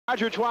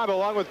Roger Twibell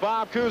along with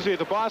Bob Cousy at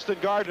the Boston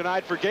Garden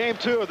tonight for Game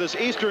 2 of this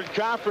Eastern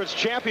Conference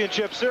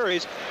Championship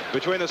Series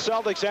between the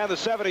Celtics and the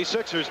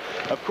 76ers.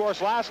 Of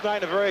course, last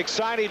night, a very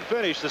exciting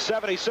finish. The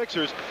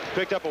 76ers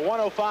picked up a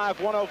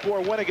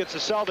 105-104 win against the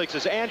Celtics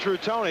as Andrew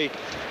Toney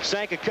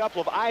sank a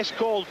couple of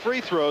ice-cold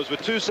free throws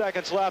with 2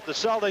 seconds left. The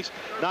Celtics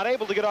not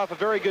able to get off a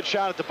very good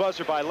shot at the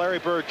buzzer by Larry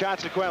Bird.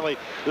 Consequently,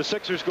 the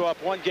Sixers go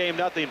up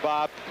 1-0,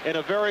 Bob, in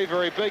a very,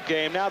 very big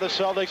game. Now the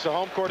Celtics, the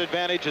home court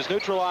advantage is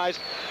neutralized,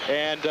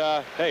 and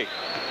hey,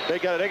 they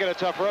got a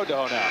tough road to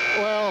hoe now.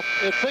 Well,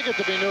 it figured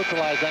to be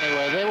neutralized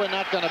anyway. They were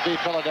not going to beat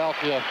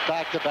Philadelphia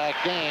back-to-back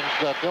games.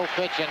 Bill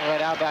Fitch and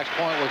Red Auerbach's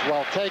point was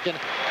well taken.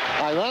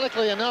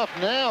 Ironically enough,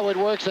 now it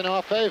works in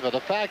our favor.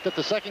 The fact that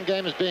the second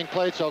game is being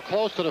played so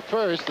close to the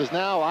first is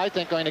now, I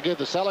think, going to give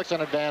the Celtics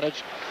an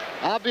advantage.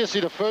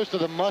 Obviously, the first of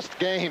the must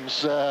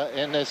games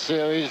in this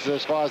series,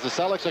 as far as the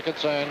Celtics are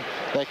concerned.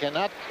 They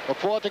cannot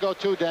afford to go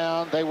 2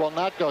 down. They will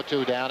not go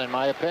 2 down, in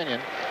my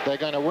opinion. They're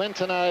going to win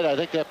tonight. I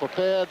think they're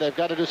prepared. They've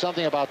got to do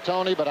something about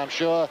Toney, but I'm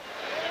sure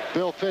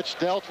Bill Fitch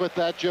dealt with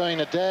that during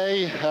the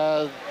day.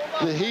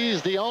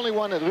 He's the only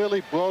one that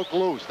really broke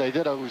loose. They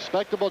did a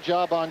respectable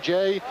job on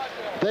Jay.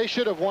 They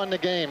should have won the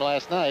game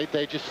last night.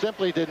 They just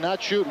simply did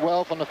not shoot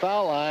well from the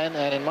foul line,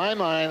 and in my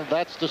mind,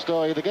 that's the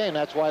story of the game.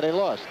 That's why they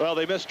lost. Well,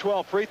 they missed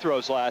 12 free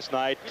throws last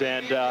night,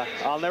 and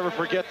I'll never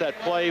forget that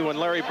play when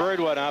Larry Bird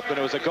went up, and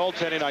it was a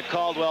goaltending on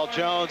Caldwell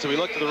Jones, and we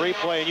looked at the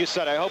replay, and you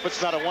said, I hope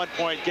it's not a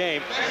 1-point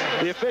game.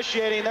 The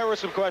officiating, there were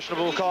some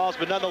questionable calls,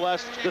 but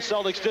nonetheless, the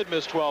Celtics did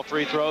miss 12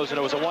 free throws, and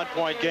it was a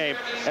 1-point game.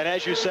 And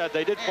as you said,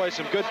 they did play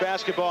some good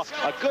basketball,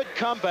 a good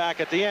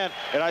comeback at the end,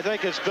 and I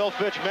think, as Bill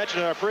Fitch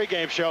mentioned in our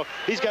pregame show,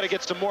 he's got to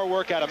get some more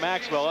work out of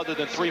Maxwell other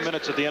than 3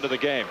 minutes at the end of the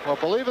game. Well,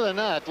 believe it or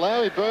not,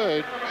 Larry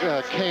Bird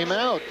came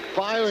out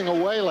firing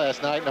away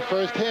last night in the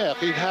first half.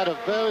 He had a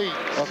very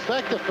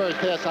effective first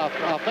half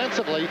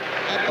offensively,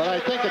 but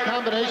I think the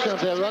combination of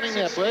their running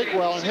their break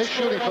well and his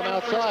shooting from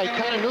outside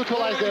kind of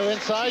neutralized their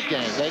inside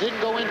game. They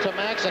didn't go into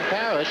Max and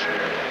Parish,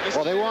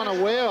 or they weren't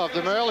aware of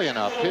them early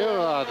enough. Here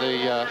are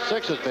the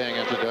Sixers being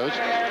introduced.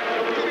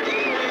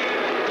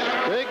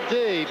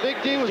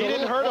 Big D was he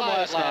didn't hurt him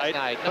last night,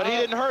 no, but he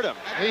didn't hurt him.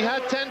 He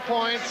had 10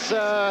 points,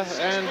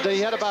 and he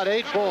had about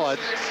 8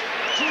 boards.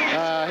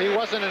 He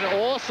wasn't an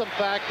awesome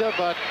factor,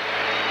 but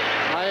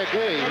I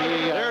agree.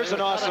 There's an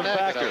awesome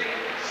factor.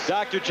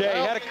 Dr. J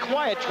had a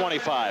quiet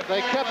 25.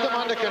 They kept him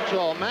under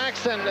control.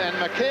 Max and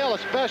McHale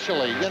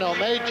especially, you know,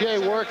 made Jay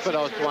work for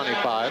those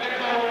 25.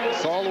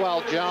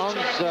 Caldwell Jones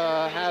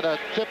had a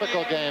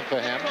typical game for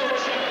him.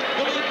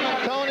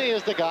 Toney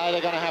is the guy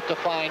they're going to have to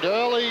find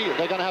early.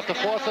 They're going to have to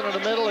force him in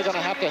the middle. They're going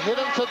to have to hit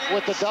him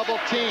with the double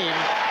team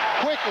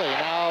quickly.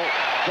 Now,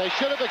 they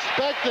should have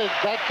expected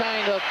that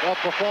kind of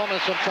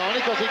performance from Toney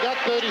because he got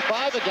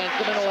 35 against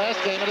them in the last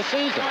game of the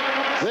season.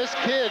 This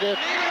kid,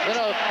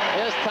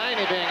 here's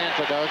Tiny being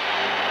introduced.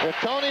 If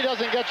Toney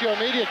doesn't get you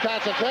immediate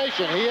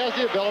concentration, he has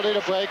the ability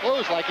to break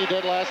loose like he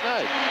did last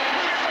night.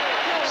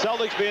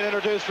 Celtics being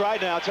introduced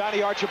right now.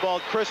 Tiny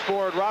Archibald, Chris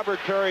Ford, Robert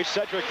Parish,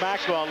 Cedric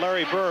Maxwell, and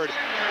Larry Bird.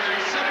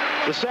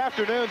 This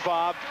afternoon,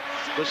 Bob,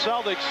 the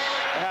Celtics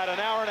had an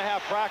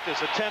hour-and-a-half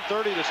practice at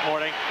 10:30 this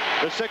morning.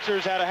 The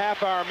Sixers had a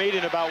half-hour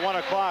meeting about 1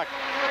 o'clock.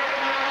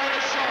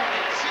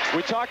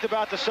 We talked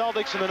about the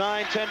Celtics in the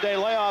 9-10-day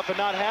layoff and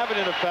not having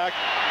an effect.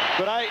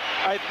 But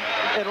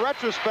in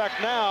retrospect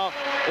now,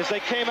 as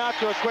they came out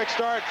to a quick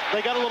start,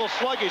 they got a little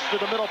sluggish through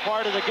the middle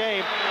part of the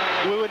game.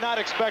 We would not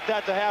expect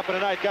that to happen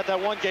tonight. Got that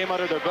one game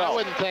under their belt. I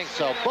wouldn't think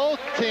so.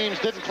 Both teams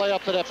didn't play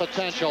up to their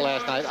potential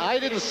last night. I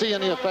didn't see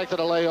any effect of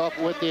the layoff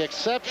with the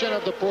exception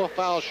of the poor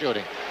foul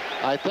shooting.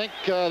 I think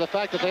the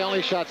fact that they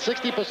only shot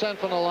 60%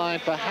 from the line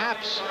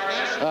perhaps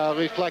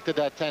reflected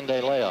that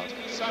 10-day layoff.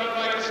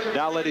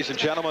 Now, ladies and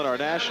gentlemen, our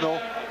national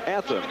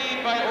anthem,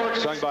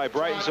 sung by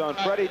Brighton's own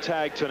Freddie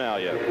Tag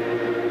Tonalia.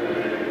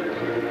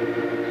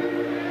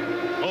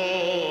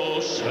 Oh,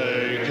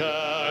 say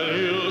can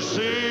you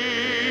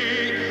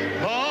see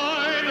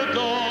by the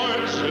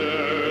dawn's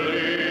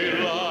early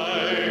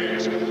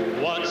light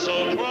what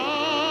so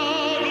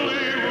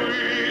proudly we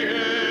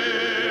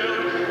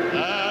hailed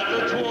at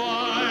the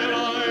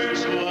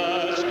twilight's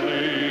last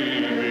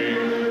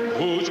gleaming,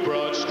 whose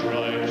broad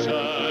stripes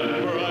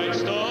and bright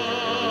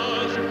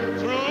stars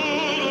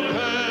through the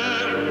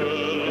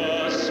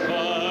perilous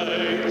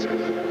fight of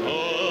the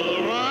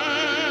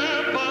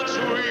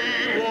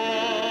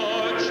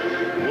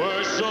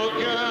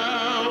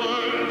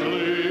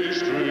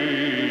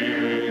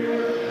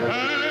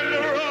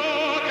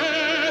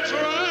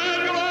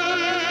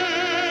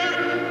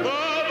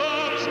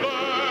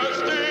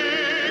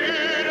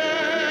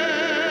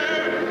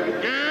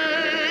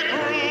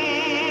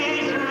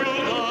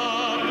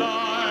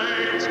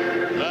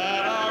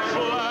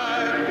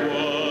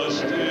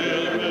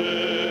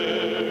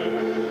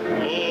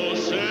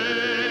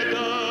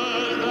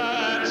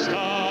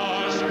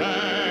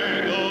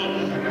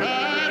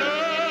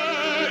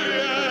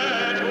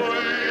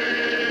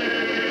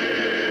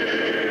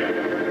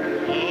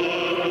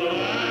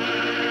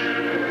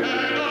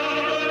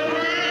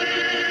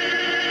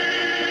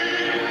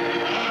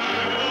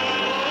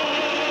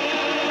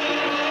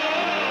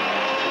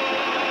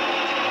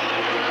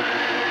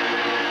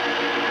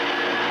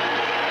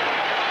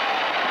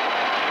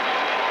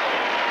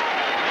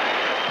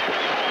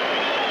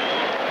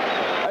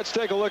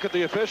take a look at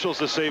the officials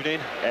this evening,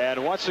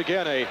 and once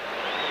again a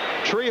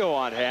trio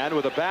on hand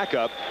with a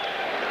backup.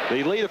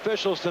 The lead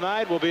officials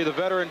tonight will be the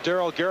veteran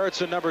Darryl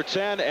Garrettson, number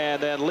 10,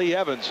 and then Lee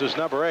Evans, who's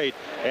number 8.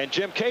 And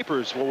Jim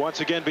Capers will once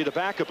again be the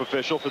backup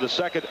official for the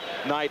second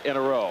night in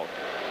a row.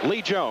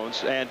 Lee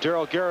Jones and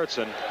Darryl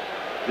Garrettson,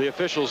 the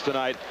officials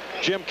tonight.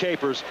 Jim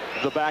Capers,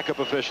 the backup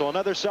official.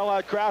 Another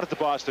sellout crowd at the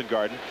Boston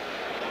Garden,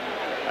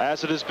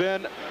 as it has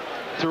been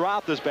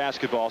throughout this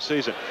basketball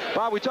season.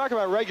 Bob, we talk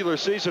about regular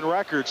season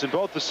records, and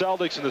both the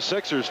Celtics and the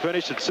Sixers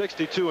finished at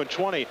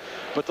 62-20.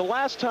 But the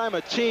last time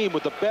a team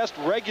with the best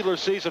regular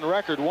season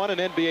record won an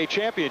NBA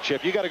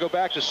championship, you got to go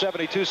back to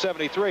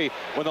 72-73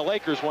 when the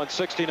Lakers won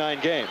 69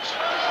 games.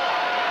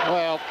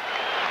 Well,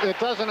 it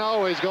doesn't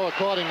always go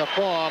according to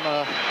form.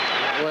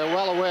 We're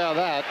well aware of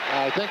that.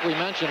 I think we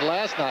mentioned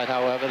last night,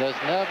 however, in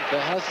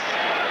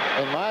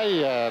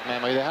my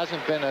memory, there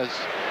hasn't been as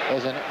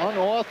an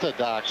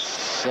unorthodox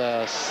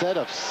set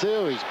of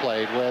series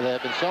played where there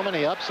have been so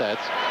many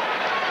upsets.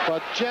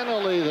 But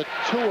generally, the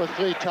 2 or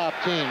 3 top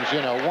teams,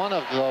 one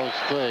of those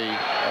 3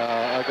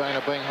 are going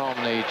to bring home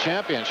the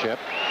championship.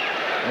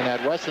 In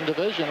that Western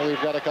Division,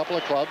 we've got a couple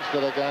of clubs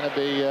that are going to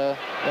be,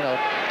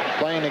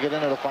 playing to get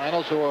into the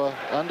finals who are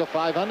under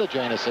 500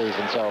 during the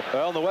season. So,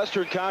 well, in the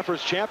Western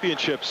Conference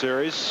Championship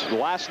Series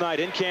last night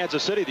in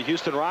Kansas City, the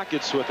Houston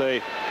Rockets with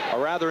a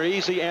rather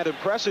easy and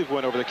impressive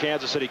win over the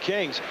Kansas City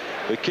Kings.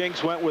 The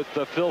Kings went with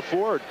Phil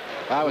Ford.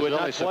 I was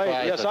really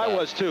surprised. Yes, I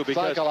was too.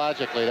 Because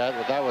psychologically,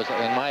 that was,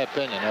 in my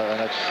opinion, an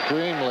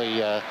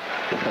extremely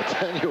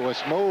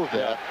tenuous move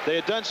there. Yeah, they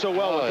had done so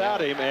well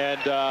without him,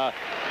 and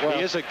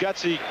he is a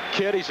gutsy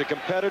kid. He's a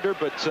competitor,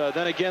 but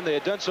then again, they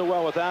had done so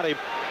well without him,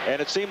 and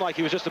it seemed like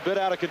he was just a bit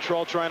out of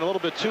control, trying a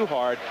little bit too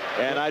hard.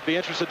 And I'd be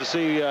interested to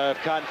see if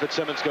Cotton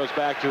Fitzsimmons goes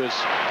back to his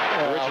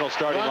original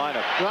starting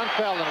lineup.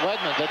 Grunfeld and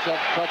Wedman did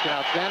such an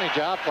outstanding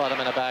job for them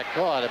in the back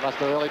court. It must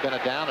have really been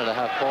a downer to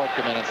have Ford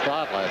come in and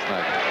start last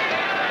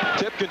night.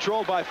 Tip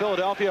controlled by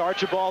Philadelphia.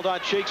 Archibald on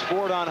Cheeks,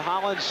 Ford on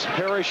Hollins,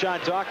 Parish on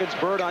Dawkins,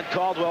 Bird on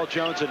Caldwell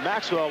Jones, and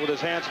Maxwell with his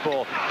hands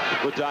full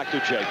with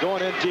Dr. J.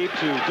 Going in deep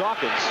to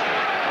Dawkins.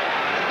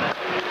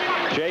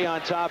 Jay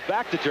on top,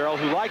 back to Darryl,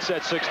 who likes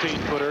that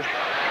 16-footer.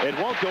 It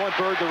won't go, and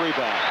Bird the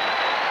rebound.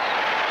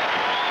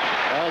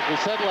 Well, as we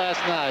said last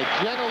night,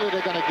 generally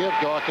they're going to give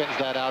Dawkins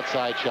that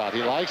outside shot.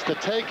 He likes to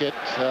take it,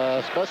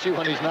 especially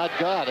when he's not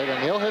got it,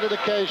 and he'll hit it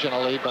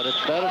occasionally, but it's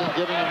better than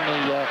giving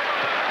him the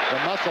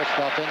muscle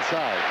stuff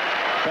inside.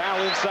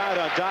 Foul inside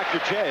on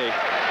Dr. J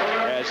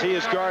as he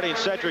is guarding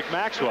Cedric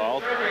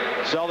Maxwell.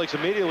 Celtics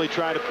immediately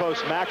trying to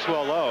post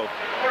Maxwell low.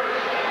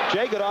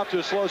 Jay got off to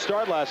a slow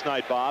start last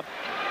night, Bob,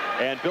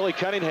 and Billy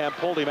Cunningham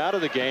pulled him out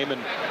of the game,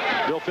 and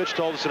Bill Fitch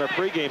told us in our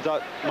pregame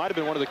thought might have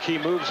been one of the key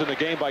moves in the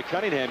game by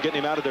Cunningham, getting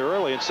him out of there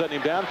early and setting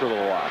him down for a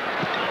little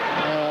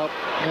while.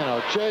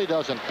 Well, Jay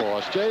doesn't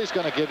force. Jay's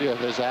going to give you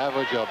his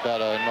average or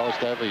better in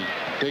most every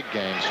big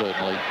game,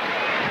 certainly.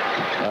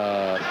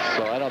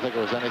 So I don't think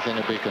there was anything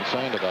to be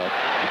concerned about.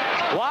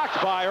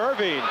 Blocked by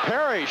Erving.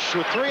 Parish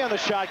with 3 on the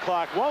shot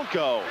clock won't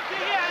go.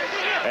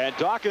 And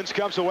Dawkins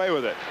comes away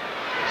with it.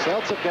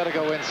 Celtics have got to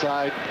go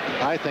inside,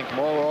 I think,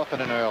 more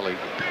often and early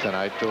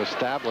tonight to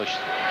establish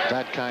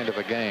that kind of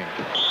a game.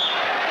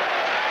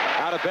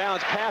 Out of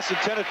bounds, pass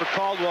intended for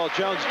Caldwell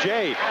Jones.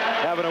 Jay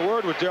having a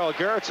word with Darryl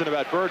Garrettson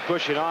about Bird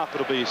pushing off.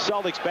 It'll be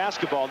Celtics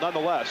basketball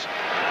nonetheless.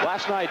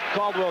 Last night,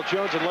 Caldwell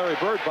Jones and Larry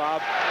Bird,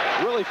 Bob,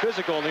 really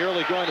physical in the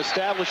early going,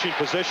 establishing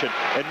position.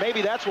 And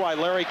maybe that's why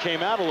Larry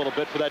came out a little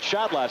bit for that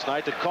shot last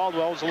night, that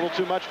Caldwell was a little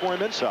too much for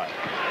him inside.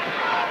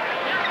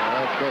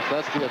 Well, of course,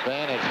 that's the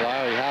advantage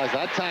Larry has.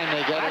 That time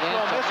they get it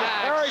in.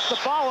 Parish to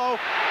follow.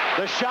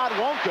 The shot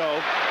won't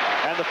go,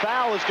 and the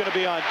foul is going to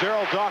be on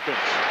Darryl Dawkins.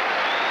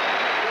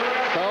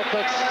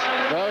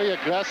 Celtics very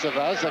aggressive,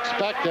 as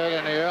expected,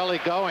 in the early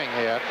going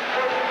here.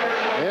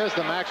 Here's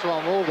the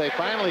Maxwell move. They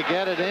finally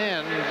get it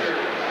in.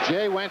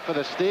 Jay went for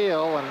the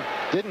steal and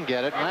didn't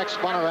get it. Max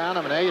spun around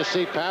him, and there you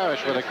see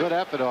Parish with a good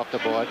effort off the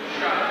board.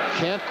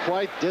 Can't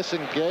quite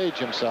disengage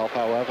himself,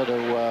 however,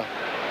 to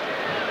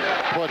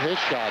put his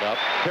shot up.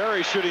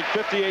 Perry shooting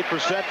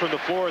 58% from the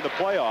floor in the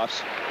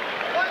playoffs.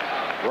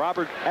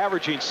 Robert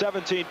averaging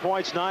 17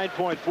 points,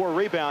 9.4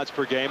 rebounds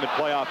per game in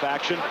playoff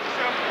action.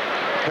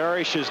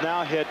 Parish has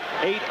now hit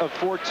 8 of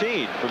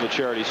 14 from the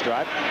charity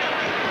stripe.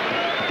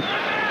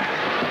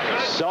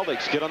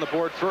 Celtics get on the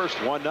board first,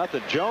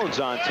 1-0. Jones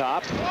on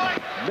top.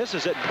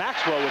 Misses it.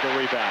 Maxwell with a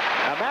rebound.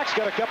 Now, Max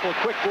got a couple of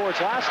quick boards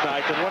last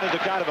night, then went into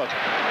kind of a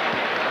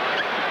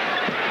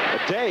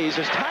daze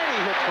as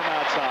Tiny hits from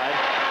outside.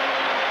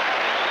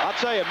 I'll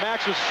tell you,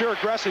 Max was sure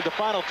aggressive the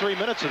final 3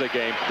 minutes of the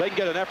game. They can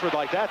get an effort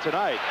like that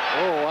tonight.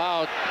 Oh,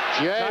 wow.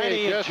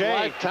 Jay just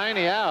wiped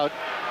Tiny out.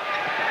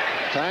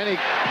 Tiny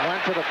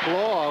went to the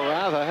floor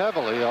rather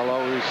heavily,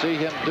 although we see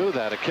him do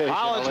that occasionally.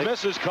 Hollins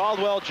misses.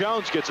 Caldwell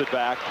Jones gets it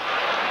back.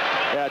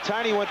 Yeah,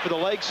 Tiny went for the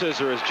leg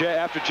scissor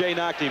after Jay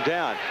knocked him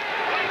down.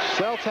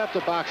 Celtics have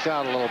to box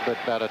out a little bit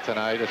better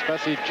tonight,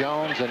 especially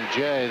Jones and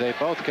Jay. They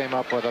both came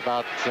up with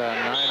about 9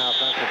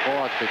 offensive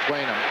boards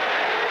between them.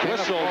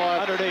 Whistle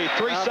underneath.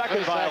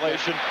 3-second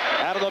violation.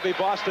 And it'll be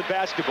Boston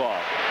basketball.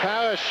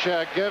 Parish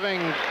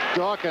giving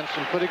Dawkins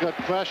some pretty good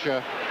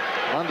pressure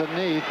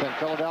underneath, and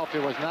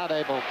Philadelphia was not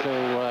able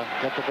to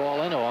get the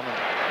ball into him.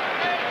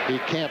 He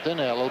camped in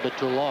there a little bit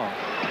too long.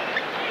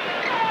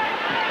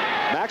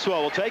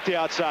 Maxwell will take the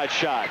outside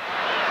shot.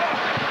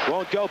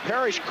 Won't go.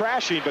 Parish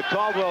crashing, but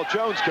Caldwell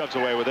Jones comes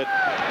away with it.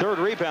 Third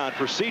rebound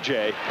for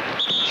CJ.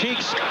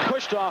 Cheeks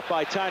pushed off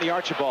by Tiny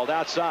Archibald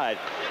outside.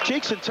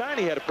 Cheeks and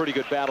Tiny had a pretty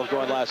good battle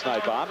going last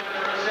night, Bob.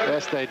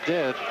 Yes, they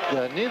did.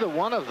 Neither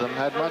one of them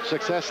had much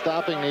success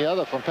stopping the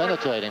other from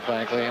penetrating,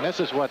 frankly. And this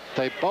is what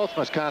they both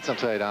must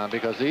concentrate on,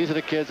 because these are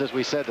the kids, as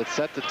we said, that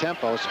set the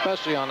tempo,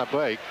 especially on the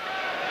break.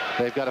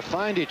 They've got to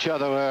find each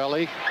other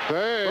early.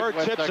 Bird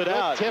tips it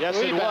out. Yes,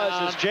 it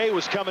was, as Jay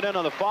was coming in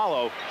on the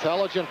follow.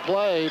 Intelligent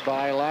play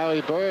by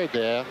Larry Bird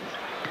there.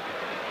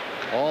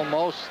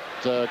 Almost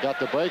got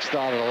the break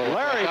started a little.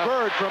 Larry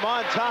Bird from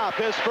on top,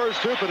 his first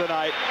hoop of the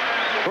night.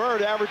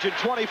 Bird averaging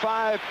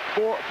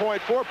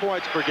 25.4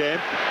 points per game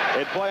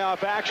in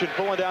playoff action,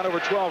 pulling down over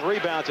 12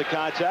 rebounds a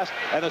contest.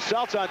 And the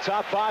Celts on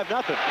top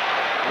 5-0.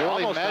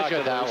 Really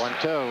measured that one,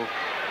 too.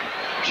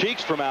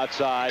 Cheeks from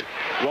outside,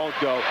 won't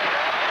go.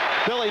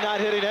 Philly not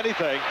hitting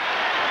anything.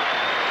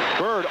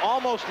 Bird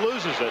almost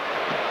loses it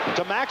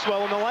to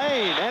Maxwell in the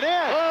lane, and in.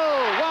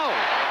 Whoa!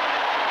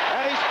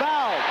 And he's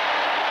fouled.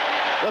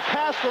 The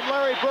pass from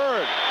Larry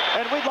Bird,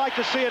 and we'd like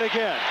to see it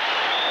again.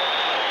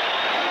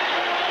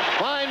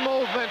 Fine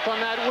movement from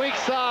that weak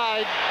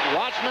side.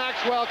 Watch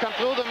Maxwell come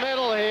through the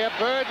middle here.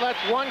 Bird lets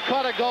one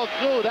cutter go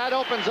through. That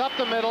opens up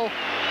the middle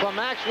for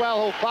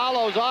Maxwell, who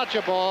follows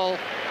Archibald.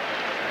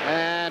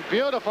 And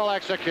beautiful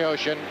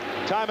execution.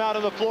 Timeout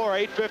on the floor,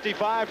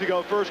 8:55 to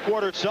go first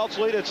quarter. Celts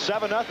lead at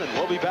 7-0.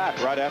 We'll be back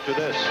right after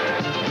this.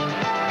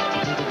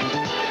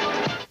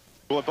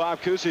 Well,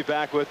 Bob Cousy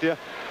back with you.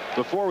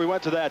 Before we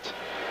went to that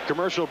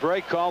commercial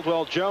break,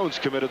 Caldwell Jones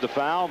committed the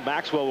foul.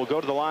 Maxwell will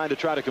go to the line to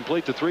try to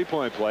complete the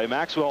three-point play.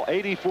 Maxwell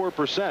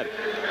 84%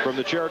 from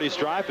the charity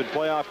stripe in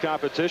playoff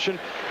competition.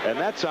 And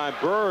that time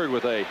Bird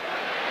with a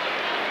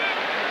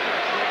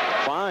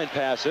fine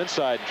pass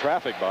inside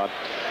traffic, Bob.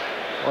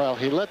 Well,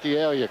 he let the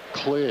area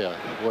clear,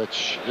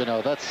 which, you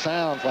know, that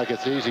sounds like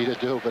it's easy to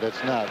do, but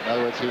it's not. In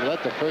other words, he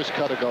let the first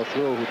cutter go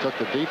through, who took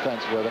the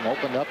defense with him,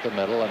 opened up the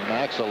middle, and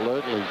Max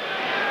alertly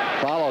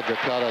followed the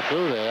cutter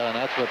through there, and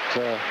that's what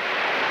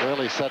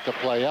really set the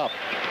play up.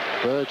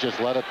 Bird just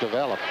let it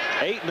develop.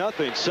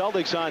 8-0.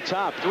 Celtics on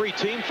top. 3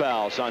 team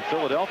fouls on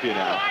Philadelphia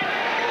now.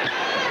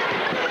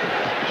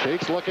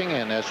 Cheeks looking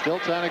in. They're still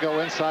trying to go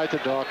inside to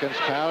Dawkins.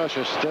 Parish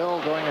is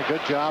still doing a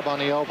good job on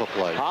the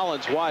overplay.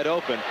 Hollins wide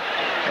open,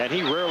 and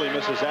he rarely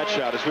misses that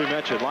shot, as we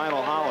mentioned.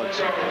 Lionel Hollins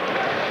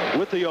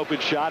with the open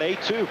shot.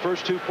 8-2.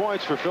 First 2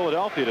 points for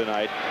Philadelphia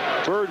tonight.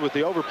 Bird with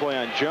the overplay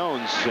on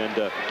Jones, and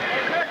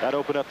that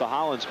opened up the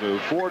Hollins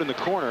move. Ford in the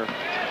corner,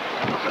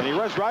 and he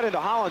runs right into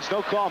Hollins.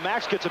 No call.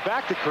 Max gets it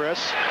back to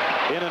Chris.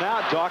 In and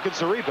out. Dawkins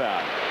the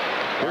rebound.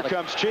 Here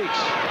comes Cheeks.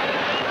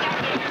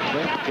 I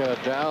think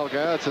Darryl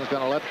Garrison's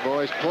going to let the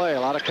boys play. A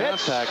lot of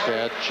contact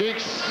there.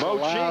 Cheeks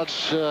allowed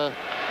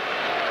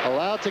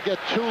to get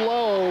too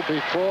low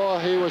before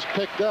he was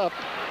picked up.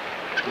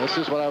 This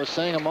is what I was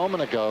saying a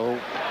moment ago.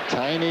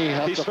 Tiny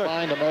has to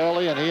find him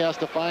early, and he has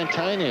to find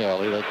Tiny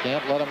early. They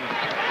can't let him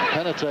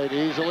penetrate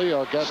easily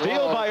or get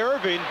steal low. By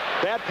Erving.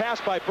 Bad pass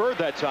by Bird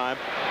that time.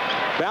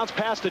 Bounce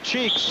pass to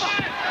Cheeks.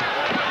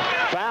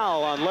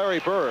 Foul on Larry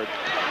Bird.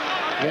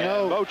 You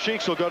know, Bo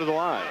Cheeks will go to the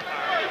line.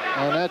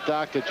 And that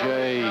Dr.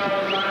 J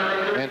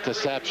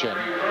interception,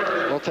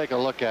 we'll take a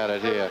look at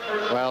it here.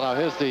 Well, now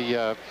here's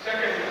the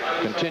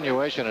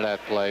continuation of that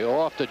play.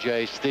 Off to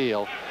J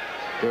steal.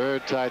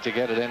 Bird tried to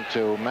get it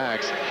into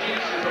Max.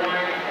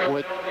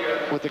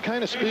 With the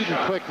kind of speed and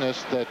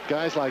quickness that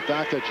guys like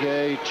Dr.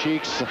 J,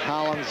 Cheeks,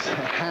 Hollins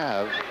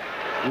have,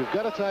 you've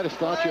got to try to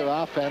start your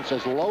offense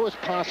as low as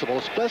possible,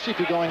 especially if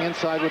you're going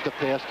inside with the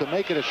pass, to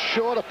make it as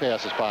short a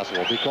pass as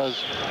possible,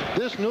 because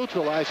this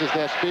neutralizes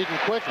their speed and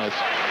quickness.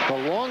 The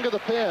longer the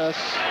pass,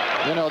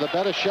 you know, the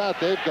better shot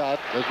they've got,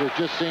 as we've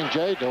just seen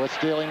Jay do, at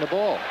stealing the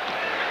ball.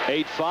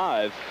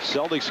 8-5.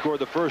 Celtics scored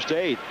the first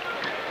 8.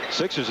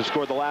 Sixers have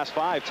scored the last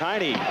 5.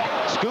 Tiny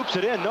scoops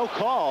it in. No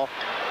call.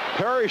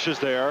 Parish is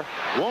there.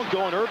 Won't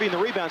go, and Erving the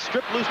rebound.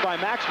 Stripped loose by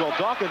Maxwell.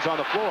 Dawkins on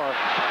the floor.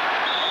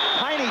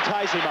 Tiny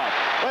ties him up.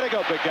 Way to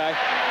go, big guy.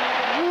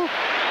 Whoop.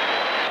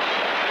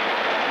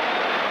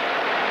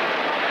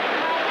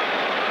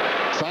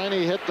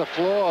 Tiny hit the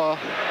floor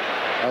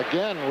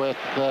again with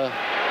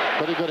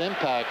pretty good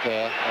impact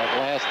there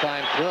last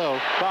time through.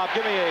 Bob,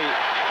 give me a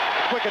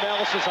quick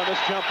analysis on this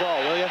jump ball,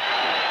 will you?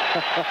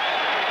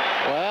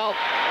 Well,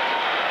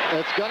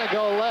 it's going to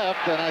go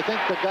left, and I think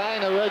the guy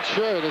in the red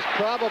shirt is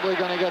probably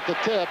going to get the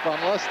tip,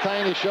 unless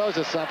Tiny shows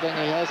us something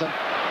he hasn't.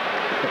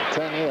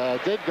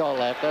 Did go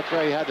left. That's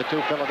where he had the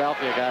 2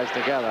 Philadelphia guys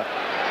together.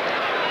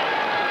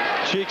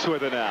 Cheeks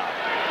with it now.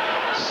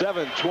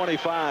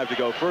 7:25 to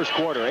go first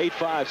quarter.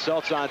 8-5.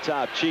 Celts on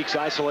top. Cheeks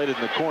isolated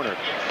in the corner.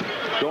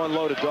 Going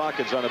low to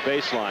Dawkins on the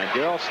baseline.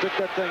 Darryl, stick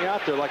that thing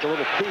out there like a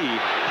little pea.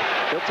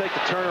 He'll take the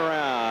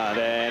turnaround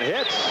and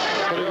hits.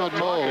 Pretty good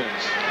move.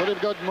 Pretty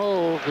good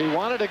move. He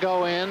wanted to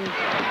go in.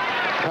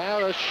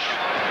 Parish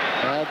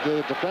had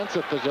the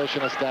defensive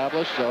position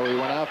established, so he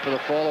went out for the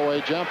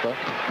fall-away jumper.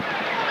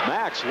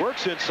 Max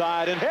works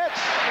inside and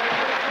hits.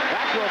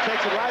 Maxwell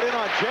takes it right in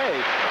on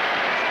Jay.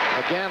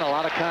 Again, a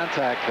lot of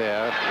contact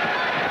there.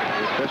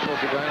 The officials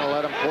are going to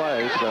let him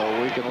play,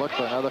 so we can look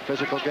for another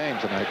physical game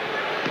tonight.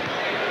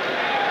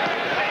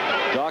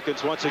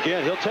 Dawkins once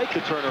again, he'll take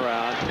the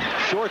turnaround.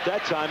 Short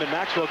that time, and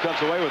Maxwell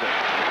comes away with it.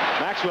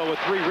 Maxwell with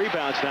 3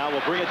 rebounds now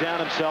will bring it down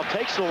himself,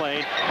 takes the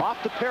lane,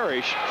 off to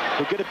Parish,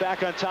 who'll get it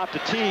back on top to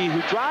T,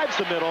 who drives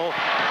the middle,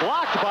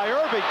 blocked by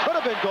Erving, could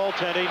have been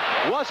goaltending,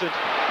 wasn't.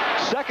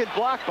 Second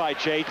block by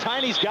Jay.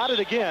 Tiny's got it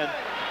again,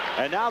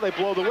 and now they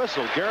blow the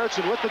whistle.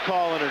 Garrettson with the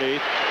call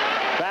underneath.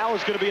 Foul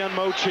is going to be on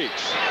Mo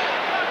Cheeks.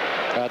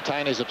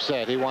 Tiny's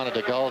upset. He wanted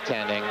the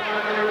goaltending.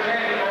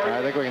 I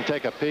think we can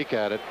take a peek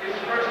at it.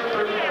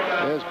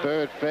 There's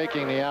Bird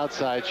faking the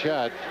outside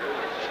shot.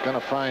 He's going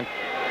to find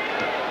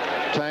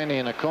Tiny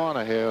in the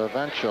corner here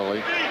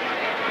eventually.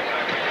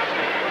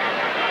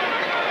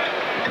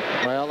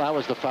 Well, that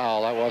was the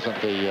foul. That wasn't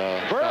the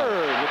Bird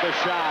foul. with the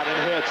shot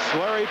and hits.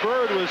 Larry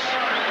Bird was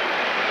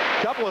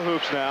a couple of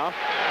hoops now.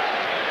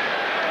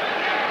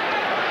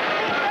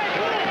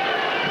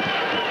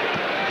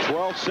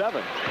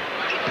 12-7.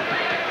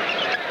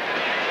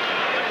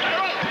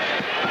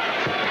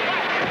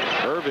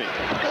 Erving,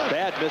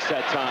 bad miss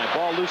that time.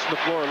 Ball loose on the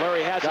floor.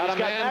 Larry has it. Got a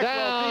man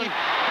down. Deep.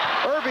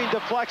 Erving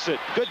deflects it.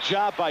 Good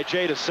job by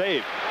Jay to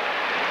save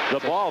the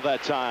ball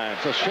that time.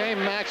 It's a shame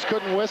Max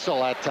couldn't whistle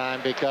that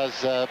time,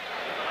 because it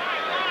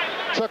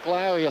took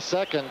Larry a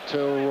second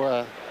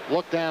to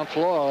look down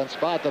floor and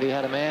spot that he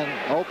had a man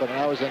open. And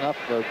that was enough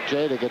for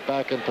Jay to get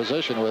back in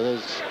position with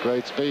his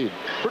great speed.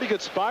 Pretty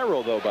good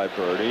spiral, though, by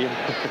Birdie.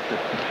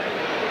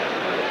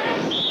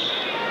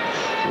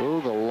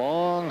 Ooh, the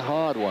long,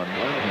 hard one.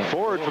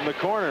 Forward from the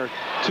corner,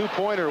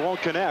 2-pointer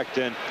won't connect,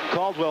 and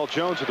Caldwell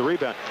Jones with the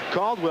rebound.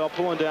 Caldwell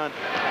pulling down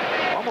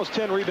almost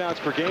 10 rebounds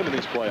per game in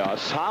these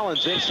playoffs.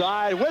 Hollins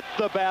inside with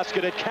the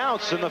basket. It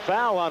counts, and the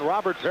foul on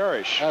Robert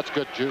Parish. That's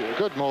good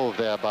move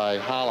there by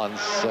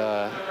Hollins.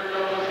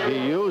 He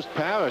used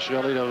Parish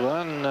really to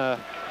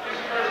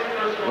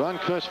run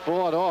Chris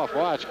Ford off.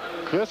 Watch,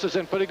 Chris is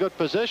in pretty good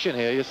position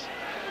here.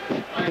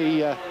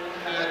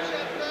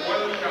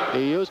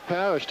 He used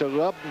Parish to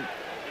rub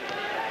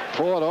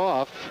Ford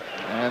off,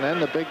 and then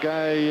the big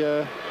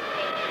guy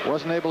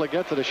wasn't able to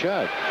get to the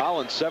shot.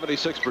 Hollins,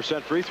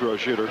 76% free throw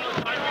shooter,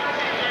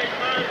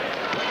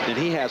 and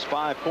he has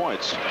 5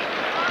 points.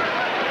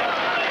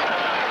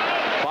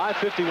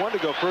 5:51 to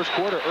go first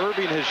quarter.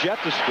 Erving has yet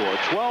to score.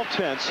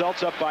 12-10.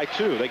 Celts up by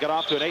 2. They got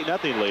off to an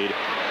 8-0 lead.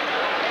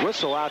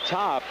 Whistle out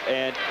top,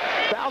 and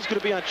foul's going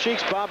to be on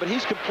Cheeks, Bob, but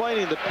he's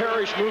complaining that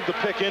Parish moved the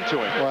pick into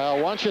him. Well,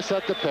 once you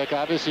set the pick,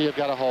 obviously you've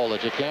got to hold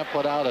it. You can't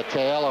put out a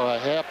tail or a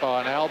hip or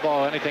an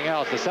elbow or anything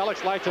else. The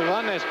Celtics like to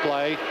run this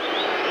play,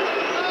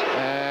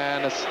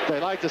 and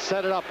they like to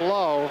set it up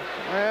low.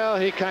 Well,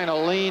 he kind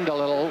of leaned a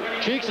little.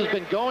 Cheeks has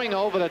been going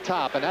over the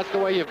top, and that's the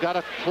way you've got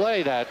to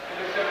play that.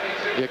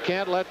 You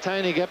can't let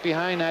Tiny get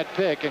behind that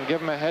pick and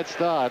give him a head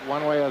start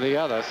one way or the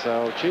other.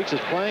 So Cheeks is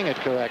playing it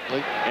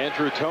correctly.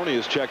 Andrew Toney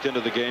has checked into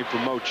the game for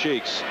Mo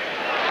Cheeks.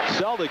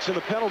 Celtics in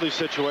the penalty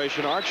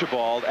situation.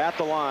 Archibald at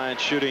the line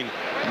shooting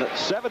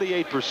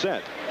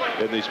 78%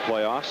 in these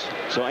playoffs.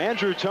 So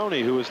Andrew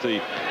Toney, who was the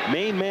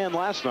main man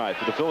last night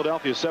for the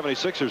Philadelphia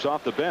 76ers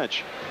off the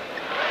bench,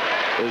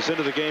 is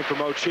into the game for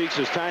Mo Cheeks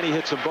as Tiny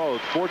hits them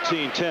both.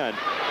 14-10.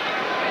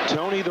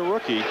 Toney, the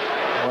rookie.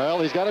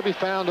 Well, he's got to be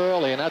found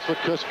early, and that's what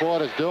Chris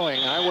Ford is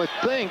doing. I would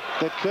think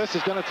that Chris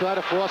is going to try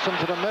to force him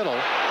to the middle.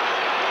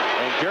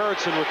 And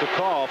Garrettson with the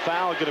call.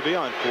 Foul going to be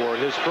on Ford,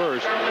 his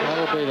first.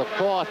 That'll be the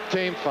 4th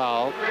team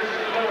foul.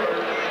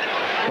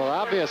 For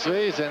obvious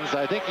reasons,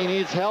 I think he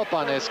needs help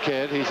on this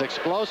kid. He's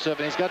explosive,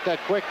 and he's got that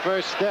quick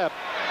first step.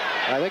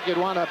 I think you'd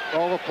want to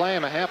overplay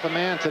him a half a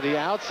man to the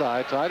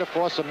outside, try to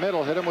force a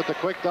middle, hit him with a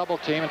quick double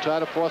team, and try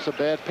to force a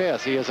bad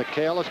pass. He is a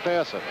careless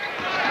passer.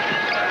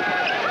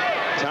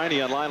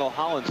 Tiny on Lionel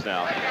Hollins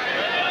now.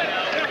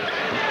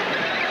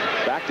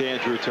 Back to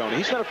Andrew Toney.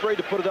 He's not afraid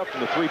to put it up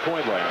from the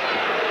 3-point line.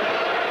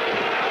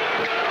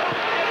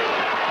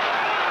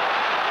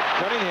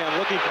 Cunningham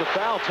looking for the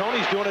foul.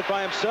 Toney's doing it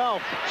by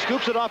himself.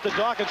 Scoops it off to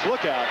Dawkins.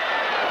 Look out.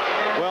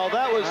 Well,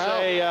 that was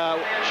a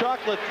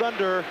Chocolate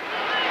Thunder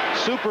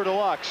Super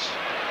Deluxe.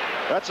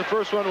 That's the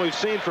first one we've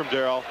seen from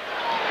Darryl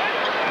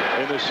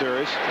in this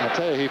series. I'll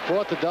tell you, he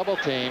fought the double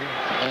team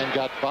and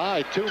got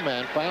by 2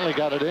 men. Finally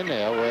got it in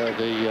there where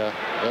the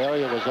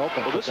area was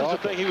open. Well, this is the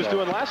thing he was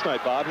doing last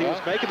night, Bob. He was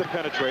making the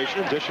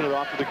penetration and dishing it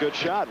off with a good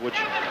shot, which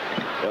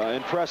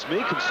impressed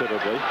me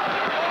considerably.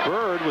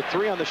 Bird with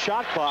 3 on the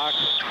shot clock,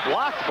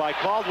 blocked by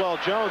Caldwell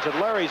Jones, and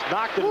Larry's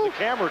knocked into the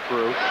camera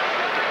crew.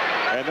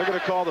 And they're going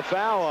to call the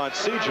foul on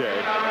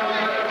CJ.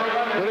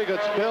 Pretty good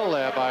spill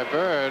there by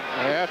Bird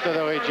after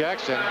the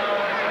rejection.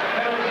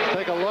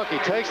 Take a look. He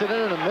takes it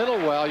into the middle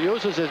well,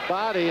 uses his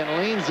body, and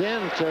leans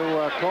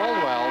into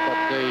Caldwell.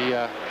 But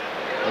the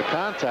the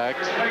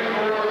contact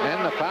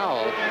and the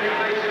foul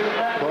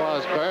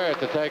caused Bird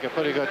to take a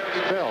pretty good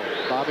spill.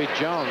 Bobby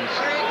Jones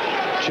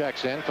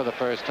checks in for the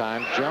first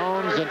time.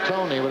 Jones and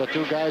Toney were the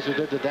two guys who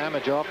did the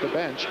damage off the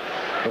bench.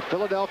 The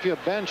Philadelphia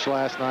bench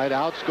last night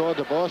outscored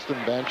the Boston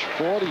bench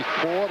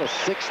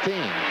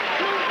 44-16.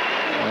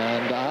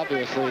 And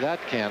obviously that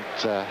can't,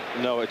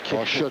 no, it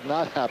can't. Or should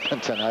not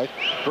happen tonight.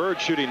 Bird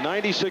shooting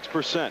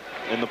 96%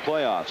 in the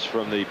playoffs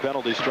from the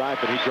penalty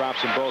stripe, and he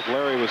drops them both.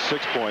 Larry with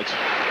 6 points.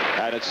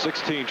 And it's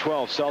 16-12.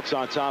 Celtics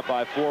on top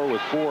by 4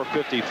 with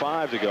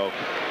 4:55 to go.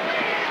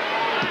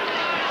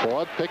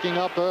 Ford picking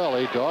up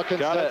early.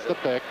 Dawkins sets the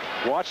pick.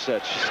 Watch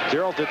that.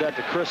 Darryl did that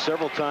to Chris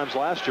several times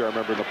last year, I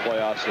remember, in the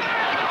playoffs. And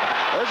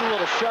there's a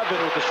little shove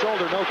in with the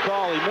shoulder. No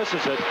call. He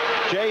misses it.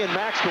 Jay and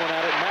Max going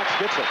at it, and Max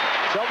gets it.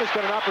 Celtics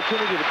got an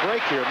opportunity to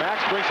break here.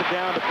 Max brings it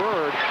down to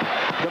Bird.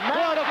 The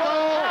Max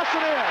pass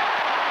it in.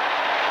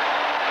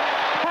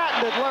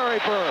 Patented Larry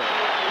Bird.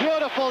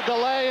 Beautiful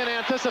delay and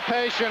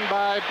anticipation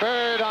by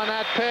Bird on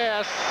that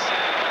pass.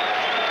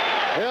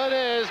 Here it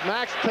is.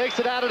 Max takes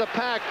it out of the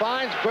pack,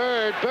 finds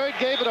Bird. Bird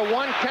gave it a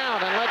 1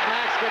 count and let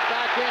Max get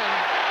back in.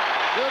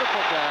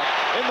 Beautiful job.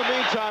 In the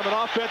meantime, an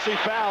offensive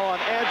foul on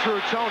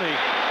Andrew Toney.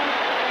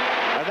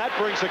 And that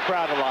brings the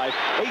crowd alive.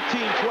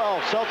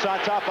 18-12. Celtics on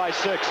top by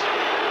 6.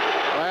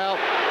 Well,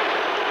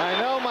 I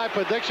know my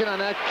prediction on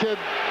that kid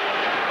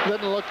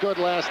didn't look good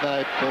last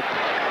night, but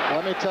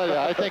let me tell you,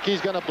 I think he's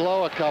going to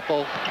blow a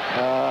couple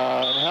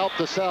and help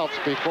the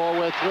Celtics before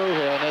we're through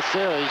here in this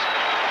series.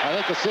 I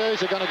think the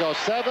series are going to go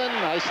 7.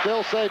 I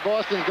still say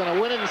Boston's going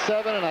to win it in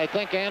 7, and I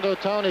think Andrew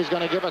Toney's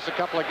going to give us a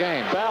couple of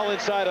games. Foul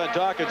inside on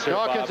Dawkins here,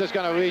 Dawkins Bob. is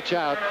going to reach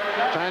out.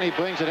 Tiny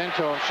brings it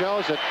into him,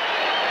 shows it,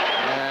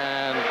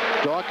 and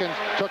Dawkins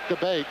took the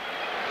bait.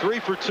 3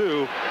 for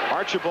 2.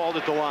 Archibald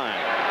at the line.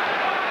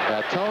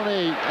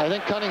 Toney, I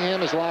think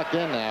Cunningham is locked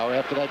in now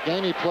after that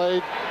game he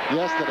played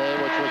yesterday,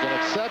 which was an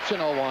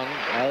exceptional one.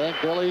 I think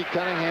Billy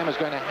Cunningham is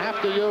going to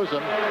have to use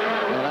him,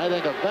 and I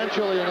think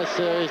eventually in this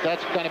series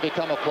that's going to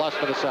become a plus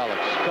for the Celtics.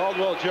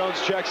 Caldwell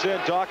Jones checks in.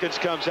 Dawkins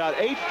comes out.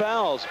 8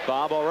 fouls,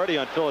 Bob, already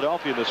on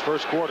Philadelphia in this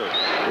first quarter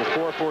with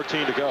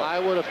 4:14 to go. I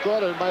would have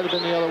thought it might have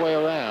been the other way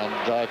around.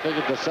 I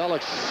figured the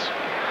Celtics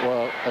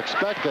were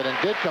expected and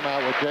did come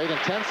out with great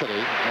intensity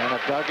and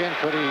have dug in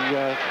pretty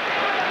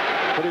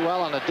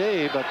well on the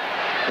D, but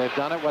they've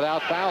done it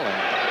without fouling.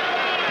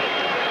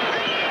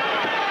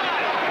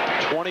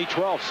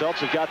 20-12. Celtics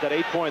have got that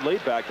 8-point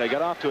lead back. They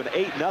got off to an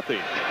 8-0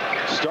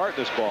 start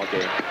in this ball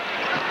game.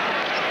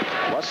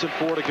 Less than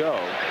 4 to go.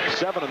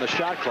 7 on the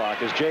shot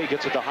clock as Jay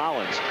gets it to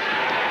Hollins.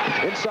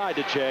 Inside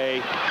to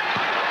Jay.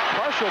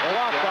 Partial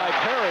block by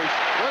Parish.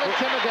 Good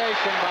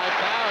intimidation by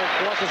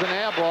Parish. Forces an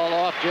air ball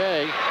off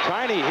Jay.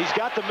 Tiny, he's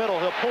got the middle.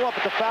 He'll pull up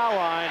at the foul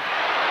line.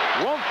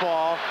 Won't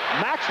fall.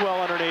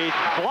 Maxwell underneath,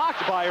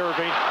 blocked by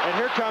Erving, and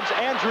here comes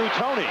Andrew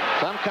Toney.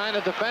 Some kind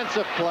of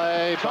defensive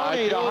play by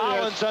Toney to Julius.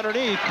 Hollins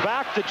underneath,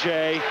 back to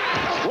Jay.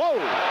 Whoa,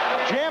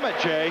 jam it,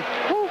 Jay.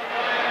 Woo.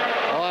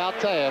 Oh, I'll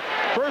tell you.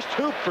 First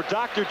hoop for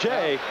Dr.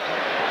 J.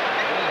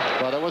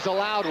 But it was a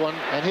loud one,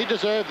 and he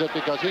deserved it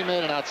because he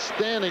made an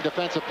outstanding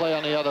defensive play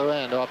on the other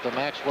end off the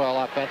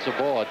Maxwell offensive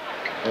board.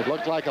 It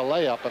looked like a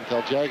layup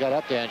until Jay got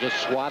up there and just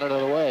swatted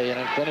it away and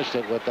then finished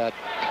it with that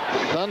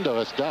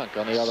thunderous dunk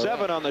on the other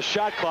 7 end. on the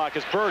shot clock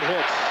as Bird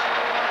hits.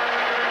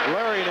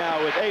 Larry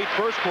now with 8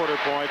 first-quarter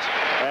points.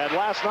 And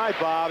last night,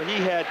 Bob, he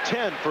had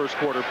 10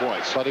 first-quarter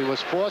points. But he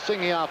was forcing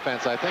the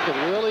offense. I think it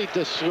really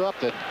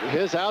disrupted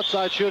his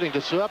outside shooting,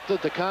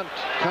 disrupted the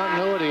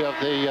continuity of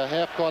the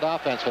half-court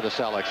offense for the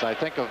Celtics. I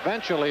think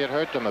eventually it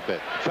hurt them a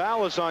bit.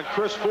 Foul is on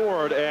Chris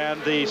Ford,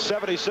 and the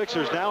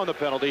 76ers now in the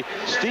penalty.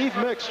 Steve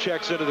Mix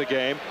checks into the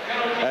game,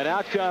 and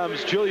out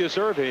comes Julius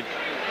Erving.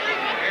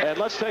 And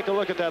let's take a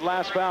look at that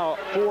last foul.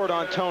 Ford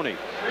on Toney.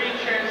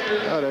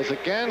 There's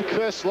again,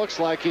 Chris looks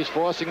like he's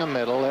forcing a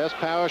middle. There's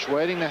Parish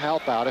waiting to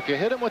help out. If you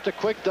hit him with the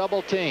quick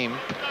double team,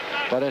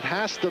 but it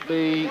has to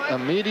be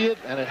immediate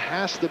and it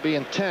has to be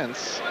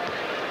intense.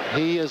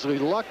 He is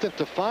reluctant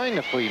to find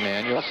the free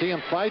man. You'll see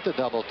him fight the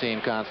double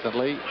team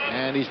constantly,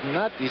 and he's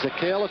a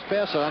careless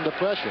passer under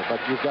pressure, but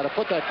you've got to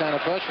put that kind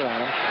of pressure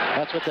on him.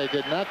 That's what they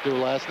did not do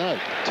last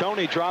night.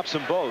 Toney drops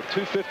them both.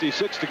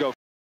 2:56 to go.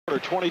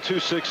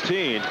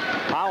 22-16.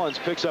 Hollins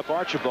picks up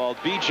Archibald.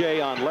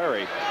 BJ on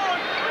Larry.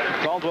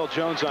 Caldwell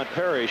Jones on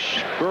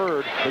Parish.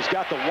 Bird has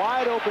got the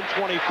wide open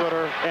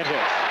 20-footer and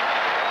hits.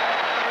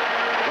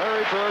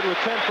 Larry Bird with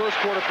 10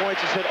 first-quarter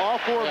points has hit all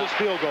 4 of his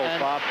field goals,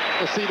 Bob.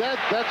 See,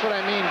 that's what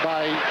I mean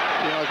by,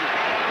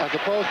 as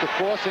opposed to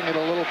forcing it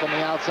a little from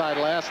the outside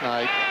last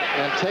night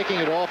and taking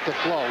it off the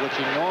flow, which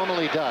he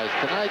normally does.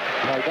 Tonight,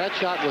 that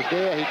shot was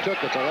there. He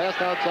took it. The last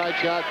outside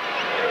shot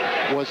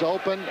was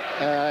open,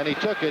 and he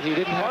took it. He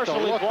didn't have to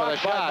look for the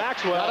shot.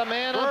 Maxwell. Got a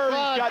man Bird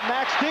up front. Got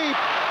Max deep.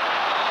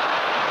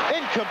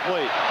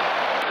 Incomplete.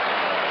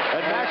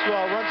 And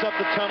Maxwell runs up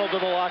the tunnel to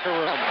the locker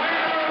room.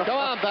 Go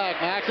on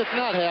back, Max. It's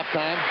not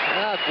halftime.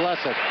 God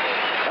bless it.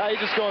 He's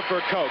just going for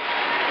a Coke.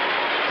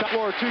 Top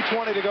floor,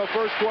 2:20 to go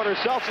first quarter.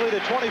 Celtics lead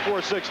at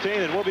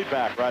 24-16, and we'll be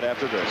back right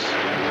after this.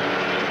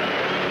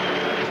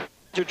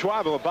 Roger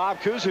Twibell and Bob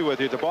Cousy with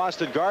you at the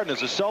Boston Garden as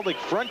the Celtic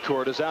front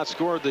court has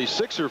outscored the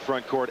Sixer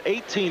front court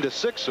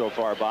 18-6 so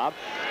far, Bob.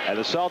 And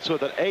the Celtics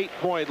with an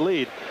 8-point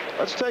lead.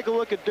 Let's take a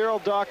look at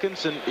Darryl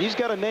Dawkins, and he's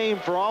got a name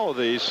for all of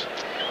these.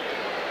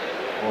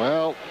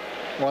 Well,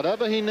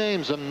 whatever he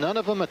names them, none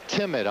of them are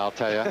timid, I'll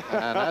tell you.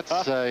 And that's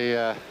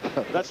a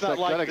that's not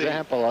like good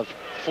example of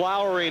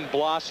flowering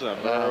blossom,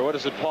 or what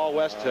is it Paul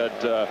West had?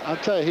 I'll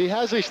tell you, he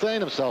has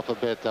restrained himself a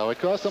bit, though. It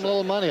cost him a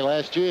little money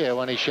last year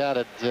when he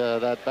shattered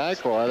that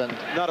backboard. And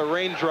not a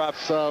raindrop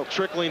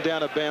trickling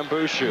down a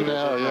bamboo shoot.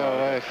 No, you're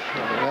right.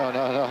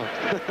 No.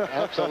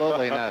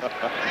 Absolutely not.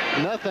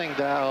 Nothing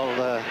Darryl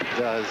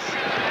does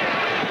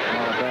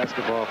on a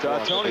basketball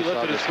court. Toney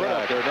lifted his foot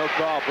up there. No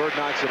call. Bird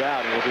knocks it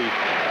out, and it'll be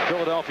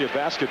Philadelphia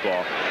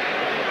basketball.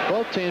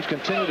 Both teams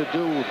continue to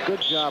do a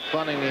good job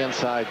fronting the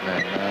inside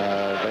men.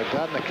 They've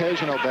gotten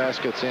occasional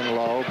baskets in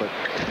low, but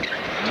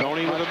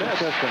Toney with a miss.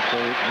 Consistency.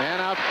 Man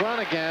out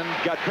front again.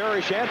 Got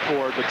Parish and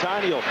Ford, but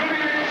Tiny will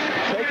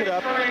take it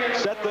up,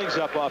 set things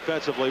up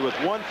offensively with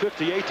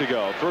 1:58 to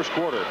go, first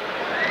quarter.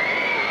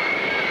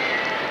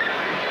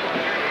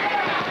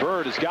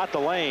 Bird has got the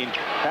lane,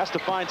 has to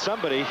find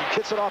somebody. He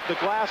gets it off the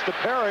glass to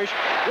Parish.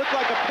 Looked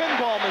like a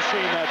pinball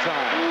machine that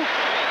time.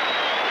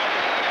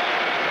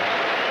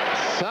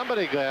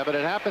 Somebody grabbed it.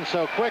 It happened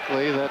so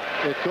quickly that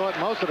it caught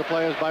most of the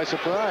players by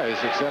surprise,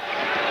 except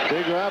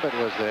Big Rabbit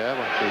was there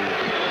with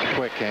the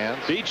quick hands.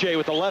 BJ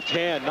with the left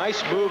hand.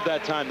 Nice move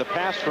that time. The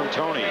pass from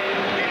Toney.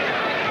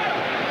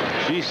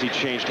 Jeez, he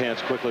changed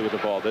hands quickly with the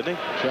ball, didn't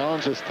he?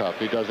 Jones is tough.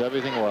 He does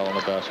everything well on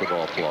the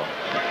basketball floor.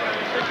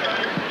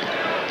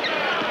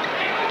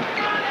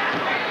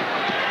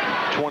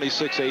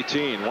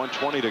 26-18,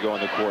 1:20 to go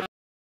in the quarter.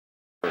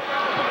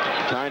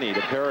 Tiny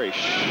to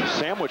Parish,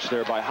 sandwiched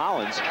there by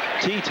Hollins.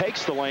 T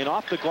takes the lane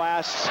off the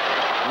glass,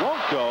 won't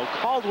go.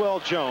 Caldwell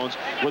Jones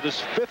with his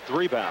 5th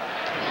rebound.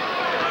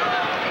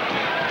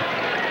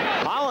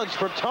 Hollins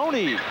from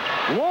Toney,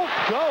 won't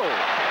go.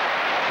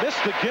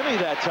 Missed the gimme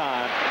that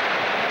time.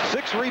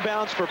 6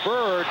 rebounds for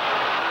Bird.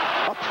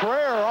 A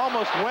prayer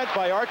almost went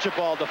by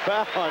Archibald to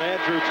foul on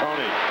Andrew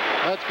Toney.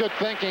 That's good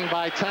thinking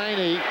by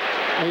Tiny.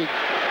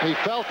 He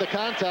felt the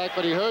contact,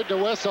 but he heard the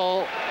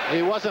whistle.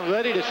 He wasn't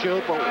ready to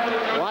shoot, but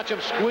watch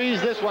him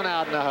squeeze this one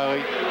out in a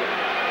hurry.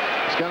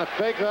 He's going to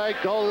fake right,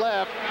 go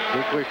left.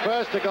 He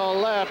prefers to go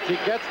left. He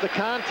gets the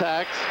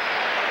contact,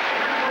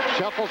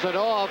 shuffles it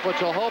off, which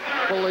will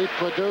hopefully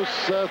produce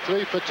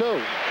 3 for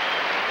 2.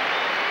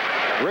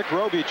 Rick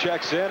Roby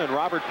checks in, and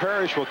Robert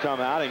Parish will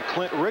come out, and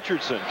Clint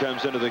Richardson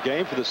comes into the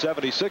game for the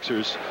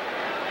 76ers.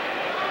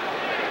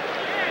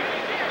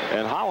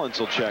 And Hollins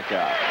will check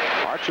out.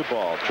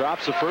 Archibald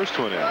drops the first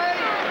one in.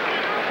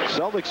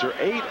 Celtics are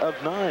 8 of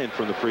 9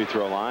 from the free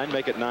throw line,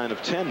 make it 9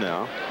 of 10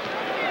 now.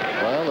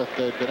 Well, if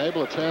they'd been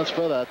able to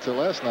transfer that to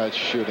last night's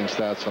shooting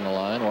stats on the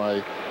line,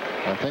 why,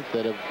 I think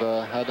they'd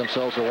have had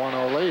themselves a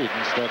 1-0 lead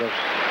instead of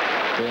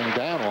being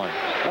down 1.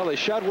 Well, they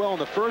shot well in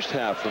the first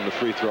half from the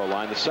free throw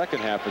line. The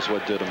second half is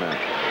what did them in.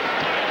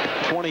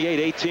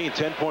 28-18,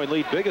 10-point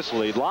lead, biggest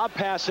lead. Lob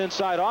pass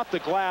inside off the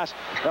glass.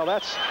 Well,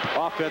 that's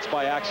offense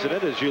by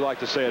accident, as you like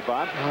to say it,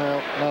 Bob.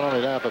 Well, not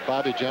only that, but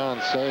Bobby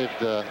Jones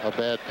saved a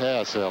bad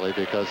pass early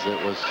because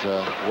it was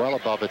well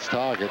above its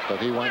target, but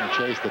he went and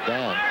chased it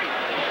down.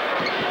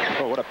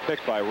 Oh, what a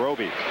pick by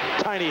Roby.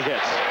 Tiny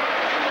hits.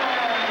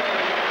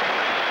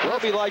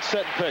 Roby likes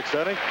setting picks,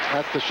 doesn't he?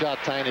 That's the shot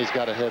Tiny's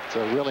got to hit to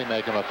really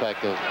make him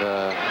effective.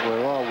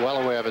 We're all well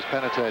aware of his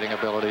penetrating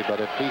ability, but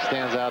if he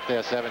stands out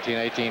there 17,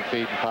 18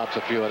 feet and pops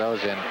a few of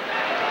those in,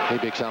 he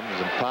becomes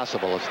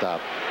impossible to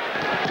stop.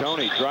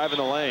 Toney driving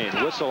the lane,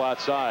 whistle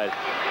outside.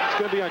 It's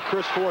going to be on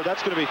Chris Ford.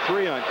 That's going to be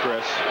 3 on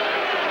Chris.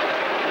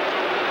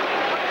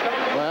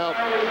 Well,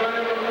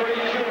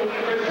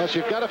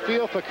 you've got to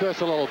feel for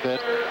Chris a little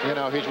bit. You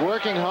know, he's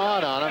working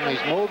hard on him.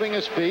 He's moving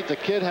his feet. The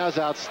kid has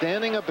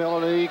outstanding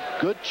ability,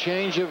 good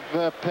change of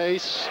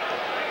pace.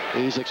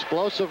 He's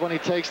explosive when he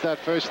takes that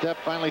first step,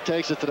 finally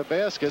takes it to the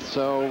basket.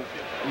 So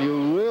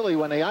you really,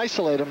 when they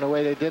isolate him the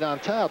way they did on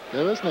top,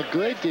 there isn't a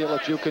great deal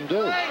that you can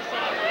do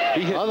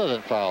other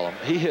than foul him.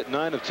 He hit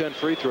 9 of 10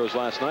 free throws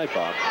last night,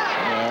 Bob.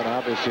 And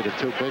obviously the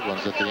 2 big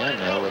ones at the end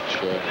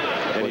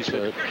there, and he's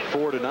hit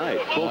 4 tonight.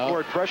 Full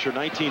court pressure,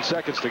 19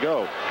 seconds to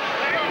go.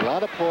 A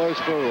lot of poise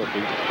for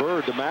rookie.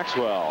 Bird to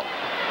Maxwell.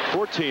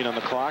 14 on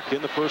the clock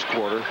in the first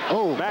quarter.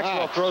 Oh,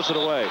 Maxwell throws it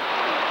away.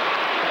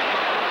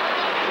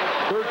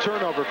 3rd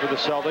turnover for the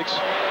Celtics.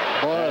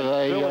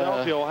 Boy,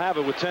 Philadelphia will have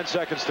it with 10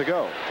 seconds to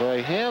go.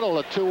 They handled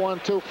a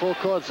 2-1-2 full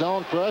court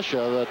zone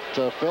pressure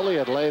that Philly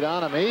had laid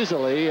on him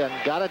easily and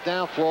got it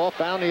down floor,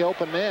 found the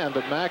open man,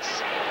 but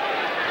Max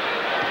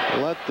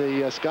let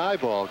the sky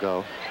ball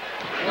go.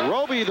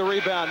 Roby the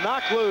rebound,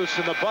 knocked loose,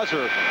 and the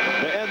buzzer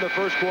to end the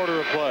first quarter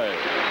of play.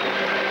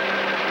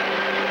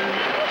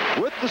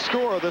 With the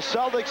score, the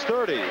Celtics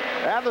 30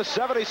 and the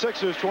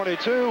 76ers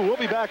 22. We'll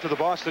be back to the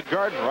Boston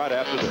Garden right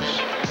after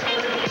this.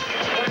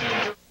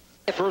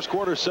 First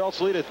quarter, Celtics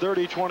lead at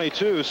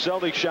 30-22.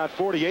 Celtics shot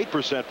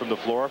 48% from the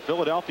floor.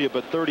 Philadelphia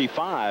but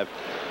 35.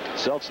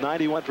 Celts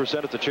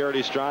 91% at the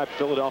charity stripe.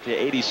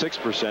 Philadelphia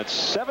 86%.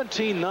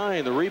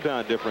 17-9 the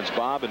rebound difference,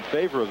 Bob, in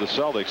favor of the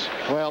Celtics.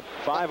 Well,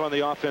 5 on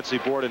the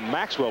offensive board, and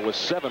Maxwell with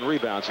 7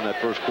 rebounds in that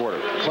first quarter.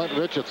 Clint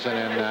Richardson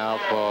in now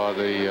for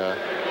the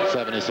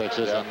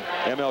 76ers. Yeah.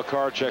 And ML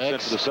Carr checks in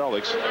for the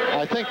Celtics.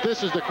 I think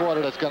this is the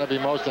quarter that's going to be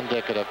most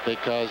indicative,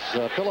 because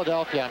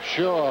Philadelphia, I'm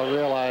sure,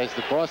 realized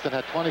that Boston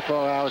had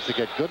 24 hours to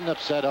get good and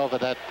upset over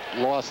that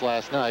loss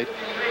last night.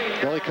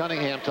 Billy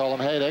Cunningham told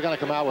them, hey, they're going to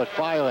come out with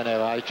fire in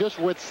their eyes. Just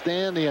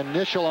withstand the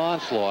initial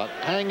onslaught.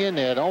 Hang in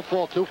there. Don't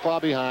fall too far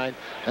behind,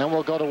 and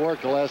we'll go to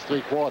work the last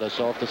 3 quarters.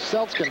 So if the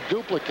Celts can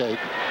duplicate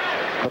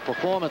the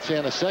performance here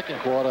in the second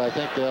quarter, I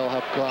think they'll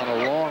have gone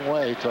a long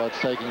way towards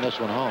taking this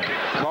one home.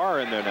 Carr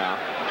in there now.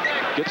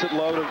 Gets it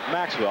low to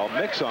Maxwell.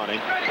 Mix on him.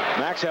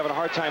 Max having a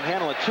hard time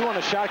handling. 2 on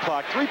the shot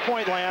clock.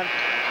 3-point land.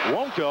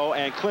 Won't go,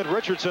 and Clint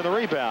Richardson the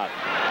rebound.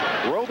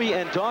 Roby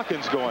and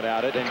Dawkins going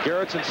at it, and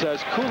Garrettson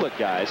says, cool it,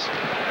 guys.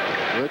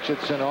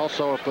 Richardson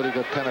also a pretty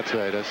good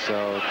penetrator,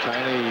 so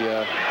Tiny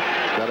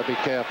got to be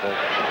careful.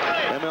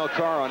 ML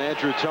Carr on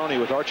Andrew Toney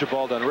with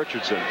Archibald on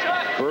Richardson.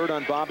 Bird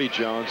on Bobby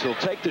Jones. He'll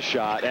take the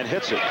shot and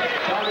hits it.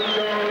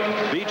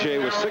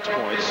 BJ with 6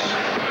 points.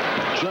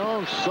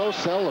 Jones so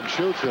seldom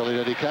shoots, really,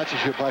 that he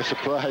catches you by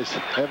surprise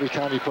every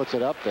time he puts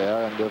it up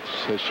there, and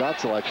his shot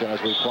selection,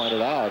 as we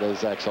pointed out,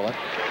 is excellent.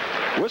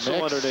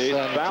 Whistle Mix,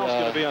 underneath. Foul's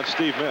going to be on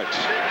Steve Mix.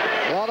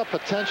 A lot of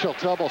potential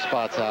trouble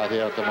spots out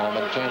here at the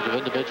moment in terms of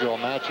individual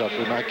matchups.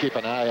 We might keep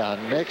an eye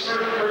on Mix,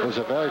 who's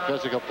a very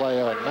physical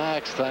player, and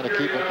Max, trying to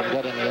keep him from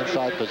getting the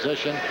inside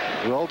position.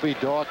 Roby,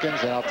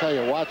 Dawkins, and I'll tell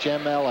you, watch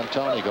ML and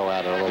Toney go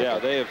at it a little bit. Yeah,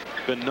 they have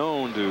been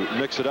known to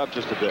mix it up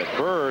just a bit.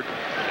 Bird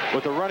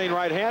with the running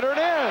right-hander, and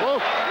in! Whoa.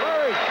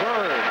 Larry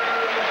Bird.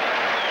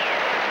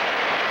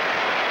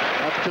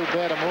 Not too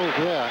bad a move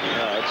there.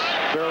 No,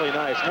 it's fairly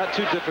nice. Not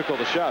too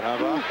difficult a shot, huh,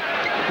 Bob?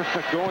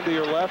 Going to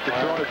your left and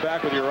throwing it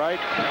back with your right.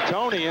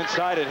 Toney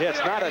inside it hits.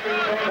 Not a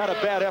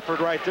bad effort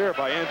right there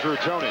by Andrew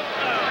Toney.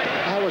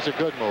 That was a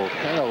good move.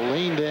 Kind of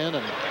leaned in,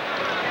 and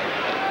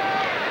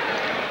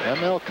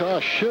ML Carr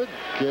should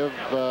give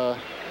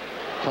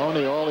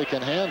Toney all he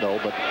can handle,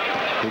 but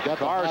he got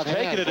Carr's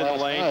taking it in the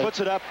lane, puts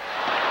it up.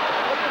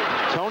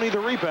 Toney the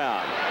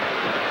rebound.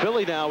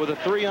 Philly now with a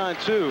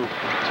 3-on-2.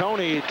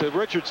 Toney to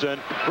Richardson.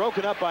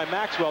 Broken up by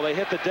Maxwell. They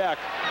hit the deck.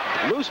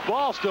 Loose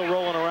ball still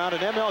rolling around,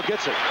 and ML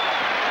gets it.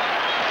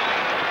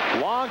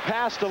 Long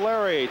pass to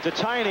Larry, to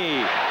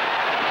Tiny.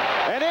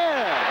 And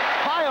in.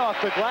 High off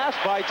the glass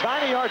by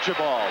Tiny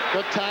Archibald.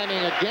 Good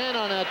timing again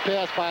on that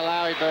pass by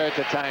Larry Bird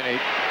to Tiny.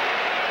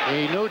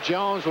 He knew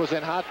Jones was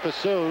in hot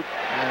pursuit,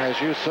 and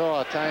as you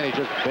saw, Tiny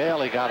just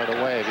barely got it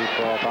away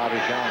before Bobby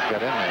Jones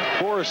got in there.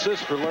 4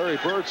 assists for Larry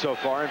Bird so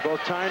far, and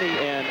both Tiny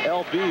and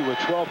LB with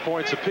 12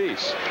 points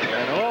apiece.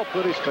 And all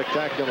pretty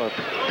spectacular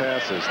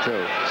passes,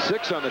 too.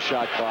 6 on the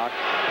shot clock.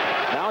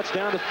 Now it's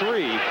down to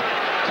 3.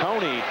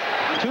 Toney,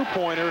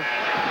 2-pointer,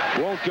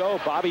 won't go.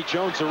 Bobby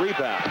Jones the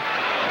rebound.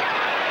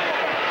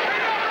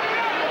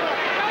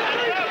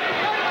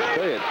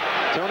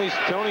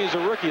 Toney is a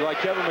rookie like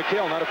Kevin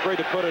McHale, not afraid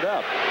to put it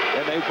up.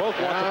 And they both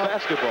want the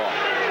basketball.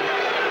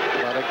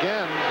 But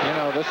again, you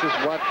know, this is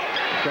what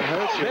can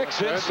hurt you.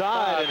 Mix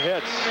inside and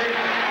hits.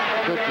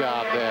 Good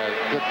job there.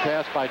 Good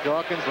pass by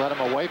Dawkins. Let him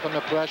away from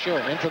the pressure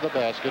and into the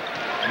basket.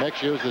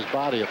 Mix used his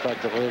body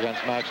effectively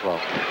against Maxwell.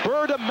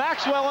 Bird to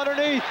Maxwell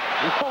underneath.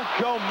 Won't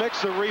go.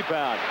 Mix the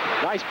rebound.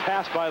 Nice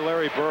pass by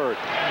Larry Bird.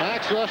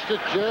 Max rushed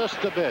it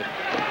just a bit.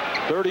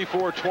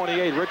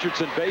 34-28.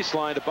 Richardson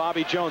baseline to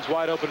Bobby Jones,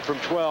 wide open from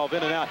 12,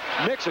 in and out.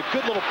 Mix a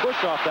good little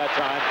push off that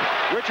time.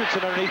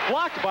 Richardson underneath,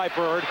 blocked by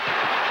Bird.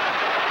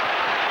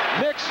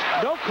 Mix,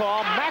 no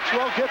call.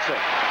 Maxwell gets it.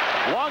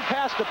 Long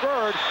pass to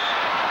Bird.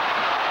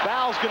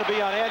 Foul's going to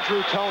be on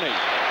Andrew Toney.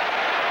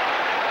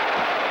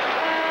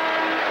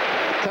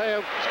 I tell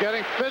you, it's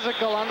getting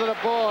physical under the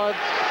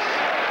boards.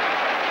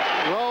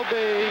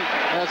 Roby,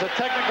 there's a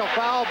technical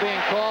foul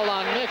being called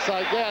on Mix,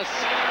 I guess.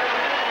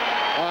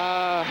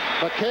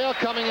 McHale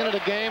coming into the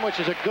game, which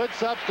is a good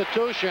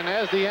substitution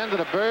as the end of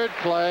the Bird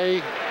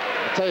play.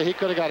 I tell you, he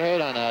could have got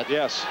hurt on that.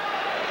 Yes.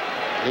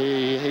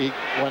 He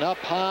went up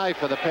high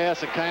for the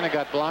pass and kind of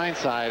got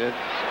blindsided.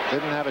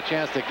 Didn't have a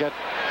chance to get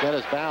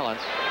his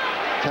balance.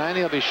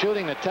 Tiny will be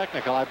shooting the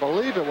technical. I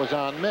believe it was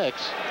on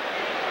Mix.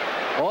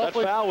 That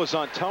foul was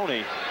on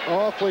Toney.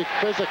 Awfully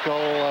physical.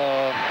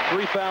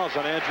 3 fouls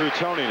on Andrew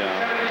Toney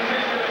now.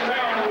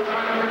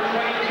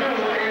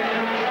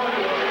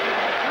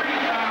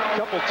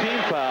 Couple team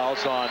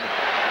fouls on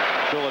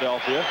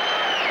Philadelphia.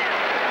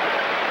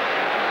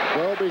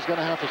 Roby's going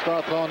to have to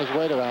start throwing his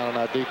weight around on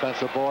that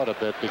defensive board a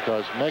bit,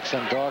 because Mix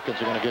and Dawkins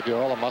are going to give you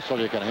all the muscle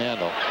you can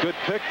handle. Good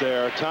pick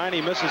there.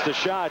 Tiny misses the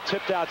shot,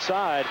 tipped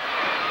outside.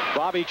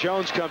 Bobby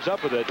Jones comes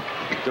up with it.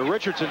 To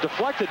Richardson,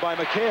 deflected by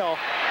McHale.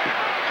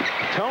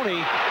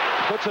 Toney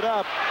puts it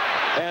up,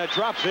 and it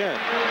drops in.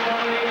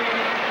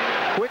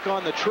 Quick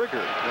on the trigger.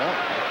 Yep.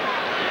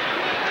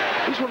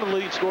 He's one of the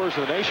leading scorers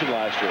in the nation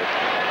last year.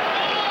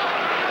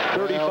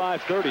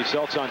 35-30,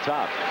 Celts on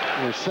top.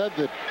 We said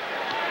that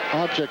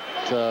object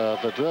of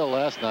the drill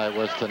last night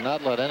was to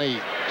not let any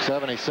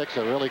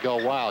 76ers really go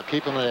wild,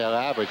 keeping their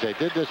average. They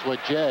did this with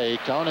Jay.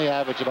 Toney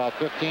averaged about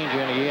 15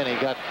 during the year, and he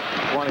got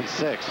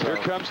 26. So. Here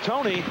comes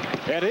Toney,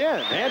 and in.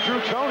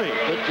 Andrew Toney.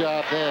 Good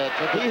job there.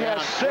 He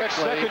has 6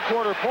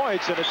 second-quarter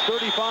points, and it's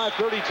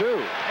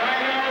 35-32.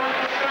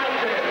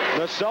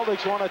 The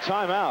Celtics want a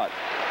timeout.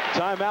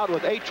 Timeout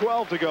with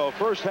 8:12 to go.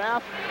 First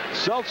half,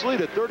 Celtics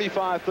lead at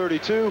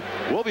 35-32.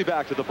 We'll be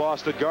back to the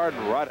Boston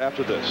Garden right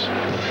after this.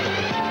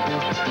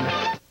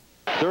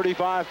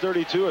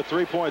 35-32, a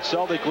 3-point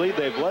Celtic lead.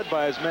 They've led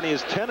by as many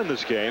as 10 in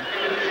this game.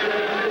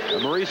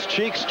 Maurice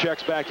Cheeks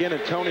checks back in,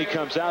 and Toney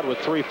comes out with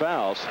 3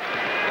 fouls.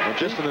 And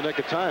just in the nick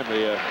of time,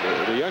 the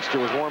youngster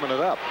was warming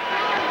it up.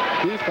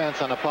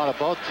 Defense on the part of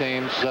both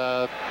teams.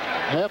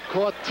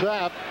 Half-court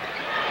trap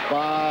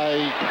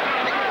by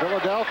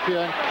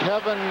Philadelphia, and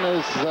Kevin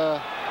is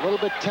a little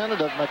bit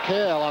tentative,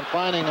 McHale, on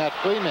finding that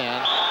free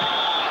man.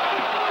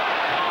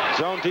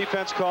 Zone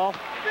defense call.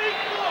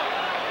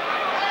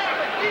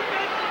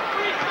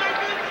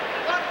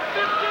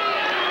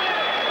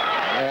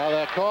 Yeah,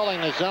 they're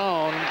calling the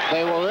zone.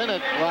 They were in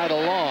it right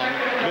along.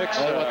 They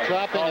were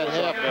trapping at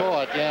half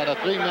court. Yeah, the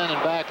 3 men in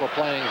back were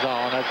playing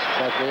zone, as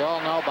we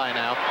all know by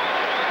now.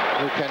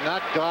 You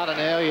cannot guard an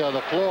area of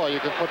the floor. You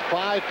can put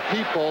 5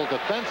 people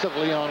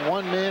defensively on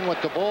 1 man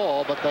with the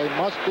ball, but they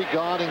must be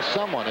guarding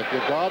someone. If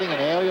you're guarding an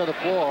area of the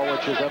floor,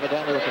 which is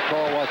evidently what the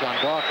call was on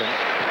Dawkins,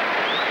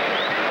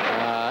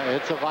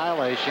 it's a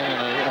violation,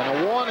 and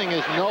a warning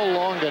is no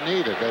longer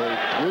needed. They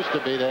used to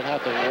be, they'd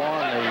have to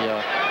warn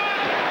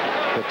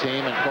the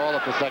team and call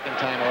it the second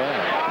time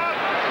around.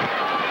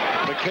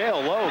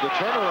 McHale low, the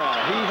turnaround.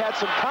 He had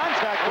some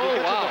contact when he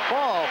gets to the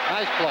fall.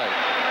 Nice play.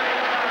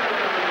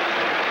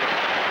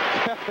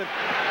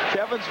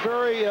 Kevin's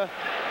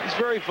he's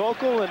very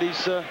vocal, and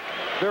he's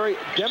very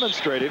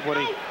demonstrative when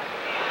he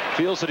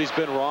feels that he's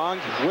been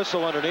wronged.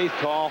 Whistle underneath,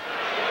 call.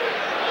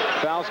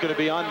 Foul's going to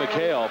be on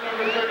McHale.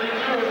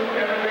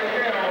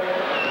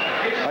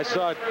 I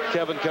saw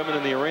Kevin coming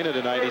in the arena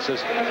tonight. He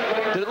says,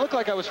 "Did it look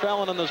like I was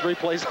fouling on those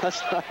replays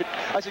last night?"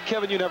 I said,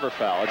 "Kevin, you never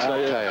foul. It's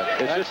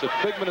just a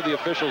figment of the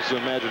officials'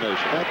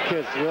 imagination." That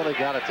kid's really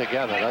got it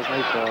together, doesn't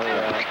he?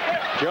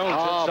 Jones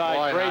inside,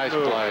 boy, great nice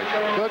move. Play.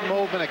 Good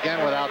movement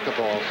again without the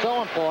ball.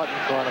 So important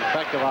for an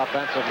effective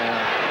offensive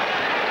man.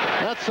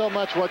 Not so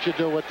much what you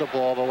do with the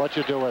ball, but what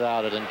you do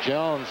without it. And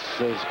Jones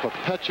is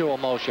perpetual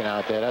motion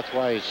out there. That's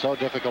why he's so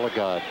difficult to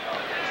guard.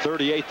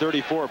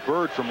 38-34,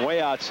 Bird from way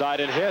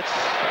outside and hits.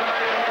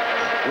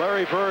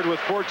 Larry Bird with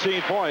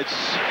 14 points,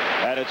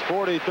 and it's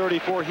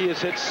 40-34. He has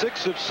hit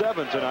 6 of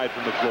 7 tonight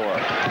from the floor.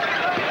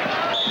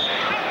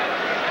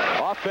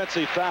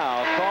 Offensive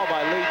foul called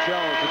by Lee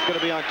Jones. It's going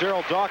to be on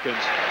Darryl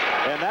Dawkins,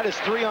 and that is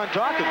 3 on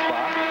Dawkins,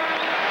 Bob.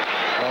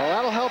 Well,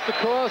 that'll help the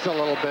cause a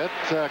little bit,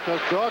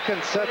 because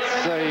Dawkins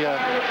sets a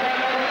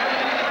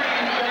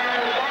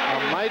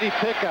mighty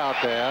pick out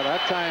there.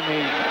 That time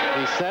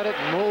he set it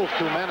and moved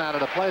 2 men out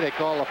of the play. They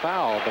call the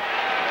foul. But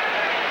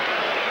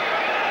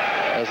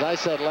as I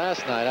said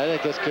last night, I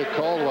think this kid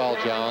Caldwell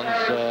Jones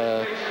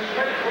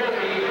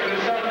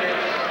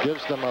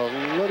gives them a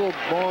little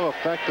more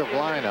effective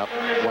lineup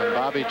when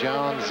Bobby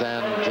Jones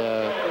and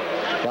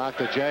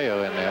Dr. J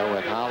are in there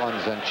with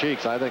Hollins and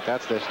Cheeks. I think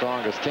that's their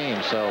strongest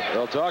team. So,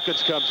 well,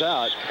 Dawkins comes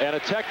out, and a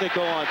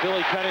technical on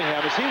Billy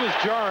Cunningham as he was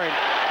jarring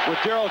with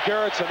Darryl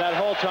Gerritsen that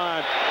whole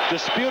time,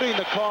 disputing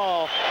the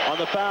call on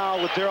the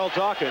foul with Darryl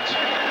Dawkins.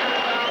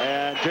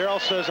 And Darryl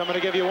says, "I'm going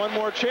to give you one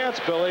more chance,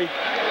 Billy."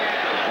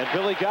 And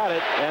Billy got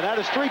it, and that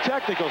is 3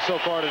 technicals so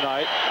far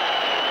tonight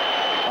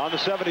on the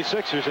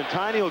 76ers, and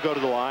Tiny will go to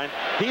the line.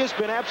 He has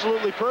been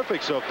absolutely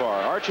perfect so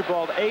far.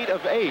 Archibald 8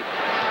 of 8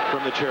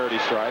 from the charity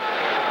stripe.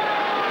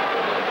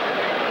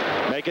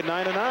 Make it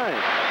 9 of 9.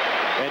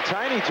 And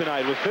Tiny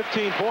tonight with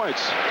 15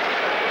 points.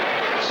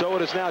 So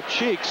it is now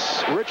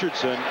Cheeks,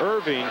 Richardson,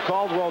 Erving,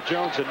 Caldwell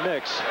Jones, and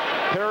Nix.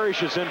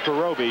 Parish is in for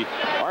Roby.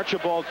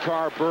 Archibald,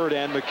 Carr, Bird,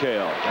 and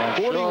McHale.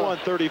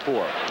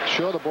 41-34.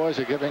 Sure, the boys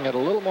are giving it a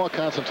little more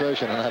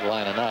concentration on that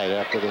line tonight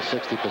after the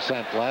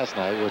 60% last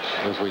night, which,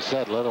 as we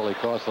said, literally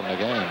cost them the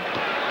game.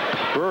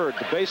 Bird,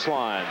 the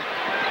baseline.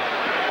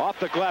 Off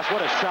the glass.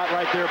 What a shot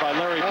right there by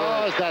Larry Bird.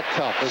 Oh, is that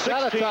tough? Is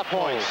that a tough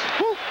points?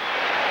 Move?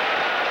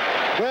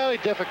 Very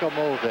difficult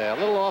move there. A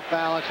little off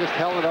balance, just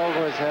held it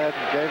over his head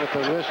and gave it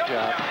the wrist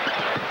job.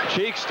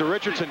 Cheeks to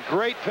Richardson.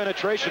 Great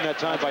penetration that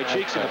time by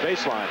Cheeks in the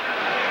baseline.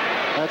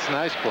 That's a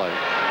nice play.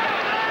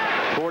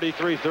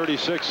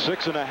 43-36,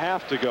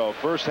 6.5 to go.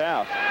 First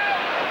half.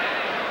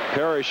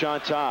 Parish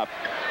on top.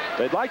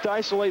 They'd like to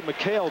isolate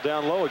McHale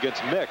down low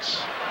against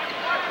Nix.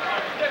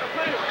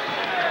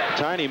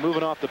 Tiny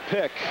moving off the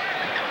pick.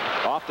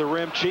 Off the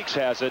rim, Cheeks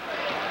has it.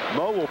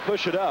 Mo will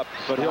push it up,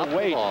 but he'll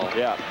wait.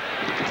 Yeah.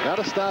 Got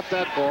to stop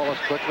that ball as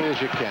quickly as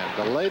you can.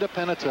 Delay the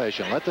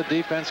penetration. Let the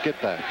defense get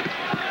back.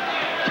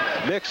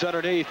 Nix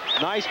underneath.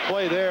 Nice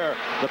play there.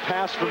 The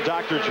pass from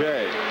Dr.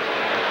 J.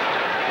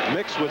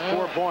 Nix with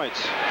 4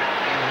 points.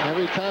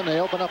 Every time they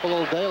open up a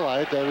little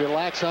daylight, they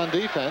relax on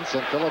defense,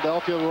 and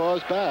Philadelphia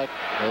roars back.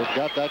 They've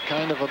got that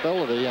kind of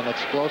ability and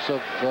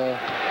explosive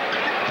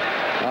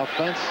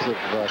offensive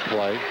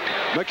play.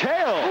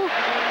 McHale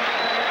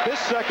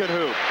second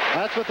hoop.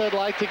 That's what they'd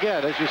like to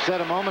get, as you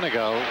said a moment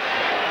ago.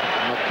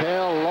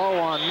 McHale low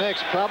on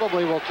Nix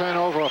probably will turn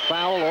over a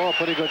foul or a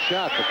pretty good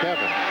shot for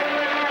Kevin.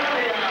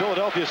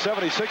 Philadelphia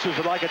 76ers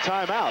would like a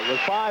timeout with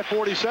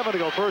 5:47 to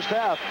go first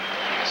half.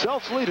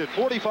 Celts lead at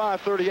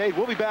 45-38.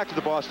 We'll be back to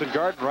the Boston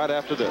Garden right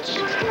after this.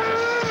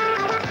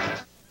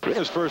 In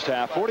his first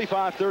half,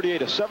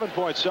 45-38, a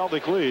 7-point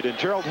Celtic lead, and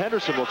Gerald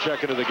Henderson will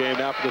check into the game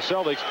now for the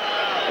Celtics,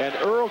 and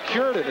Earl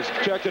Cureton is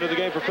checked into the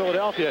game for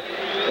Philadelphia.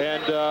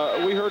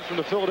 And we heard from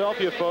the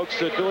Philadelphia folks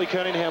that Billy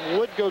Cunningham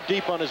would go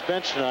deep on his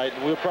bench tonight,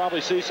 and we'll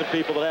probably see some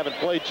people that haven't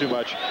played too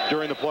much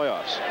during the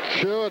playoffs.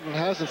 Cureton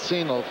hasn't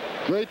seen a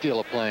great deal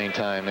of playing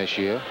time this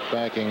year,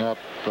 backing up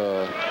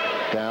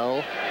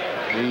Darryl.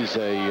 He's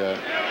a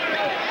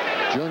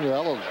junior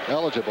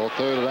eligible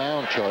third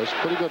round choice.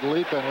 Pretty good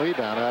leap and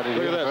rebound out of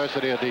the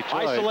University of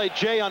Detroit. Isolate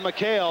Jay on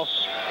McHale.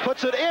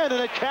 Puts it in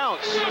and it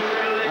counts.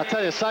 I'll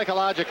tell you,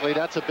 psychologically,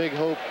 that's a big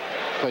hoop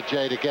for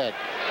Jay to get.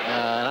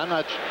 And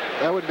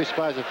I wouldn't be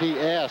surprised if he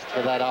asked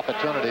for that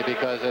opportunity,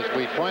 because as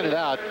we pointed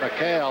out,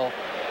 McHale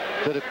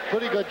did a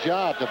pretty good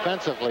job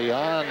defensively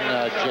on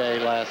Jay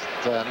last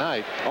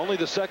night. Only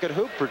the second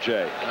hoop for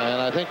Jay.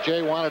 And I think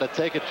Jay wanted to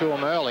take it to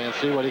him early and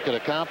see what he could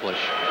accomplish.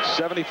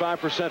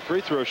 75% free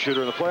throw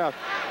shooter in the playoff.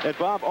 And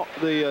Bob,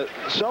 the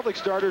Celtic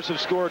starters have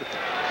scored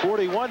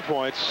 41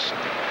 points.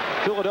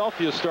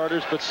 Philadelphia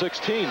starters, but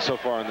 16 so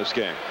far in this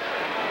game.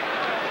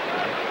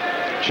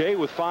 Jay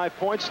with 5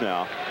 points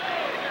now.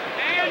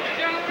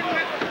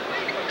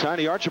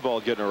 Tiny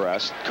Archibald getting a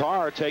rest.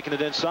 Carr taking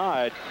it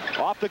inside.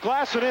 Off the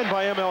glass and in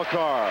by ML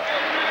Carr.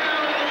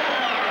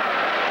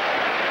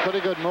 Pretty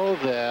good move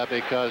there,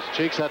 because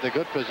Cheeks had the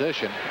good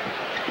position.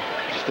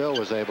 Still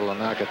was able to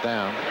knock it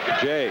down.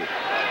 Jay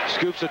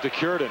scoops it to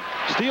Cureton.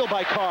 Steal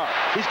by Carr.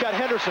 He's got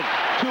Henderson.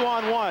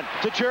 2-on-1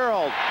 to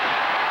Gerald.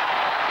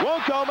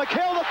 Won't go.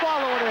 McHale to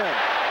follow it in.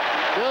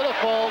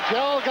 Beautiful.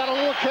 Gerald got a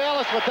little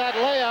careless with that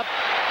layup,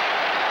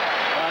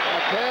 but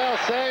McHale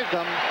saved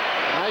him.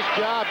 Nice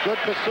job, good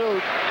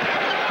pursuit.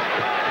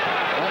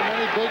 Not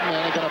many big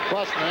men are going to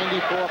bust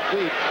 94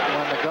 feet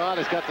when the guard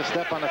has got to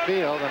step on the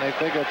field, and they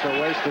figure it's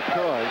a wasted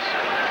cause.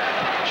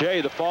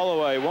 Jay, the fall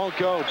away, won't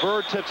go.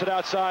 Bird tips it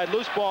outside.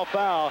 Loose ball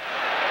foul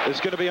is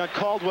going to be on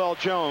Caldwell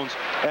Jones.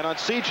 And on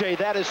CJ,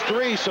 that is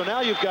 3. So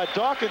now you've got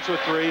Dawkins with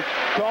 3,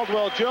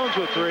 Caldwell Jones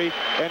with 3,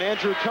 and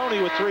Andrew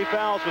Toney with 3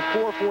 fouls with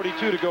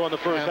 4:42 to go in the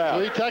first half.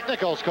 3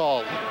 technicals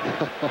called.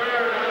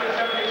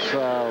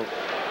 So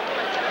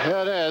here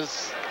it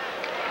is.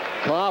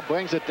 Carr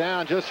brings it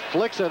down, just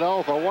flicks it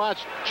over.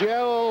 Watch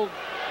Gerald.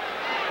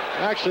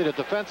 Actually, the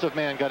defensive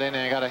man got in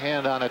there and got a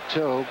hand on it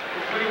too.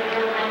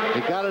 He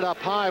got it up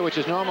high, which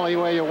is normally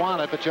where you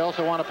want it, but you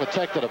also want to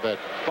protect it a bit.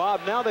 Bob,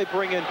 now they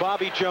bring in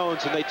Bobby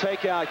Jones and they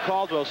take out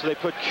Caldwell, so they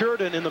put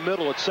Cureton in the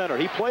middle at center.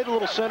 He played a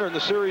little center in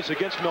the series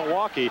against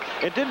Milwaukee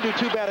and didn't do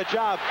too bad a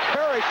job.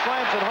 Parish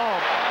slams it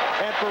home,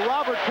 and for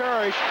Robert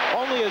Parish,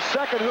 only his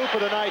second hoop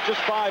of the night,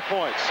 just 5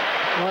 points.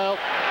 Well,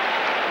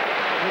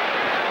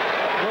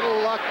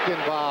 little luck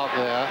involved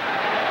there.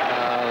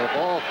 The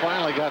ball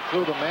finally got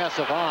through the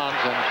massive arms,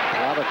 and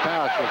Robert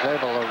Parish was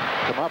able to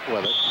come up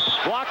with it.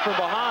 Blocked from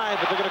behind,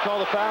 but they're going to call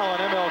the foul on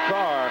ML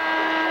Carr.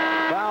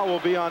 Foul will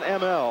be on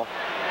ML.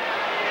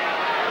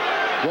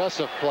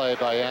 Aggressive play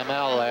by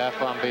ML there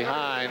from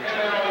behind.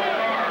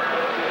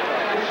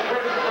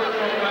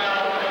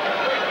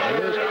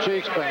 Here's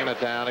Cheeks bringing it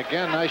down.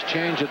 Again, nice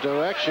change of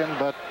direction,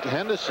 but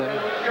Henderson,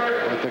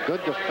 with a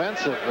good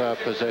defensive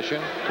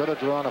position, could have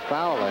drawn a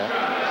foul there.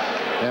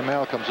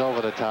 ML comes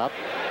over the top.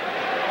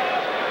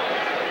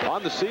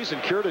 On the season,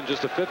 Cureton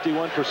just a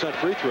 51%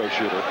 free throw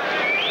shooter.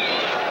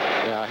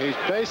 Yeah, he's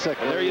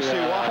basically... And there you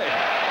see why.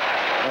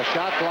 A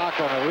shot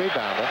blocker and a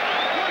rebounder.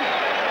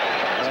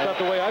 That's not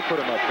the way I put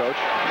him up, Coach.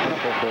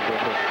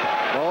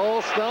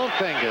 Old stone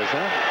fingers,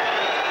 huh?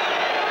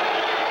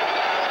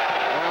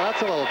 Well,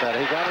 that's a little better.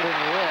 He got it in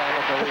the air,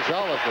 but the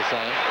result is the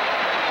same.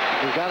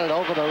 He got it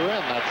over the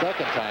rim that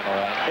second time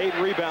around. 8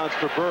 rebounds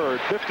for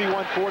Bird.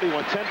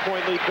 51-41,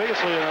 10-point lead,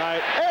 biggest lead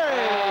tonight. Hey,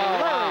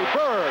 Larry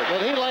Bird.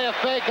 Did he lay a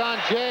fake on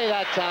Jay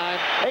that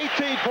time?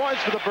 18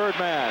 points for the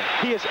Birdman.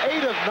 He is 8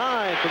 of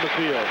 9 from the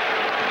field.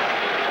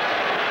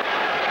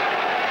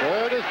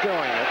 Bird is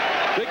doing it.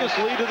 Biggest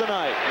lead of the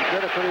night. He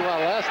did it pretty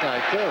well last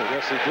night, too.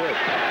 Yes, he did.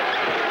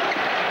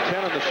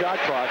 10 on the shot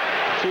clock.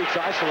 Cheeks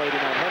isolating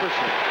on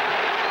Henderson.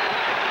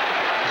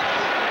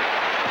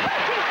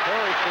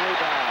 Parish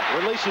rebound.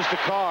 Releases to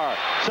Carr.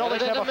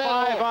 Celtics have a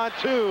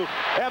 5-on-2.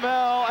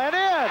 ML and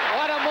in.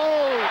 What a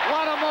move.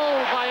 What a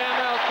move by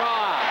ML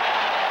Carr.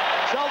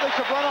 Celtics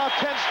have run off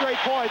 10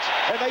 straight points,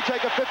 and they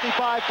take a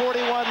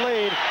 55-41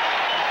 lead.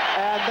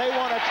 And they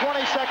want a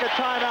 20-second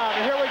timeout.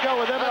 And here we go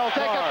with ML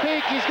Carr. Let's take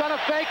a peek. He's going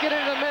to fake it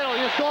in the middle.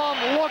 You saw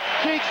him look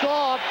Cheeks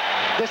off,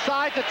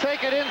 decide to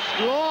take it in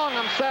strong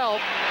himself.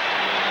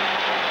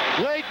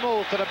 Great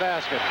move to the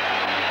basket.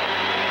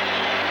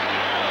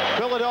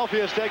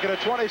 Philadelphia has taken a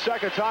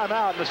 20-second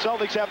timeout, and the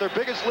Celtics have their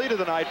biggest lead of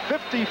the night,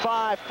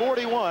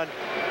 55-41.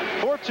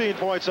 14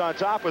 points on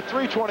top with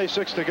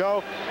 3:26 to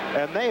go,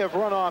 and they have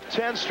run off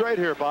 10 straight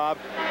here, Bob.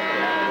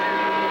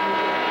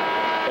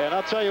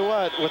 I'll tell you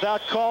what,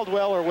 without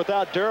Caldwell or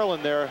without Darryl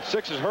in there,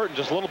 Sixers hurting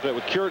just a little bit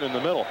with Cureton in the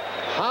middle.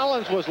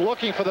 Hollins was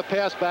looking for the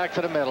pass back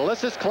to the middle.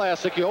 This is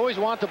classic. You always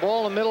want the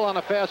ball in the middle on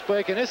a fast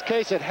break. In this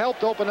case, it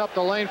helped open up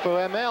the lane for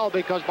ML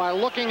because by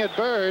looking at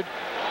Bird,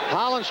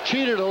 Hollins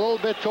cheated a little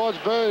bit towards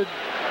Bird,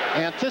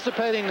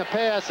 anticipating the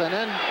pass, and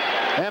then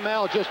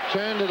ML just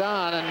turned it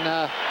on,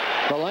 and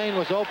the lane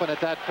was open at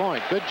that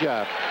point. Good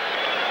job.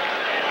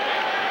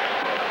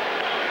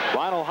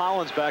 Lionel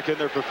Hollins back in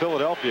there for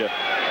Philadelphia.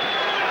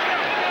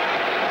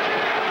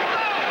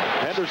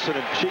 Henderson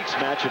and Cheeks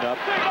matching up.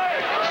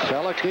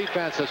 Celtic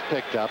defense has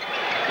picked up.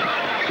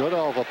 Good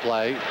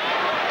overplay.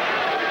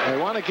 They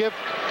want to give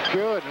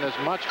Cureton as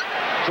much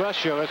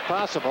pressure as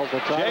possible to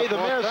try to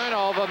force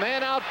turnover.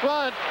 Man out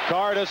front.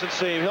 Carr doesn't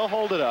see him. He'll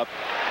hold it up.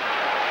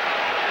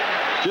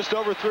 Just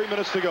over 3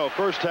 minutes to go,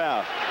 first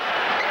half.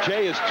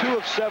 Jay is 2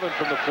 of 7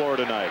 from the floor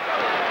tonight.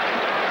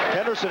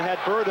 Henderson had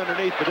Bird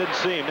underneath but didn't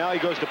see him. Now he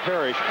goes to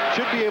Parish.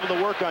 Should be able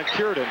to work on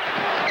Cureton.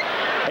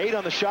 8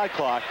 on the shot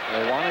clock.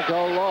 They want to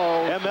go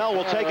low. ML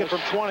will take it from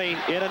 20.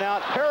 In and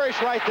out.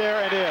 Parish right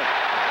there and in.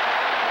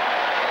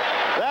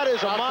 That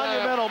is a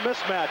monumental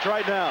mismatch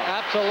right now.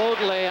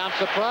 Absolutely. I'm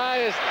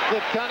surprised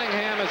that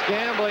Cunningham is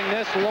gambling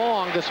this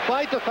long,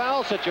 despite the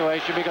foul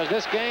situation, because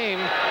this game,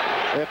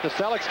 if the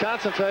Celtics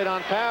concentrate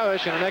on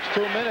Parish in the next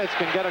 2 minutes,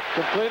 can get it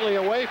completely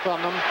away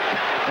from them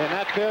in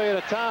that period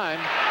of time.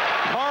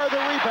 Carr the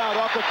rebound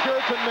off the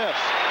Cureton miss.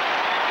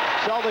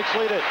 Celtics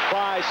lead it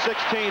by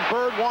 16.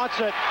 Bird wants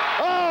it.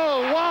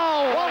 Oh,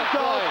 wow! Won't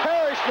go.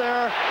 Parish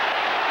there.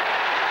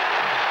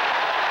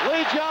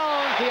 Lee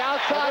Jones, the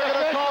outside official.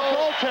 They're going to call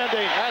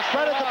goaltending.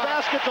 Credit the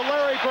basket to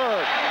Larry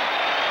Bird.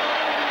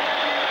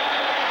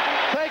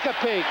 Take a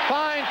peek.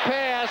 Fine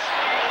pass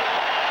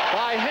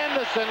by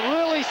Henderson.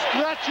 Really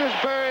stretches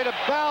Bird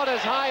about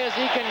as high as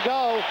he can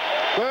go.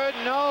 Bird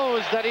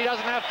knows that he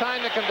doesn't have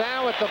time to come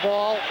down with the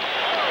ball.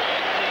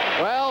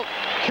 Well,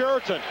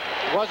 Cureton.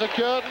 Was it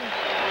Cureton?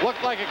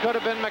 Looked like it could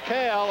have been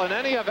McHale. In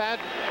any event,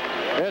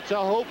 it's a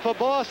hope for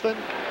Boston.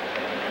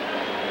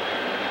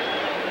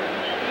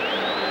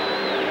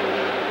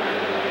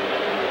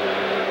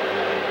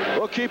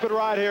 We'll keep it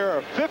right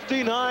here.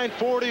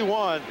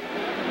 59-41.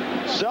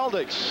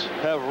 Celtics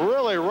have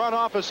really run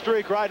off a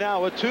streak right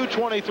now with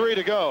 2:23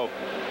 to go.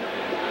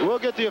 We'll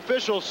get the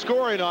official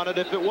scoring on it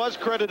if it was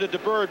credited to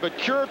Bird, but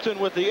Cureton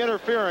with the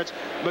interference.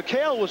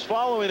 McHale was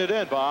following it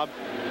in, Bob.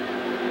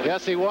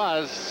 Yes, he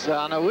was.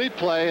 On a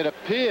replay, it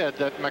appeared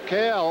that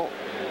McHale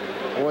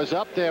was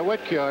up there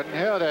with Cureton.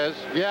 Here it is.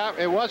 Yeah,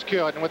 it was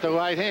Cureton with the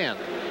right hand.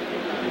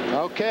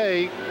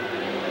 Okay.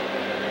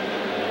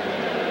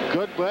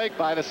 Good break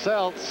by the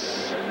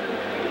Celts.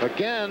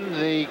 Again,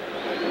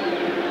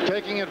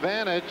 taking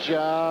advantage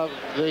of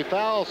the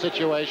foul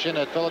situation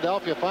that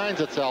Philadelphia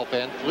finds itself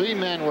in. 3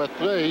 men with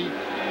 3.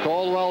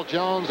 Caldwell,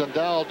 Jones, and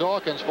Darryl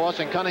Dawkins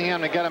forcing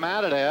Cunningham to get him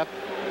out of there.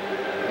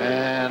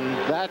 And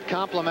that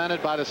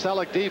complemented by the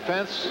Celtic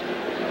defense.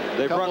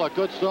 A couple of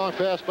good, strong,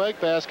 fast break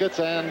baskets,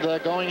 and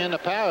going into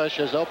Parish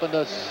has opened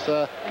us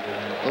a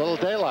little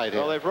daylight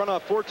here. Well, they've run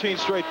off 14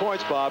 straight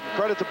points, Bob.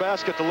 Credit the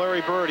basket to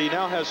Larry Bird. He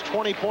now has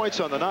 20 points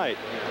on the night.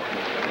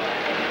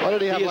 What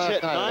did he have has last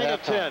hit night? 9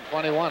 of 10.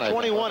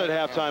 21 at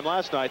halftime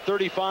last night.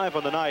 35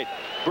 on the night.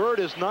 Bird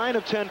is 9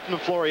 of 10 from the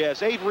floor. He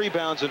has 8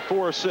 rebounds and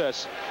 4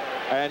 assists.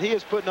 And he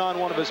is putting on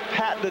one of his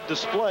patented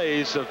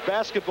displays of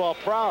basketball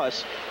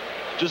prowess.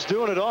 Just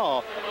doing it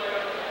all.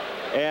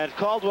 And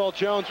Caldwell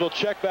Jones will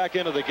check back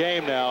into the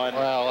game now. And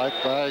well,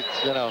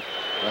 you know,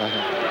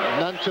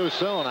 none too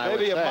soon, I would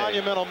say. Maybe a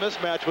monumental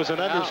mismatch was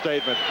an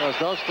understatement. Because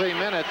those 3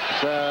 minutes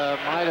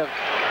might have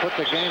put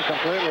the game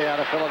completely out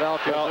of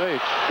Philadelphia's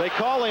reach. They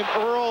call him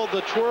Earl the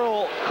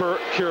Twirl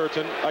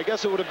Cureton. I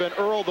guess it would have been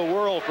Earl the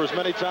Whirl for as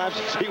many times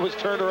as he was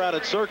turned around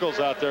in circles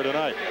out there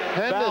tonight.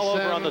 Foul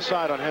over on the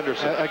side on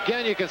Henderson.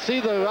 Again, you can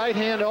see the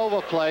right-hand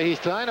overplay. He's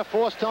trying to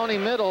force Toney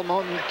middle.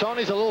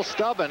 Toney's a little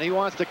stubborn. He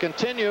wants to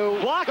continue.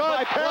 Blocked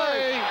by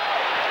Perry.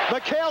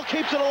 McHale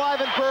keeps it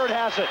alive, and Bird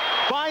has it.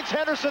 Finds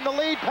Henderson the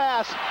lead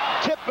pass.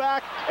 Tip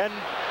back, and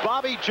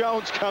Bobby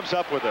Jones comes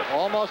up with it.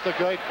 Almost a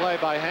great play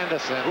by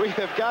Henderson. We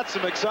have got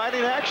some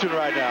exciting action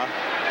right now.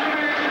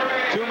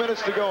 2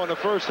 minutes to go in the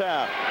first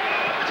half.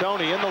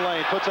 Toney in the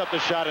lane, puts up the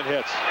shot and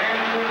hits.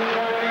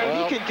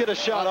 Well, he can get a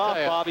shot off,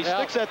 Bob. He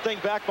sticks that thing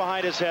back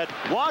behind his head.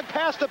 Long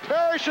pass to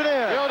Parish and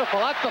in. Beautiful.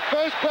 That's the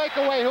first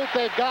breakaway hoop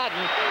they've gotten.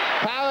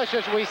 Parish,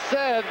 as we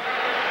said,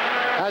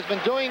 has been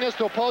doing this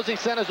to opposing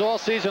centers all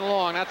season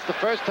long. That's the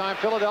first time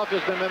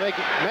Philadelphia's been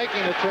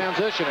making the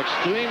transition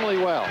extremely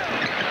well.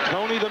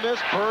 Toney the miss,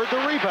 Bird the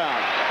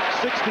rebound.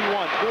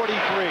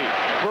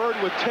 61-43.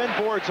 Bird with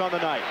 10 boards on the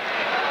night.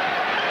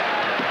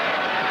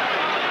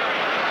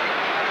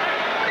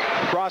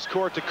 Cross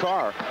court to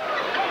Carr.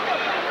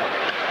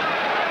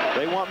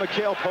 They want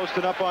McHale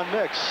posting up on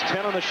Mix.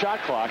 10 on the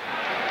shot clock.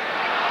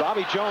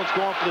 Bobby Jones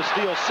going for the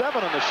steal.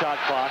 7 on the shot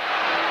clock.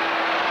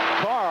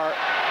 Carr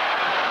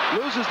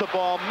loses the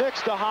ball.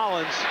 Mix to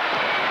Hollins,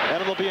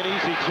 and it'll be an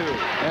easy 2.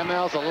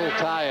 ML's a little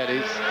tired.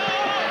 He's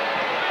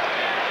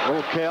a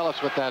little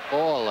careless with that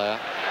ball there.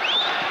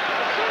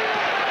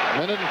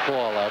 Minute and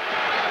 4 left.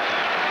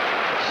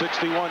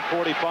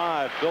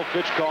 61-45. Bill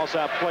Fitch calls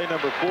out play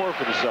number 4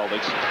 for the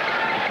Celtics.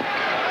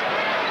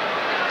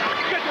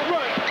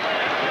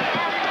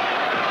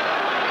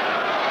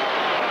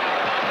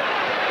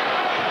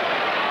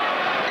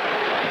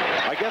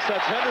 I guess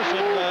that's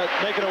Henderson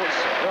making a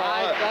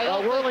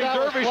whirling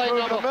dervish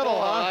move in the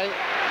middle. Huh?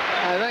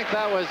 I think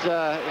that was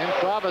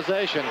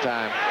improvisation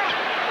time.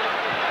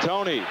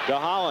 Toney to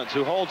Hollins,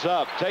 who holds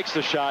up, takes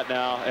the shot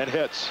now and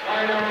hits.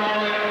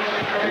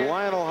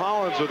 Lionel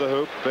Hollins with the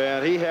hoop,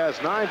 and he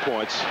has 9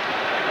 points.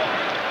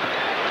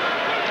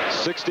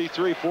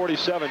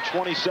 63-47,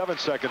 27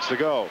 seconds to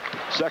go.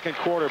 Second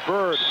quarter,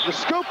 Bird, the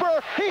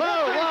scooper, he hits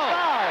it, he's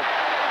fouled.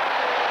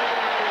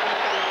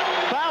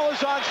 Foul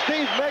is on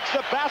Steve Mix,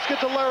 the basket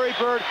to Larry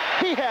Bird.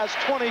 He has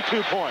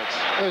 22 points.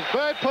 Is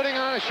Bird putting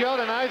on a show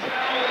tonight?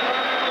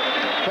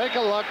 Take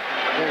a look.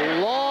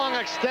 A long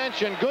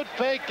extension. Good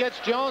fake. Gets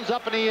Jones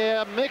up in the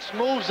air. Mix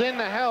moves in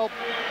to help.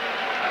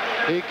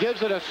 He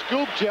gives it a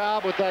scoop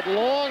job with that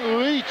long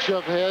reach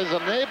of his.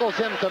 Enables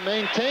him to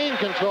maintain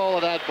control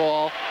of that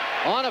ball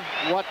on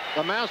what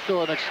amounts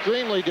to an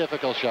extremely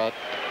difficult shot.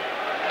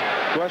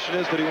 Question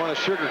is, did he want a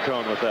sugar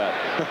cone with that?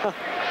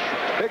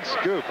 Big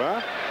scoop,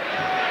 huh?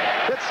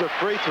 Hits the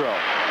free throw.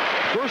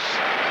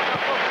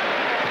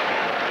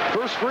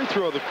 First free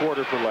throw of the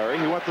quarter for Larry.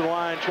 He went to the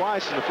line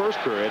twice in the first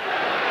period.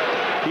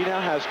 He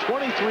now has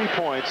 23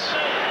 points,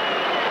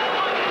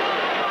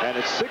 and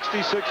it's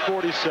 66-47.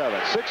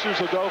 Sixers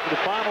will go for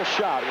the final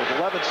shot with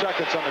 11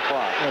 seconds on the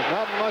clock. There's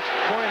not much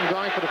point in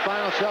going for the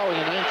final shot when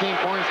you're 19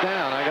 points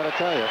down, I got to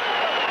tell you.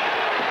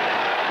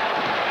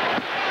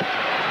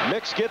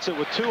 Mix gets it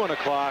with 2 on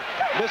the clock,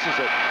 misses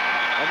it,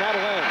 and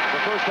that'll end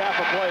the first half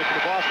of play for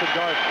the Boston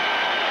Garden.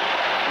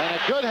 And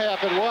a good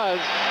half it was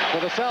for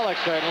the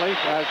Celtics, certainly,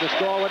 as the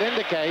score would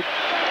indicate.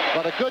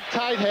 But a good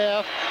tight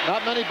half,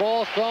 not many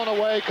balls thrown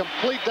away,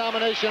 complete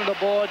domination of the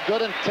board,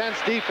 good intense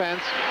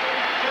defense.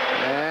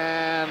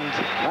 And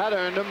that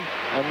earned them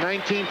a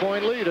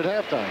 19-point lead at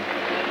halftime.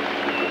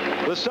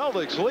 The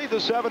Celtics lead the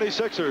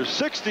 76ers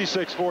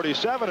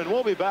 66-47, and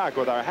we'll be back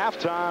with our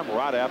halftime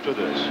right after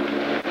this.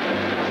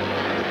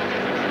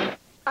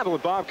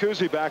 With Bob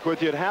Cousy back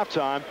with you at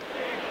halftime.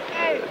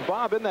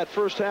 Bob, in that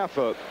first half,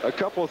 a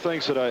couple of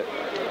things that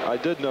I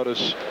did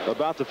notice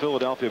about the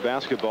Philadelphia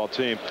basketball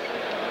team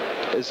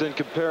is then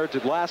compared to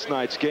last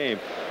night's game,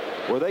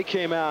 where they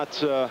came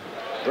out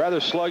rather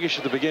sluggish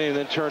at the beginning and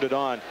then turned it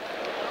on.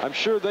 I'm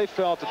sure they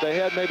felt that they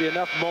had maybe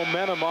enough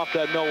momentum off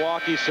that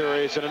Milwaukee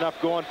series and enough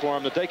going for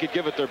them that they could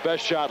give it their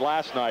best shot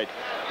last night.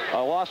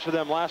 A loss for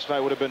them last night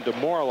would have been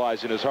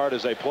demoralizing as hard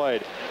as they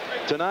played.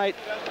 Tonight,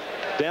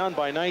 down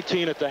by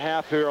 19 at the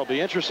half here. It'll be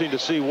interesting to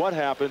see what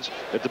happens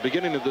at the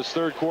beginning of this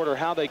third quarter,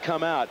 how they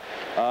come out.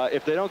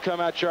 If they don't come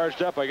out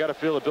charged up, I got to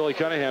feel that Billy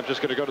Cunningham's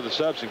just going to go to the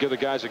subs and give the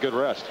guys a good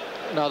rest.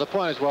 No, the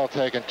point is well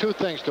taken. 2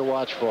 things to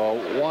watch for.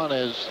 One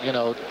is,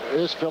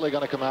 is Philly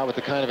going to come out with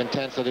the kind of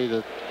intensity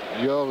that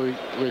you're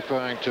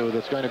referring to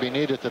that's going to be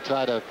needed to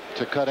try to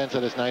cut into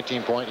this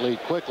 19-point lead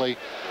quickly?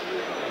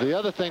 The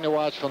other thing to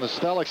watch from the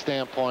Celtics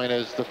standpoint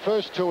is the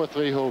first 2 or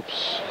 3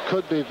 hoops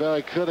could be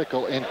very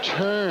critical in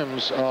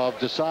terms of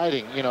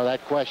deciding,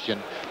 that question.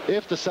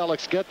 If the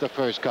Celtics get the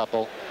first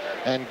couple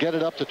and get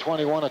it up to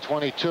 21 or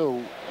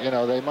 22,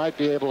 they might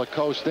be able to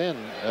coast in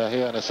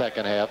here in the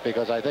second half,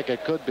 because I think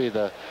it could be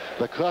the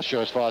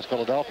crusher as far as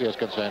Philadelphia is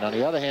concerned. On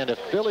the other hand, if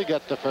Philly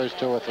gets the first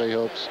 2 or 3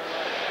 hoops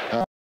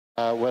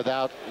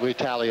without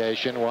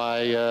retaliation,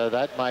 why,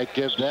 that might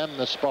give them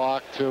the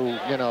spark to,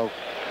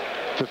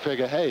 to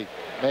figure, hey,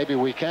 maybe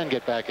we can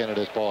get back into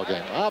this ball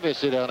game.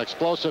 Obviously, they're an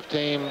explosive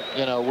team.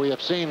 We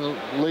have seen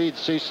leads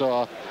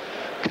seesaw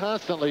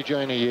constantly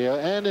during the year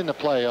and in the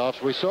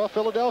playoffs. We saw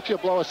Philadelphia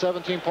blow a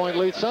 17-point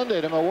lead Sunday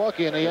to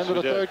Milwaukee in the end of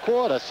the third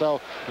quarter. So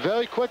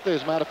very quickly,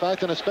 as a matter of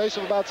fact, in a space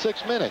of about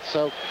 6 minutes.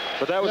 So,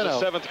 but that was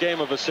the 7th game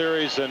of a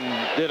series, and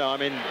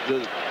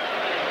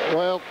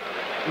well,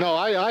 no,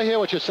 I hear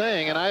what you're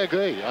saying, and I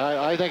agree.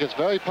 I think it's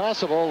very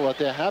possible that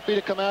they're happy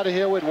to come out of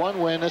here with 1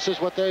 win. This is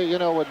what they,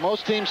 what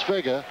most teams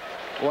figure.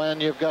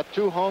 When you've got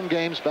 2 home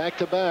games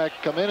back-to-back,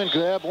 come in and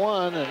grab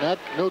 1, and that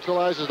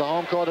neutralizes the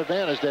home court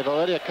advantage. They've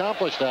already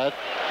accomplished that.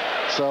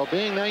 So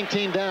being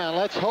 19 down,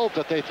 let's hope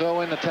that they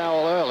throw in the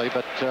towel early,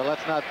 but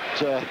let's not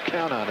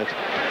count on it.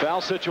 Foul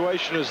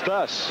situation is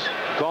thus: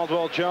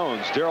 Caldwell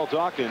Jones, Darryl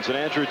Dawkins, and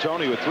Andrew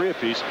Toney with 3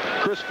 apiece.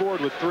 Chris Ford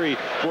with 3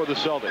 for the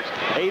Celtics.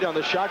 8 on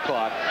the shot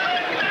clock.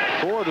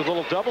 Ford with a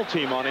little double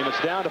team on him.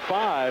 It's down to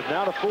 5.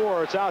 Now to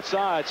 4. It's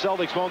outside.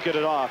 Celtics won't get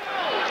it off,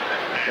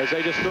 as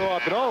they just throw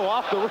up and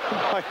off the rim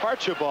by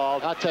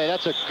Archibald. I'll tell you,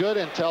 that's a good,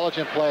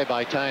 intelligent play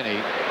by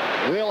Tiny.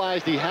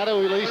 Realized he had to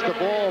release the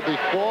ball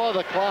before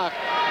the clock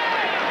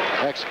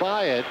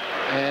expired,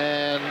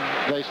 and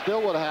they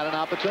still would have had an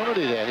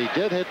opportunity there. He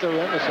did hit the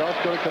rim. The Celtics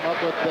could have come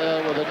up with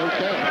a new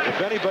 10.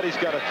 If anybody's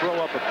got to throw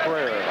up a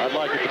prayer, I'd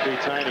like it to be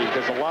Tiny,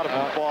 because a lot of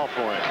them fall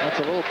for him. That's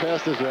a little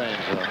past his range,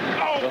 though.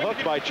 The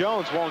hook by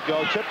Jones won't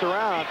go. Tipped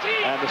around,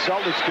 and the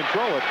Celtics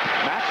control it.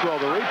 Maxwell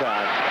the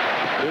rebound.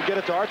 He'll get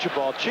it to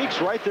Archibald.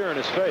 Cheeks right there in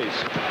his face.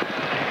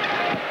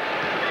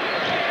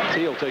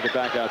 T will take it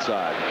back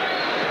outside.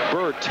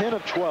 Bird 10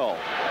 of 12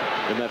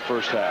 in that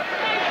first half.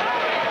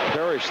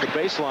 Parish, the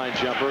baseline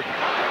jumper,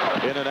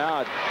 in and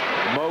out.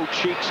 Mo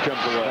Cheeks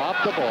comes away.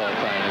 Stop the ball,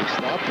 Tiny.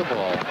 Stop the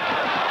ball.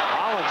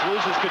 Hollins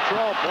loses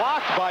control.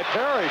 Blocked by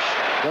Parish.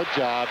 Good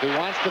job. He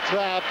wants to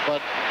trap,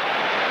 but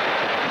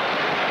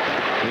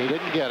he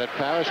didn't get it.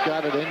 Parish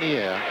got it in the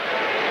air.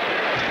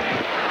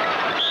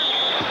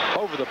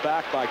 Over the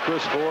back by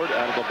Chris Ford,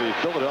 and it'll be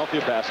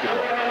Philadelphia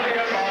basketball.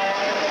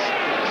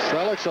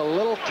 Celtics a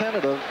little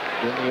tentative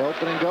in the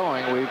opening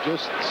going. We've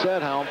just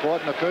said how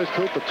important the first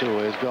hoop or two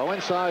is. Go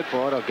inside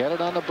for it or get it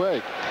on the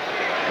break.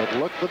 But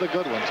look for the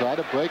good one. Try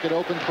to break it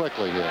open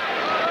quickly here.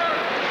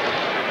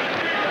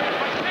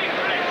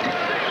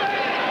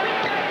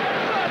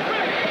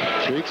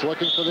 Cheeks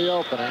looking for the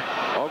opening.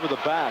 Over the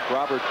back,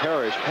 Robert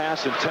Parish,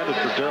 pass intended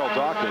for Darryl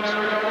Dawkins.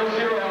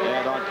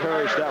 And on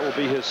Parish, that will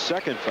be his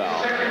second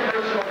foul.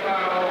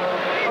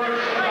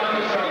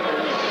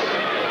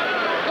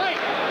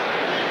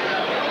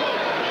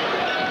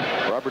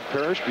 Robert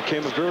Parish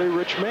became a very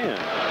rich man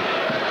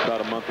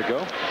about a month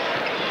ago.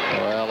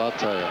 Well, I'll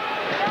tell you,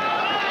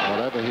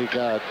 whatever he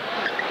got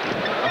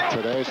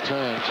today's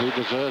terms, he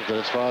deserved it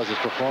as far as his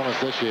performance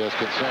this year is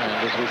concerned.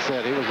 As we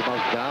said, he was the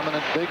most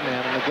dominant big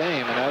man in the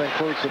game, and that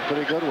includes some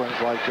pretty good ones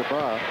like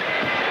Jabbar.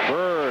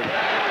 Bird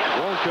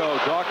won't go.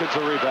 Dawkins a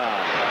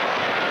rebound.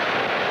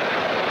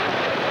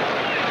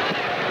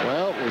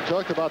 Well, we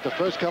talked about the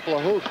first couple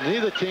of hoops.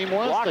 Neither team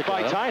wants to Blocked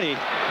by get Tiny.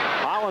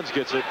 Hollins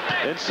gets it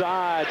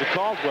inside to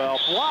Caldwell.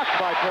 Blocked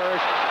by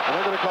Parish. And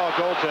they're going to call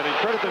goaltending.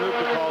 Credit the hoop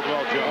to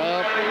Caldwell Jones.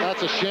 Well,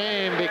 that's a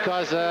shame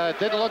because it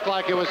didn't look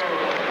like it was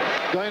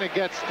going to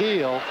get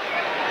steal.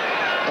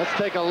 Let's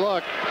take a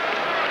look.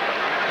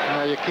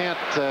 You can't,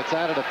 it's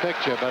out of the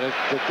picture, but it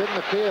didn't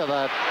appear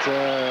that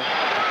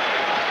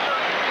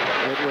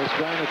it was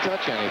going to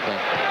touch anything.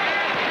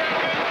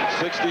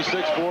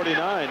 66-49,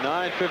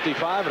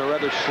 9:55, and a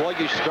rather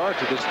sluggish start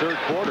to this third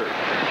quarter.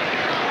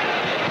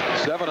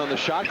 7 on the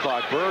shot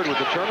clock. Bird with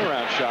the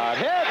turnaround shot.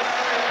 Hits!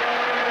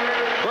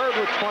 Bird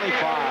with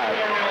 25.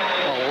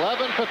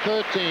 11 for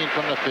 13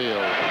 from the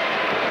field.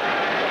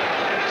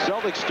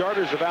 Celtics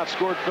starters have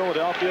outscored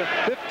Philadelphia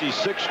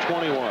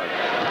 56-21.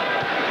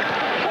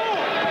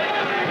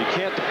 You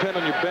can't depend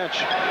on your bench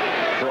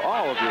for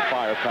all of your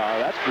firepower,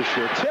 that's for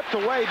sure. Tipped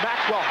away,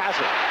 Maxwell has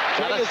it.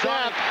 Jay is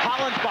down,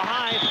 Hollins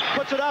behind,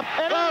 puts it up,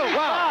 and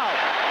foul.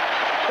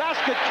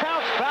 Basket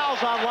counts,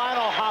 fouls on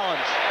Lionel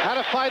Hollins. Had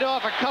to fight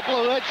off a couple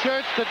of red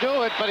shirts to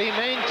do it, but he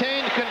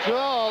maintained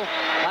control.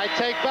 I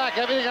take back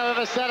everything I've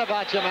ever said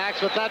about you,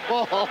 Max, with that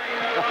ball.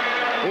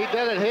 He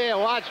did it here.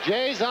 Watch,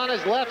 Jay's on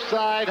his left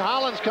side.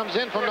 Hollins comes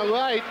in from the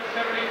right.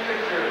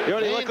 You know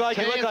what he looked like?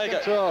 He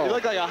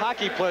looked like a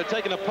hockey player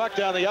taking a puck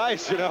down the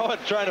ice, you know, and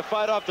trying to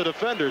fight off the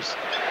defenders.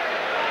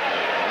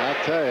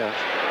 I'll tell you.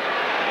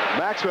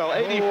 Maxwell,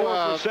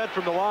 84%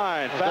 from the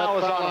line. Foul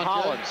is on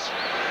Hollins.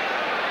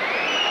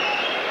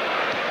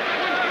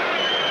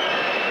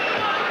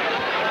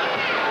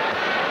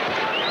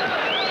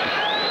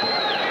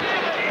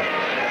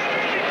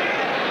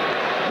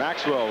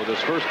 Maxwell with his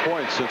first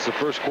point since the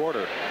first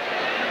quarter.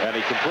 And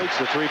he completes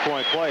the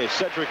three-point play.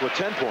 Cedric with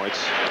 10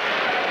 points.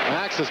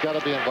 Max has got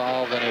to be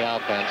involved in the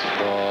offense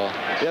for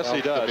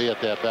he does. to be at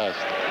their best.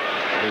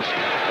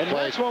 And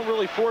Max won't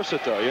really force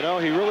it, though. You know,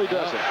 he really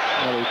doesn't.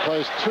 Well, he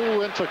plays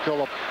two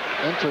integral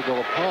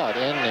part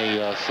in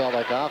the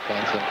Celtic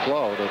offense, and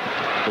Flo to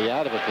be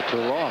out of it for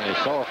too long. He's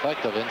so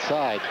effective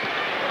inside.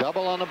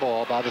 Double on the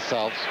ball by the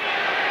Celts.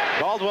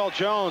 Caldwell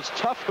Jones,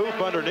 tough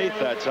hoop underneath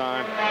that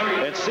time.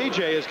 And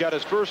CJ has got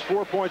his first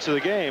 4 points of the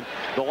game.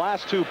 The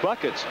last 2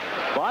 buckets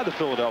by the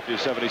Philadelphia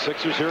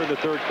 76ers here in the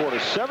third quarter.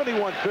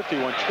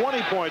 71-51,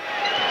 20-point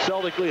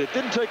Celtic lead. It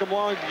didn't take them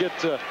long to get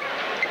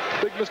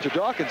big Mr.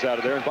 Dawkins out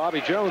of there, and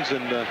Bobby Jones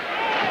and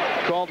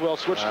Caldwell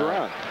switched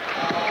around.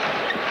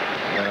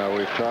 You know,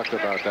 we've talked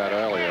about that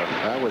earlier.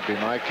 That would be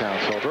my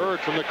counsel.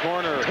 Bird from the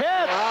corner. Hits!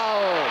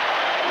 Wow!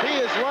 He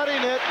is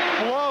letting it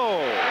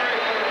flow.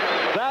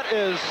 That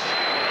is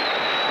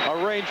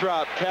a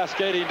raindrop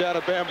cascading down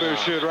a bamboo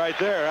shoot right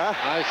there, huh?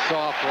 Nice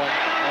soft one.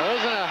 There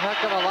isn't a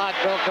heck of a lot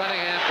Bill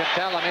Cunningham can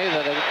tell him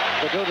either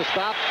to do to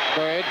stop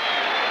Bird,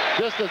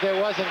 just as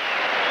there wasn't,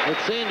 it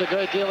seemed, a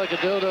great deal they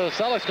could do to,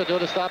 Celtics could do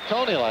to stop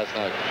Toney last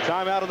night.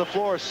 Timeout on the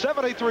floor.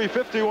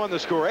 73-51 the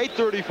score.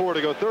 8:34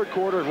 to go third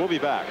quarter, and we'll be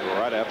back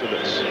right after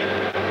this.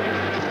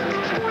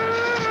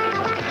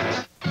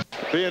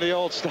 Being the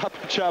old stop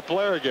and shop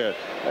player again.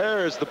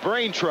 There's the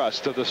brain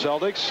trust of the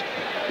Celtics.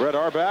 Red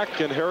Auerbach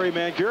and Harry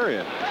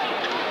Mangurian.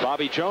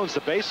 Bobby Jones,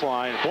 the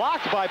baseline,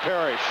 blocked by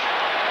Parish.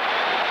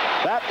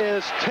 That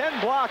is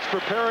 10 blocks for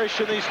Parish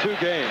in these 2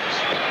 games.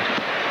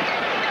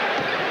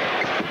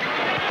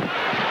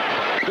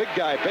 Big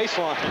guy,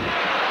 baseline.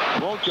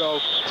 Won't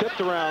go.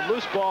 Tipped around,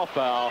 loose ball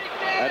foul.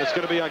 And it's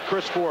going to be on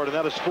Chris Ford, and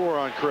that is 4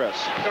 on Chris.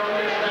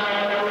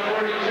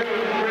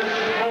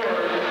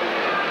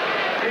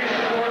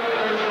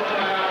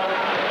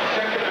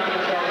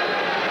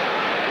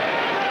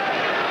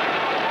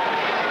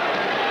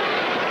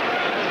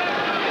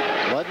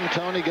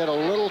 Toney get a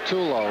little too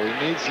low. He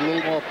needs a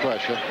little more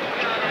pressure.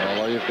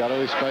 Although you've got to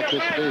respect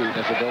his speed and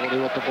his ability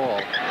with the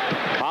ball.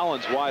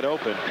 Collins wide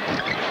open.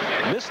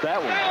 Missed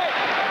that one.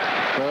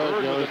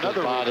 Bird used his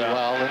body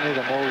well. They need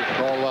to move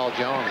Caldwell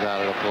Jones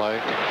out of the play.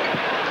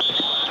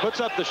 Puts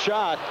up the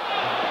shot,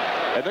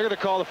 and they're going to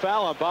call the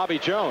foul on Bobby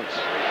Jones.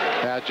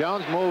 Yeah,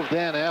 Jones moved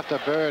in after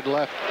Bird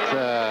left.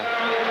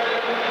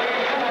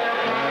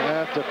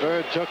 After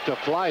Bird took the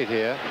flight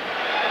here.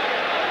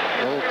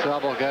 A little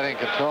trouble getting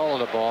control of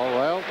the ball.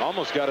 Well,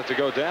 almost got it to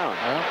go down.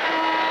 Well,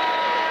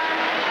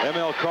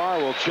 ML Carr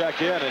will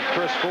check in, and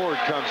Chris Ford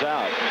comes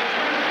out.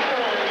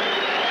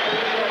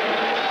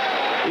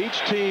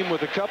 Each team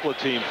with a couple of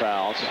team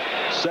fouls.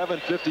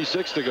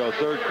 7:56 to go,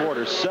 third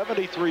quarter.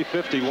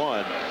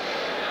 73-51.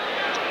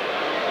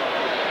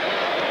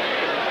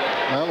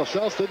 Well, the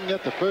Celtics didn't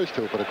get the first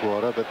hoop of the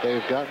quarter, but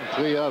they've gotten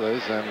 3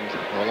 others, and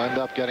will end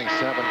up getting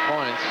 7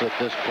 points at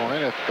this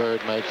point if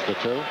Bird makes the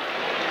 2.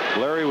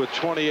 Larry with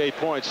 28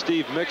 points.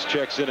 Steve Mix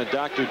checks in, and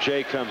Dr.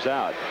 J comes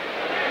out.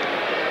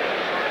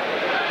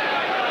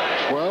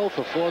 12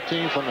 for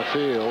 14 from the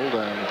field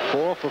and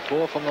 4 for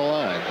 4 from the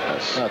line.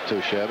 That's not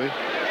too shabby.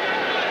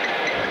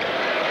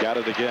 Got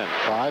it again.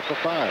 5 for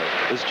 5.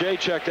 As Jay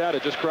checked out,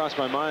 it just crossed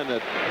my mind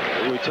that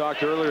we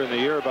talked earlier in the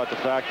year about the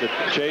fact that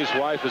Jay's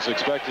wife is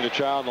expecting a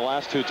child. And the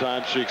last 2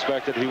 times she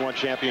expected, he won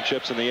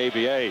championships in the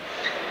ABA.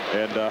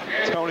 And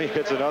Toney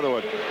hits another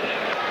one.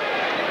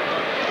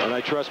 And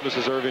I trust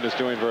Mrs. Erving is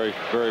doing very,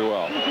 very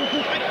well.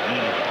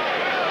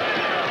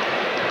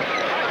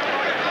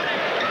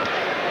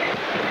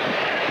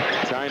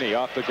 Tiny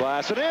off the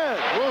glass and in.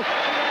 Woo.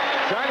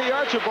 Tiny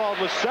Archibald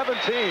with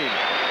 17.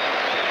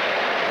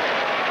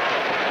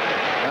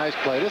 Nice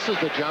play. This is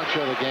the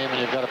juncture of the game, and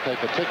you've got to pay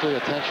particularly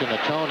attention to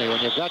Toney. When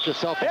you've got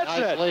yourself a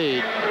nice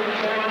lead,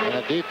 and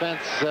the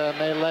defense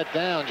may let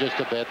down just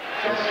a bit.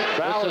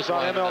 Foul is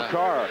on ML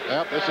Carr.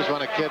 Yep, this is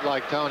when a kid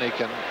like Toney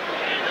can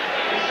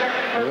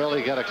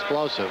really get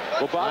explosive.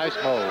 Well, Bob, nice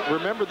move.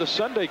 Remember the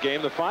Sunday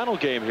game, the final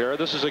game here.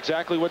 This is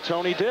exactly what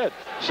Toney did.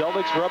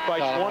 Celtics were up by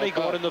 20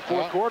 going in the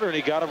fourth quarter, and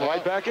he got him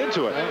right back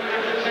into it.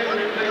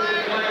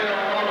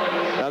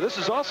 Now, this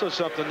is also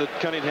something that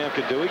Cunningham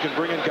can do. He can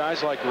bring in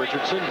guys like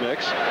Richardson,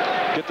 Mix,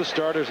 get the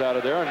starters out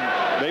of there,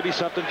 and maybe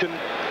something can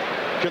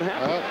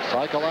happen. Well,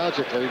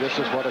 psychologically, this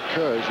is what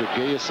occurs. You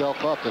gear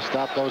yourself up to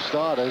stop those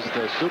starters,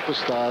 the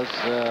superstars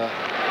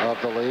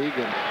of the league.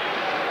 And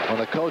when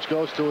the coach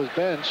goes to his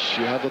bench,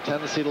 you have the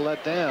tendency to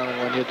let down. And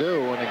when you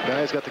do, when a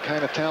guy's got the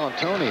kind of talent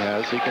Toney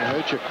has, he can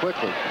hurt you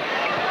quickly.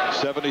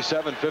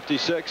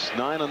 77-56,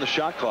 9 on the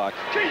shot clock.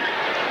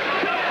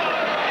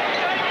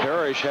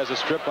 Parish has a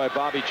strip by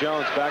Bobby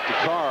Jones. Back to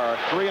Carr.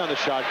 3 on the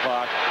shot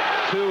clock.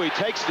 2. He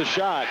takes the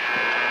shot.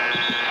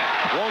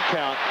 Won't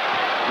count.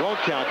 Won't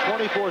count.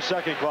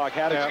 24-second clock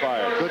had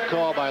expired. Good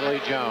call by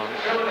Lee Jones.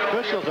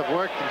 Officials have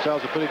worked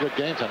themselves a pretty good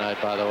game tonight,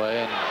 by the way,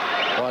 and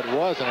what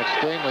was an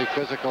extremely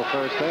physical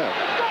first half.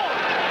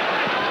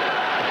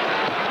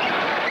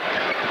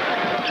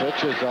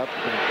 Pitches up,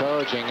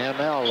 encouraging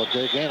ML to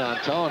dig in on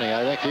Toney.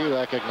 I think he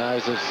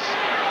recognizes,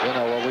 you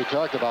know, what we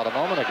talked about a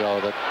moment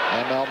ago, that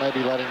ML may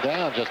be letting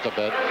down just a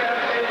bit.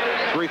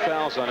 3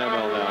 fouls on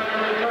ML now.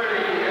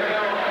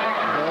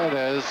 There it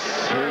is.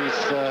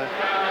 He's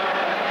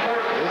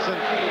isn't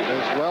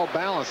as well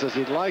balanced as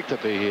he'd like to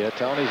be here.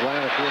 Toney's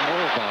laying a few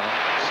moves on him.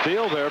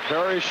 Steal there.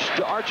 Parish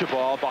to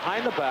Archibald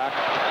behind the back.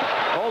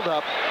 Hold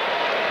up.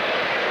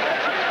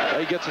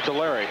 He gets it to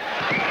Larry.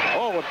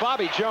 Oh, and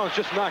Bobby Jones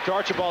just knocked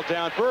Archibald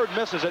down. Bird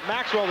misses it.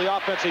 Maxwell, the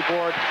offensive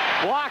board,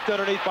 blocked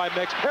underneath by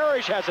Mix.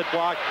 Parish has it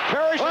blocked.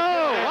 Parish,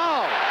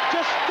 wow!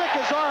 Just stick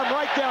his arm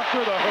right down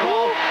through the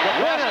hole. The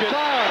basket.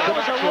 That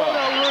was a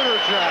Roto-Rooter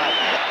job.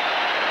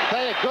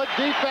 Tell you, good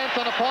defense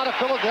on the part of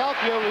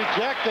Philadelphia.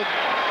 Rejected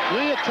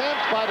 3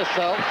 attempts by the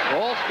Celtics,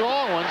 all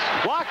strong ones.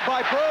 Blocked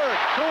by Bird.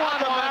 2 on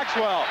to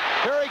Maxwell.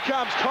 Here he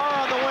comes. Carr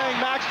on the wing.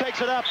 Max takes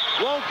it up.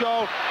 Won't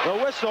go. The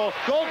whistle.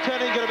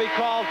 Goaltending going to be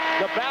called.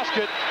 The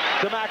basket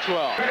to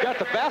Maxwell. Got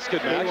the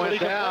basket, Max. He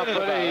went down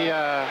pretty.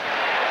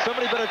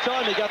 Somebody better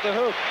tell him he got the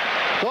hoop.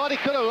 Thought he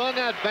could have run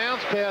that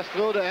bounce pass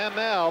through to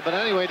ML, but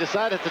anyway,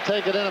 decided to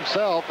take it in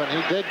himself, and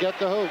he did get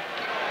the hoop.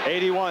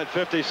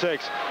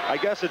 81-56. I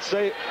guess it's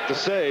safe to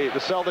say the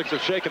Celtics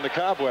have shaken the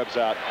cobwebs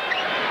out.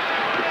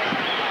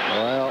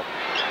 Well,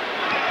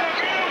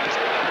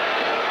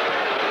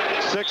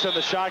 6 on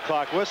the shot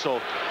clock. Whistle.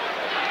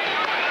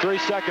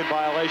 3-second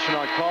violation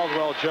on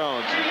Caldwell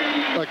Jones.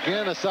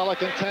 Again, the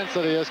Celtic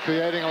intensity is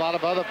creating a lot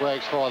of other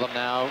breaks for them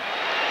now.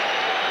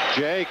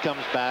 Jay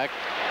comes back.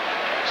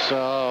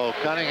 So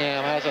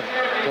Cunningham hasn't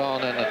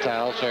thrown in the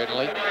towel,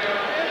 certainly.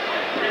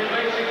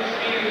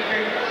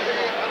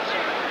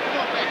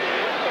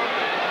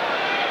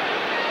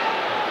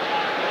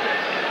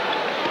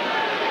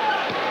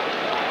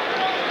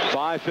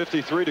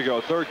 .53 to go,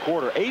 third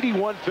quarter,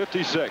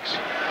 81-56.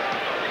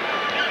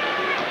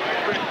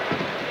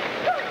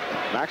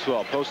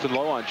 Maxwell posted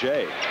low on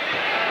Jay.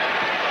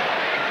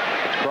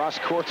 Cross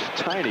court to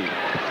Tiny.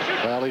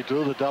 Well, he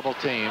drew the double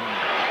team.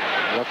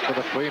 Looks for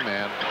the free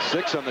man.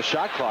 6 on the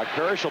shot clock.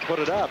 Parish will put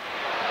it up.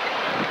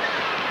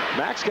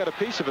 Max got a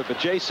piece of it, but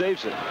Jay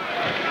saves it.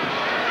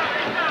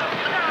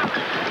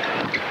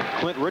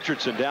 Clint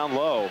Richardson down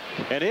low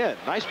and in.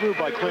 Nice move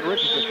by Clint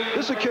Richardson.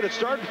 This is a kid that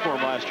started for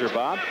him last year,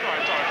 Bob.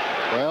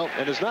 Well,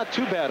 and is not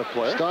too bad a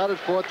player. Started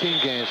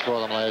 14 games for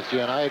them last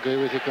year, and I agree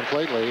with you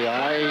completely.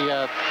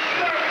 I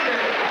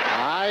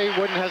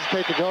wouldn't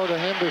hesitate to go to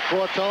him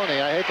before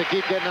Toney. I hate to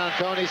keep getting on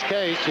Toney's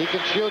case. He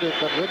can shoot it,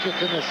 but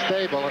Richardson is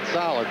stable and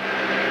solid.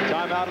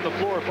 Timeout on the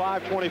floor.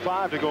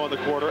 5:25 to go in the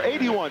quarter.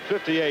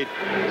 81-58.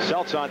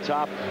 Celts on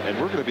top, and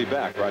we're going to be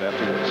back right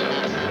afterwards.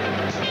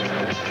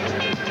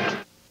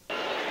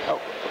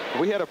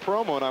 We had a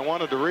promo, and I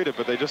wanted to read it,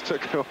 but they just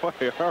took it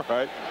away. All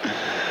right.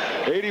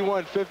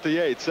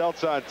 81-58.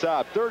 Celts on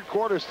top. Third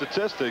quarter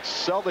statistics.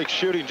 Celtics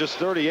shooting just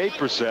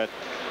 38%.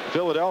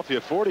 Philadelphia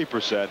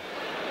 40%.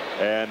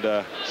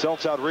 And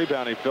Celts out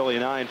rebounding Philly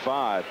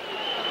 9-5.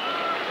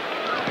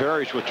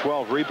 Parish with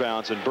 12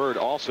 rebounds, and Bird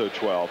also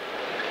 12.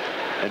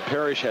 And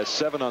Parish has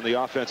 7 on the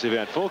offensive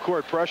end. Full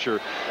court pressure,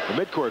 the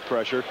midcourt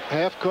pressure.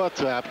 Half court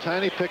trap.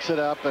 Tiny picks it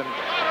up and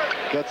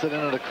gets it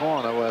into the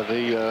corner where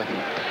the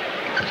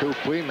 2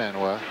 free men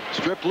were.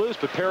 Stripped loose,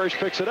 but Parish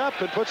picks it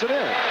up and puts it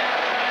in.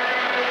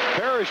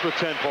 Parish with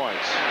 10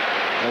 points.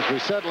 As we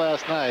said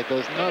last night,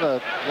 there's not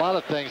a lot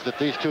of things that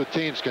these two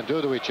teams can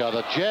do to each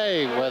other.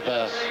 Jay with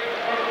a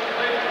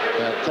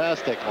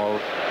fantastic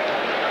move.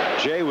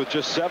 Jay with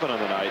just 7 on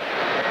the night.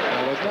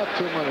 Well, there's not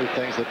too many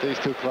things that these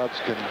two clubs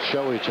can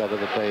show each other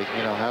that they,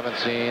 haven't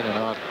seen and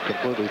aren't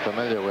completely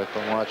familiar with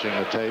from watching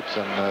the tapes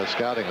and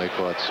scouting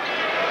reports.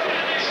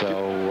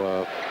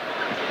 So,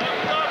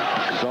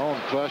 zone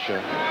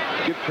pressure.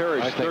 Give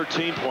Parish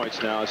 13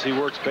 points now as he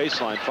works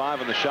baseline.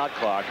 5 on the shot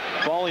clock.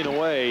 Falling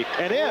away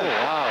and in. Oh,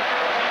 wow.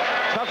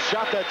 Tough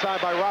shot that time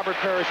by Robert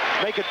Parish.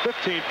 Make it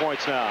 15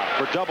 points now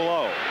for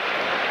 0-0.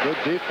 Good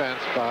defense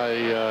by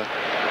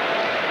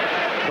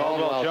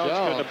Caldwell Jones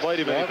couldn't have played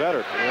him any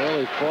better.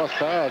 Really forced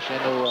Parish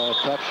into a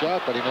tough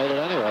shot, but he made it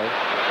anyway.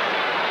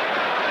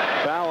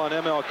 Foul on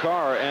ML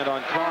Carr, and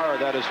on Carr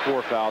that is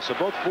 4 fouls. So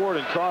both Ford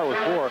and Carr with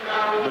 4.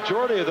 The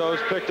majority of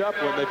those picked up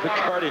when they picked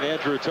guarding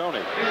Andrew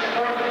Toney.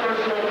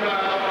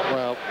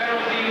 Well,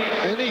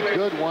 any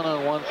good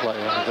one-on-one player,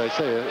 as I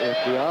say, if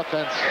the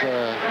offense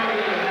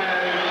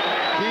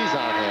keys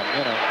on him,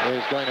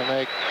 is going to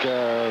make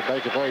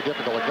it very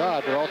difficult to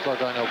guard, but also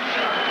going to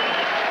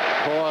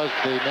cause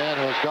the man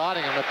who's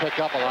guarding him to pick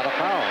up a lot of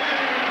fouls.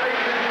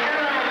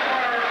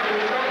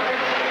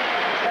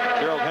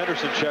 Darryl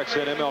Henderson checks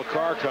in. ML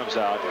Carr comes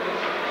out.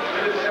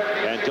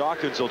 And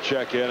Dawkins will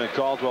check in, and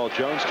Caldwell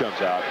Jones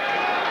comes out.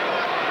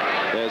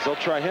 As they'll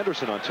try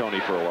Henderson on Toney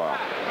for a while.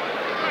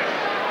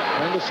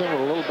 Henderson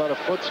with a little better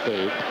foot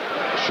speed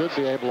should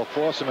be able to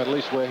force him at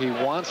least where he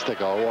wants to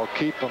go, or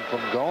keep him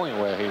from going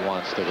where he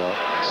wants to go.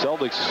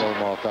 Celtics a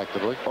little more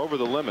effectively. Over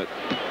the limit.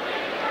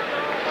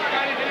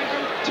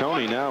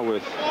 Toney now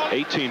with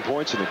 18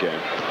 points in the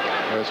game.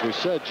 As we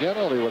said,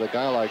 generally with a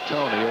guy like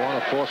Toney, you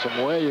want to force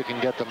him where you can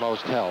get the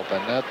most help,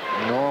 and that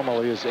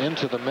normally is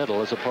into the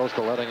middle as opposed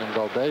to letting him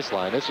go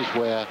baseline. This is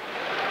where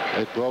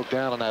it broke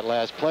down on that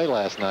last play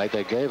last night.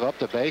 They gave up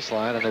the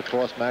baseline, and it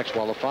forced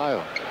Maxwell to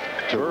fire.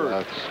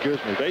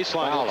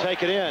 Baseline will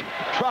take it in,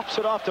 drops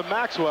it off to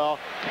Maxwell,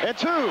 and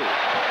 2.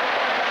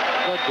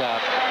 Good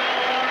job.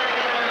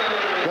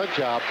 Good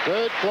job.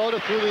 Bird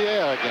floated through the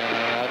air again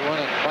on that one,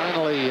 and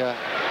finally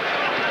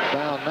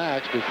found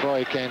Max before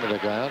he came to the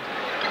ground.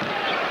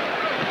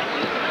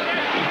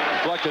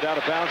 Deflected out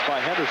of bounds by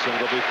Henderson.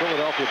 It'll be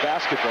Philadelphia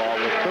basketball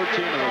with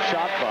 13 on the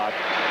shot clock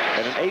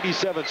and an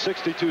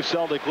 87-62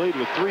 Celtic lead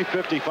with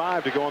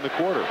 3:55 to go in the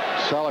quarter.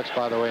 Celtics,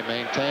 by the way,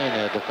 maintain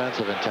their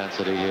defensive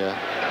intensity here.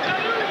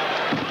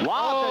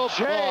 Wow,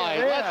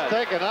 boy, let's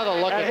take another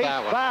look at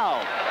that one.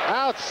 Fouled.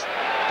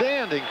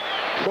 Outstanding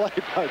play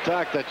by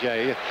Dr.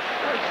 J. I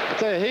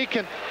tell you, he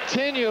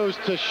continues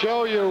to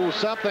show you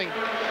something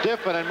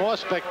different and more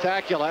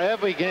spectacular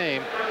every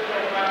game.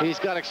 He's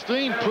got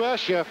extreme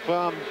pressure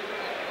from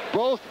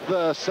both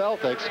the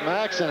Celtics,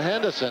 Max and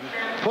Henderson,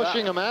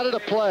 pushing him out of the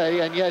play,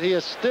 and yet he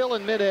is still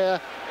in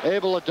midair,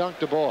 able to dunk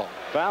the ball.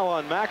 Foul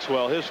on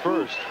Maxwell, his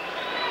first.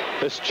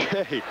 This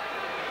Jay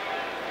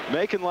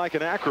making like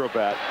an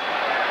acrobat.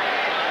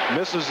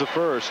 Misses the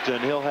first,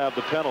 and he'll have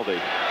the penalty.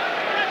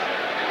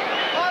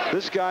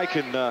 This guy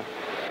can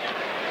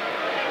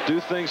do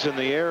things in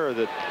the air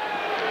that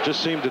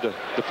just seem to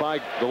defy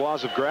the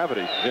laws of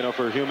gravity,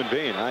 for a human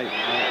being. I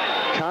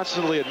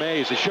constantly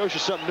amazed. He shows you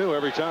something new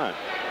every time.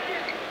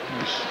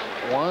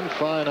 He's one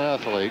fine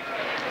athlete,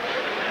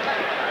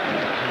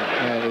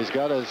 and he's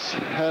got his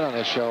head on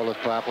his shoulders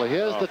properly.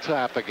 Here's the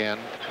trap again.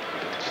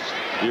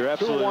 You're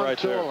absolutely right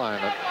there.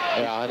 Alignment.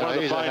 Yeah, I know. One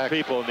of the fine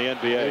people in the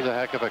NBA. He's a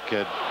heck of a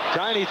kid.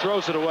 Tiny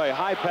throws it away.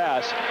 High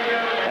pass,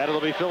 and it'll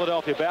be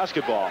Philadelphia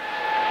basketball.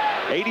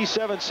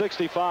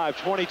 87-65,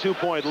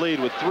 22-point lead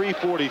with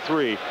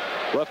 3:43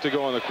 left to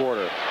go in the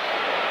quarter.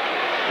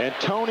 And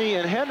Toney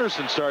and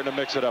Henderson starting to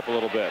mix it up a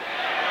little bit.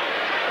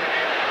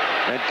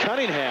 And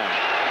Cunningham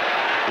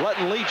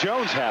letting Lee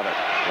Jones have it.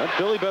 And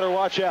Philly better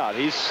watch out.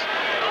 He's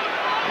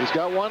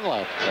got one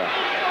left. Yeah.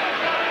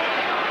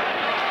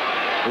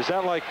 Is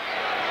that like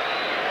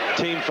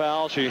team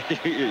foul?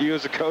 You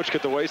as a coach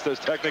get to waste those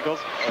technicals.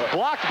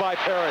 Blocked by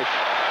Parish.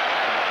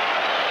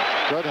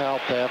 Good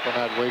help there from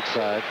that weak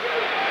side.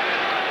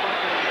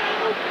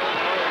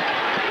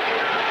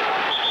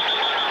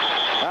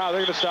 Now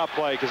they're going to stop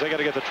play because they got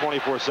to get the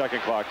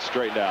 24-second clock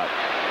straightened out.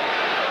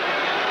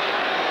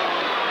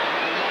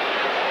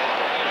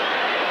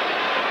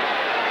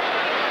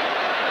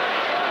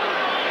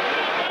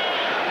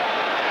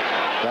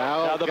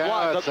 Now the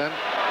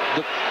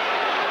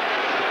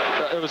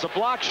it was a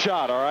block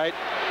shot, all right?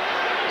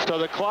 So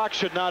the clock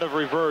should not have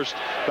reversed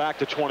back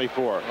to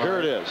 24. Right. Here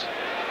it is.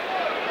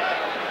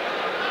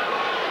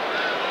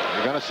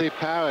 You're going to see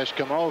Parish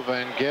come over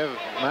and give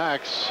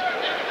Max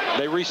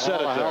they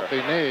reset all it the there. help he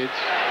needs.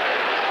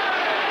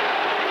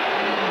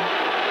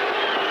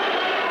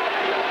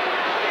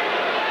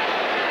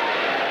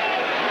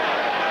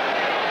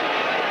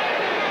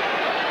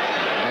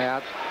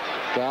 Yeah,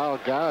 Darryl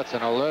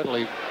Garrettson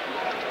alertly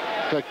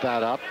picked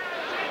that up.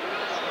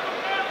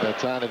 They're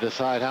trying to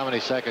decide how many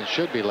seconds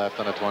should be left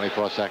on a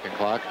 24-second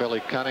clock. Billy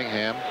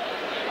Cunningham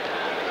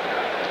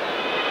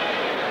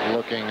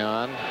looking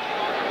on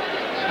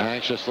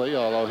anxiously,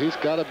 although he's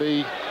got to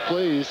be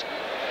pleased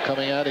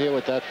coming out of here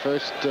with that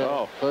first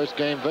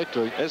game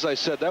victory. As I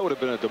said, that would have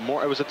been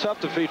it was a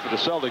tough defeat for the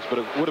Celtics, but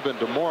it would have been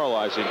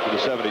demoralizing for the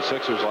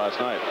 76ers last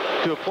night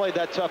to have played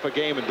that tough a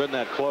game and been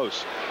that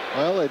close.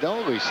 Well, they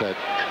don't reset.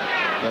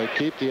 They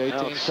keep the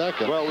 18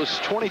 seconds. Well, it was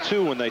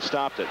 22 when they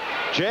stopped it.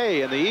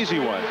 Jay and the easy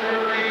one.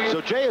 So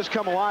Jay has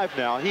come alive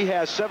now. He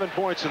has 7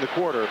 points in the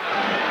quarter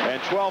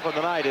and 12 in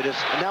the night. It is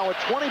now a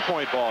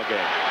 20-point ball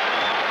game.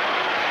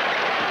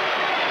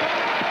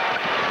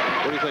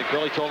 What do you think?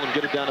 Billy told him to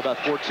get it down about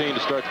 14 to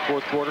start the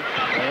fourth quarter.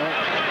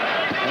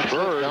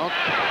 Bird,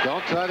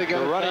 don't try to get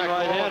the it running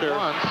back right-hander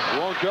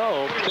won't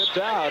go. Tipped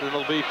out, and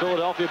it'll be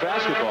Philadelphia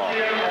basketball.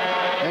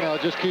 You know,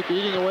 just keep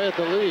eating away at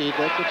the lead.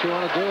 That's what you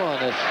want to do on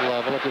this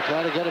level. If you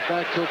try to get it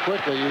back too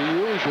quickly, you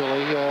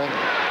usually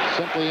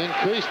simply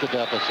increase the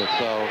deficit.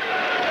 So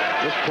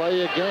just play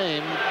your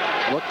game,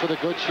 look for the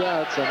good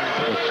shots, and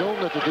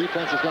assume that the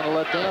defense is going to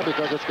let down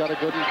because it's got a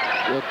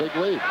big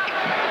lead.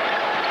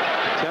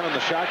 10 on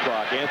the shot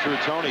clock. Andrew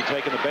Toney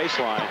taking the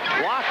baseline.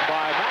 Blocked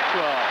by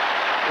Maxwell.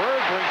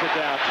 Bird brings it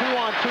down.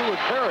 2-on-2 with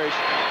Parish.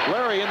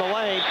 Larry in the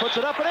lane. Puts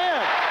it up and in.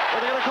 Are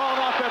they going to call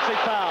an offensive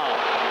foul?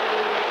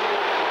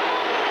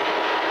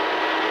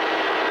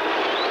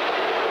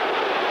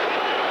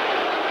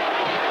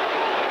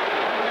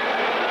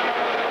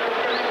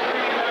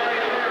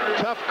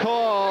 Tough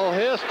call.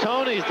 Here's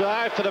Toney's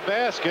drive to the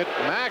basket.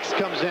 Max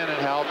comes in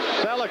and helps.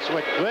 Celtics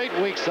with great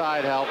weak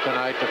side help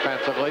tonight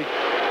defensively.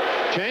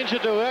 Change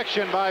of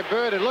direction by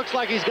Bird. It looks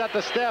like he's got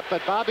the step,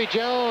 but Bobby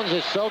Jones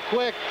is so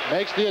quick.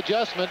 Makes the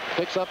adjustment.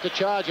 Picks up the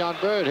charge on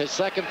Bird. His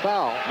second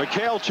foul.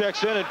 McHale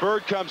checks in and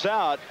Bird comes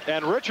out.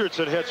 And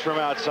Richardson hits from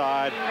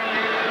outside.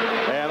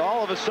 And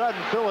all of a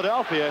sudden,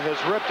 Philadelphia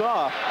has ripped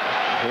off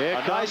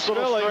a nice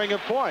little string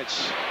of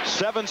points.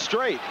 7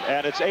 straight.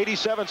 And it's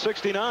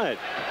 87-69.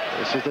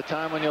 This is the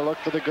time when you look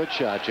for the good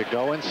shot. You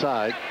go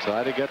inside,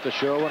 try to get the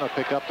sure one or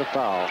pick up the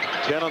foul.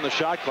 10 on the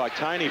shot clock.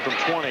 Tiny from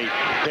 20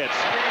 hits.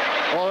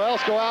 Or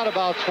else go out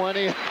about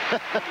 20.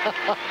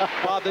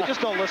 Bob, they just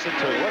don't listen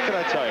to you. What can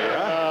I tell you,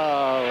 huh?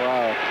 Oh,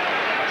 wow.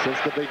 Since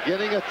the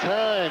beginning of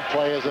time,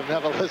 players have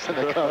never listened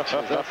to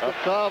coaches. That's the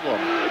problem.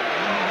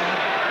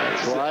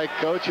 That's why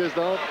coaches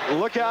don't.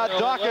 Look out,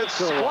 Dawkins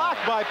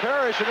blocked by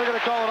Parish, and they're going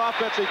to call an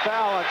offensive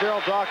foul on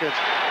Darryl Dawkins.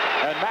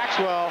 And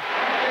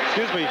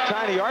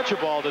Tiny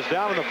Archibald is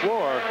down on the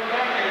floor.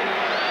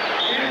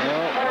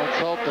 Well, let's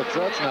hope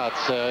that's not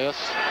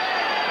serious.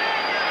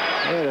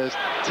 It is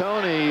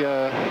Toney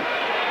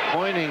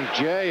pointing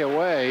Jay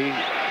away,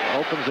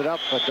 opens it up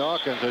for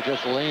Dawkins, who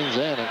just leans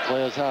in and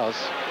clears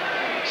house.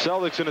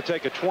 Celtics going to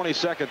take a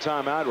 20-second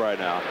timeout right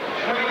now,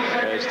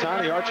 as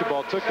Tiny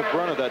Archibald took the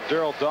brunt of that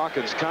Darryl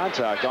Dawkins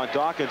contact on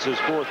Dawkins'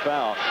 4th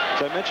foul.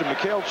 As I mentioned,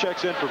 McHale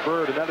checks in for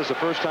Bird, and that is the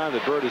first time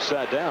that Bird has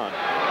sat down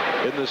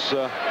in this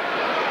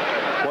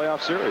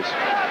playoff series.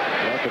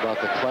 Talk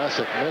about the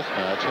classic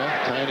mismatch,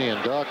 huh? Tiny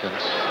and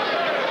Dawkins.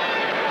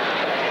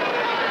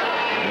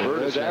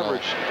 Bird has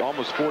averaged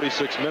almost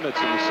 46 minutes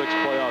in the 6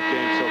 playoff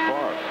games so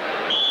far.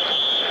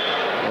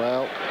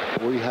 Well,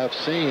 we have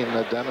seen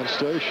a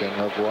demonstration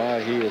of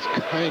why he is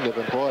kind of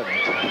important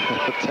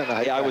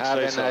tonight. Yeah, I would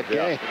say so, that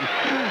game.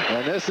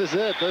 And this is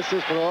it. This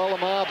is for all the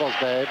marbles,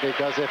 babe,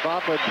 because if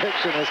our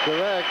prediction is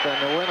correct, then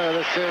the winner of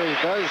this series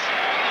does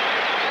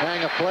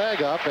hang a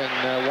flag up in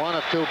one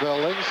of 2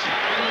 buildings,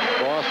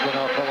 Boston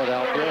or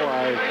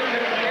Philadelphia.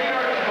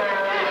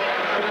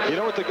 You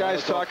know what the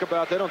guys talk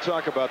about? They don't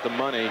talk about the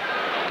money.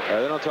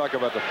 They don't talk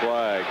about the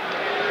flag.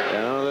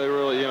 They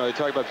really, they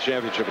talk about the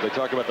championship, but they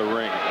talk about the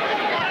ring.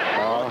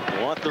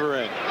 Want the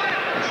ring.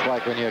 It's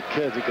like when you're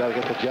kids, you got to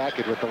get the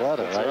jacket with the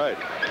letter, That's right?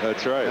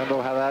 That's right.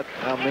 Remember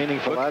how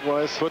meaningful that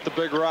was? Put the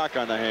big rock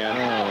on the hand.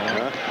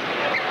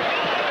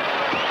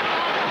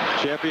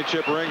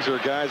 Championship rings are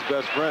a guy's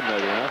best friend,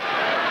 maybe, huh?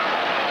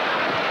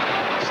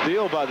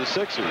 Steal by the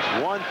Sixers.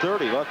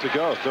 1:30 left to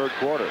go, 3rd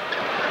quarter.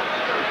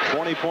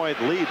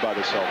 20-point lead by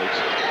the Celtics.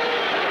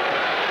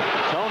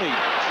 Toney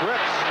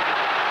trips.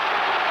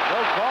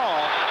 No call.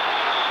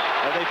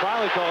 And they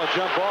finally call a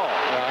jump ball.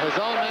 His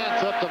own man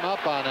tripped him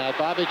up on that.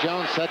 Bobby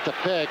Jones set the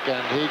pick,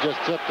 and he just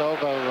tipped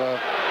over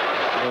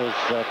his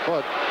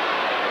foot.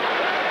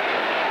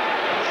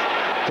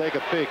 Take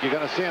a peek. You're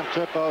going to see him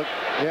trip out.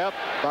 Yep,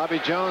 Bobby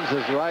Jones,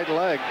 his right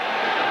leg,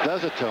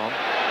 does it to him.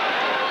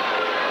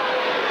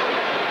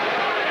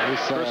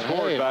 Chris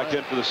Ford back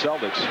in for the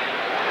Celtics.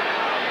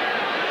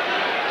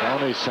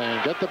 Tony's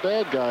saying, get the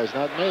bad guys,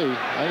 not me.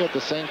 I got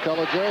the same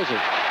color jersey.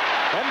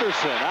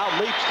 Henderson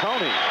out-leaps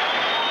Toney.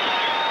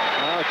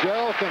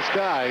 Gerald can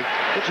sky.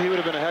 He would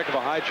have been a heck of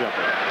a high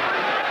jumper.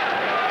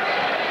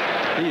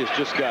 He has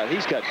just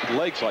he's got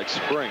legs like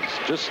springs.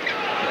 Just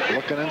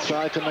looking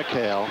inside to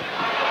McHale.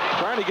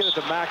 Trying to get it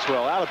to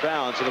Maxwell, out of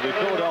bounds. It'll be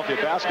Philadelphia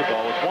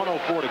basketball with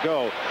 1:04 to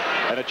go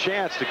and a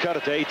chance to cut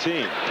it to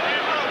 18.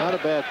 Not a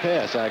bad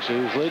pass, actually.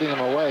 He was leading him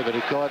away, but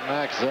he caught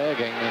Max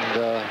zagging, and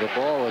the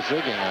ball was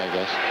zigging, I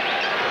guess.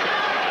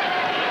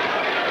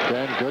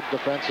 Then good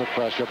defensive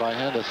pressure by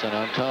Henderson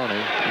on Toney.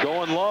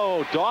 Going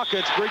low.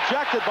 Dawkins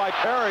rejected by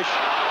Parish.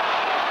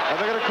 Are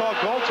they going to call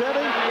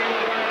goaltending?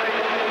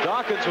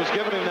 Dawkins was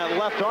giving him that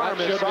left arm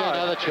inside. Should be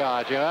another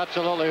charge. You're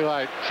absolutely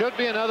right. Should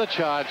be another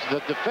charge. The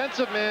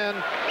defensive man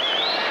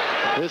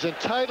is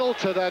entitled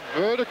to that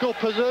vertical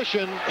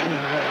position.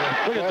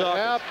 Look at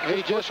Dawkins.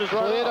 He just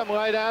cleared him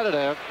right out of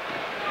there.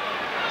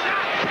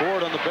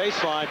 Ford on the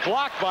baseline.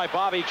 Blocked by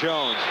Bobby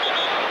Jones.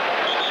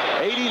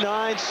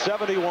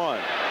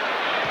 89-71.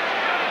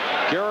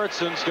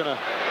 Gerritson's going to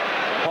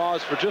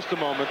pause for just a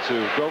moment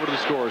to go over to the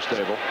scorer's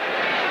table.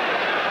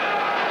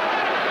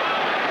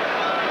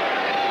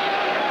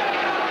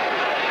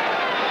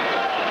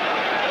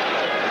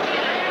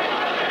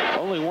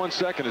 Only 1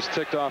 second is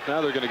ticked off.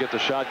 Now they're going to get the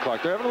shot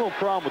clock. They're having a little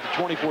problem with the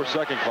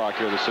 24-second clock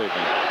here this evening.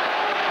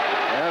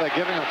 Yeah, they're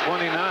giving them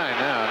 29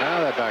 now. Now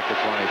they're back to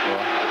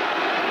 24.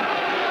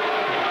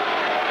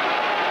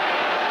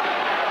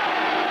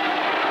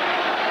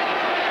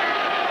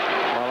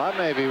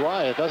 May be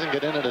why it doesn't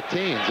get into the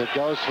teens. It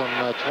goes from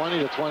 20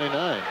 to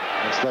 29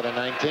 instead of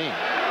 19.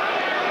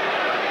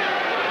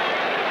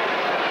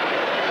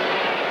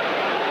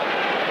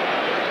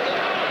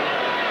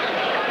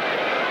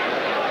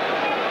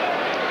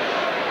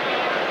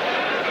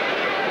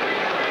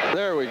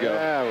 There we go.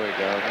 There we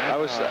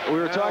go. We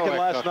were talking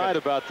last night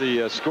about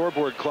the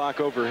scoreboard clock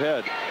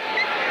overhead,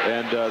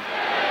 and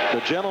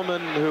the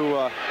gentleman who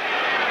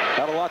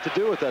had a lot to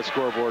do with that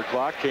scoreboard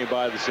clock came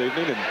by this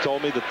evening and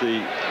told me that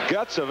the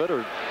guts of it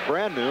are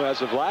brand new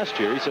as of last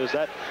year. He says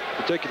that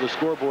particular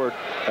scoreboard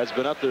has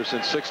been up there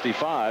since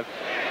 '65,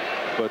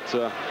 but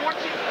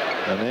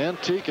an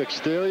antique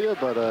exterior,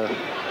 but a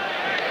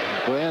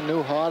brand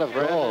new heart of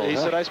gold. He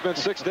said, I spent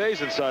 6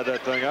 days inside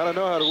that thing. I don't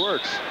know how it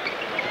works.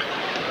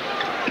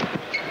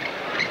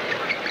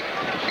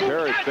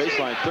 Parish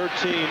baseline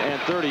 13 and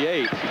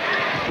 38.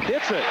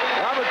 Hits it.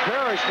 Robert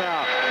Parish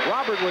now.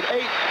 Robert with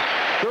 8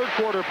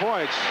 third-quarter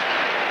points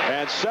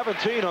and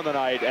 17 on the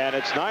night, and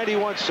it's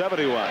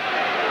 91-71.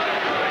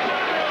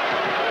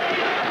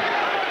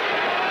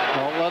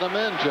 Don't let him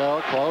in,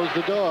 Joe. Close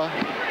the door.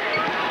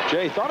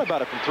 Jay thought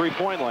about it from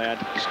three-point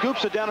land.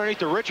 Scoops it down underneath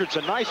to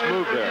Richardson. Nice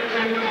move there.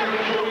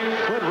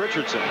 Clint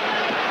Richardson.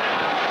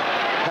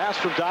 Pass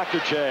from Dr.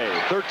 J.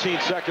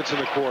 13 seconds in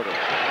the quarter.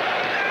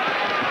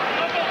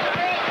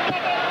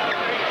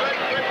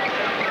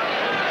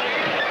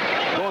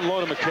 Going low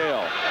to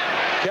McHale.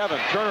 Kevin,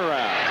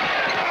 turnaround.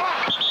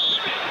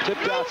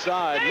 Tipped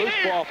outside. Loose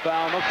ball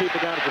foul. They'll keep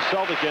it down at the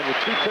Celtic end with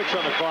 2 ticks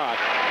on the clock.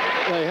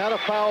 They had a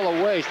foul of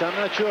waste. I'm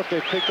not sure if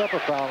they picked up a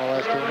foul in the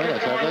last 2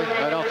 minutes, have they?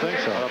 I don't think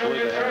so. I don't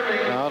believe they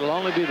have. No, it'll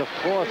only be the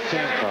 4th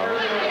team foul.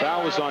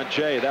 Foul was on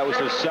Jay. That was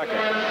his second.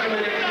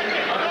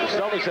 The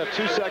Celtics have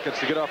 2 seconds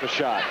to get off a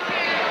shot.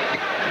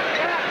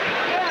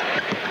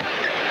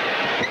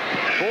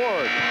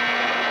 Ford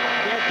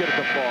can't get it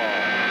to fall.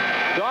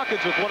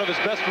 Dawkins with one of his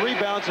best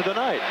rebounds of the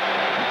night.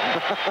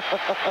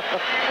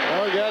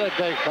 Oh, got it,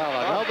 big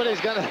fella.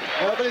 Nobody's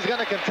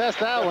gonna contest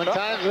that when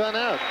time's run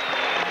out.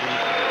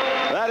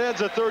 That ends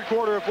the third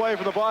quarter of play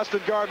from the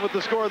Boston Garden with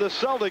the score of the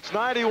Celtics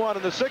 91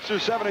 and the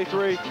Sixers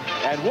 73.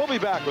 And we'll be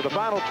back with the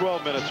final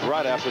 12 minutes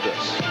right after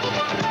this.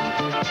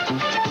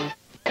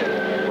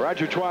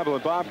 Roger Twibell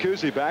and Bob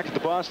Cousy back at the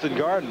Boston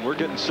Garden. We're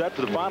getting set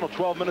for the final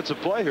 12 minutes of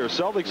play here.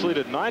 Celtics lead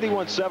at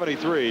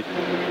 91-73.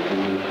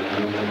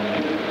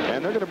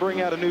 And they're going to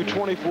bring out a new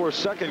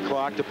 24-second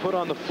clock to put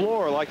on the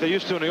floor like they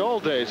used to in the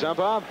old days, huh,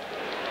 Bob?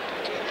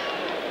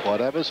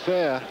 Whatever's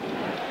fair.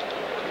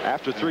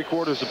 After 3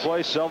 quarters of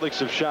play, Celtics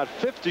have shot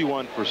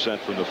 51%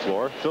 from the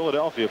floor.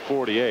 Philadelphia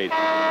 48.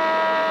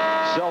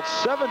 Celtics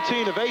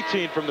 17 of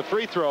 18 from the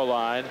free throw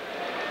line.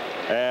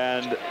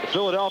 And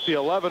Philadelphia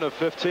 11 of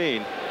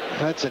 15.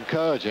 That's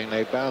encouraging.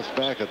 They bounced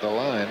back at the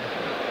line.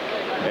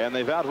 And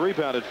they've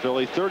out-rebounded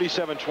Philly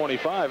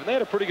 37-25. And they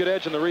had a pretty good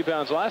edge in the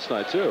rebounds last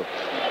night, too.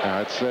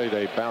 I'd say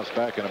they bounced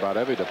back in about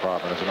every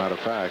department, as a matter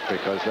of fact,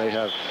 because they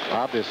have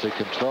obviously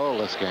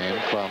controlled this game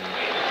from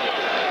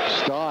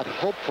start,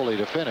 hopefully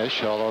to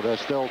finish, although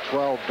there's still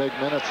 12 big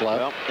minutes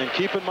left. Well, and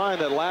keep in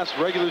mind that last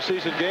regular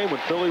season game when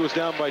Philly was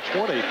down by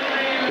 20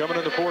 coming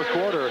in the fourth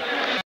quarter,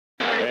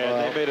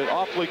 and they made it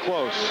awfully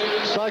close.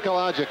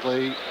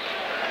 Psychologically,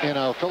 you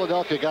know,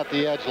 Philadelphia got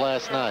the edge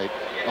last night.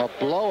 A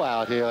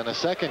blowout here in the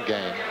second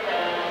game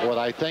would,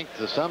 I think,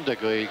 to some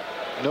degree,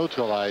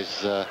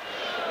 neutralize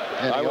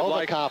any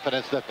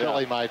overconfidence that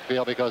Philly might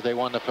feel because they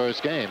won the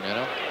first game, you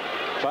know.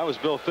 If I was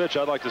Bill Fitch,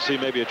 I'd like to see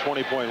maybe a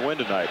 20-point win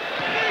tonight.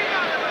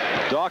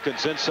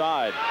 Dawkins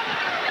inside,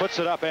 puts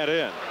it up and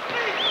in.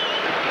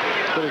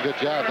 Pretty good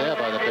job there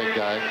by the big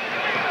guy.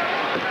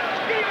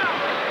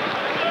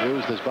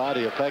 Used his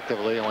body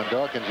effectively, and when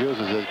Dawkins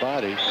uses his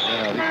body, you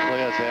know, he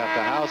clears half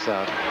the house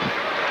out.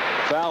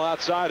 Foul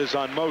outside is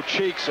on Mo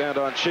Cheeks, and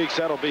on Cheeks,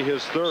 that'll be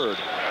his third.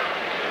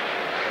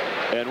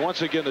 And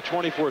once again, the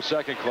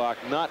 24-second clock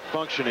not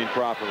functioning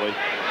properly.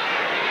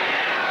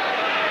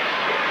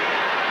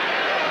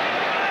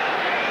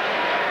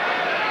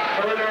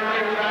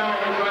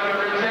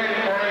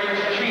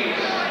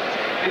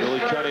 Billy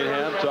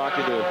Cunningham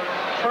talking to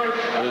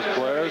his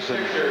players,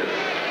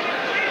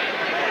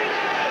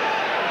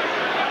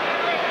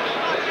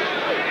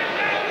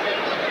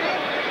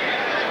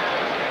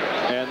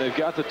 and they've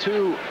got the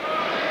two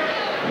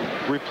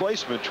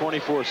replacement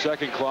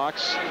 24-second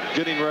clocks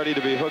getting ready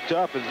to be hooked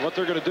up, and what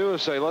they're going to do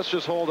is say, let's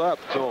just hold up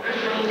till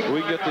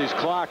we can get these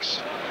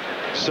clocks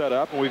set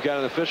up, and we've got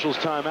an official's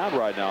timeout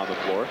right now on the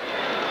floor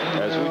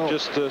as we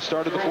just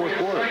started the fourth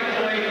quarter.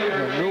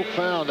 A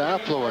newfound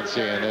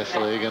affluency in this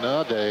league in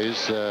our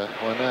days.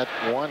 When that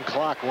one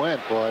clock went,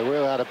 boy, we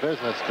were out of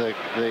business.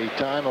 The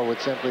timer would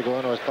simply go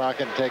into his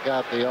pocket and take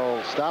out the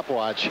old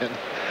stopwatch,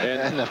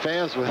 and the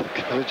fans were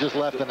just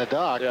left in the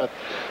dark. Yeah. But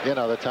you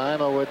know, the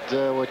timer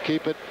would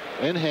keep it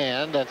in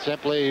hand and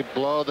simply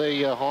blow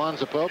the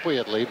horns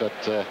appropriately.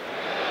 But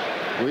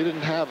we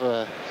didn't have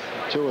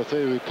 2 or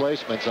 3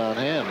 replacements on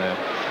hand there.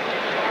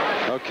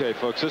 Okay,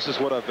 folks, this is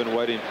what I've been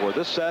waiting for.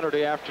 This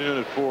Saturday afternoon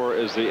at 4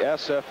 is the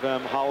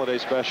SFM holiday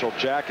special,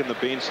 Jack and the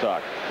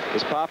Beanstalk.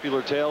 This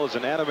popular tale is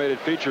an animated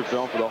feature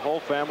film for the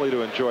whole family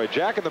to enjoy.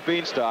 Jack and the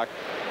Beanstalk,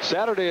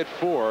 Saturday at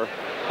 4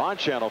 on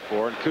Channel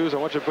 4. And Coos, I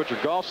want you to put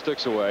your golf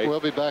sticks away.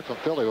 We'll be back from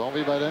Philly, won't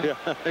we, by then? Yeah,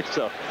 I think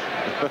so.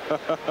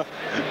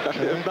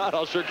 If not,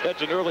 I'll sure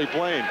catch an early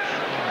plane.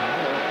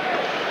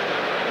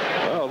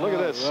 Oh, look at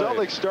this. Right.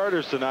 Celtics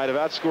starters tonight have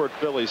outscored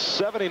Philly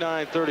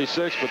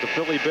 79-36, but the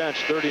Philly bench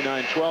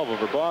 39-12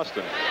 over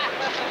Boston.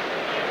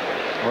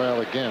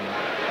 Well, again,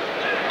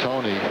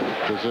 Toney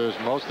deserves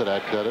most of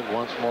that credit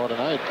once more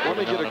tonight.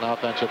 Putting on an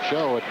offensive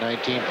show at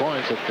 19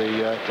 points at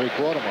the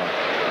three-quarter mark.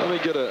 Let me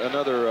get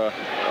another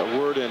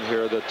word in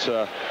here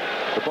that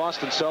the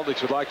Boston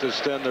Celtics would like to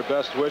extend their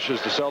best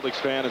wishes to Celtics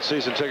fan and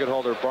season ticket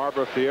holder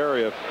Barbara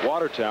Fieri of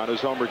Watertown,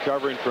 who's home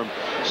recovering from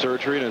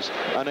surgery and is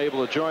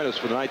unable to join us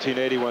for the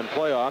 1981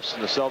 playoffs.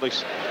 And the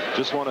Celtics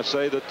just want to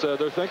say that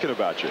they're thinking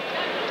about you.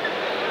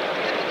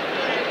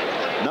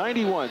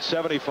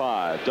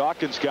 91-75.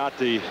 Dawkins got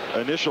the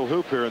initial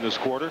hoop here in this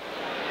quarter.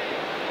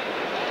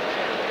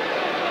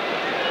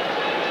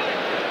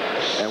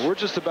 And we're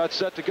just about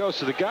set to go.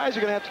 So the guys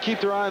are going to have to keep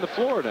their eye on the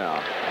floor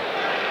now.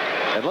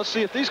 And let's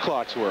see if these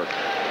clocks work.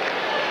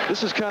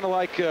 This is kind of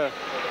like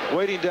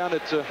waiting down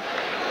at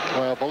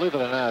well, believe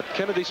it or not,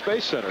 Kennedy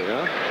Space Center, you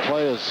know?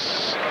 Players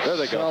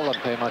seldom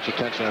pay much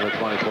attention to the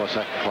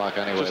 24-second clock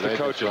anyway. Just the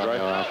coaches, right?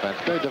 Their offense.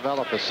 They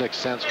develop a sixth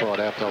sense for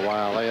it after a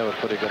while. They have a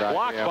pretty good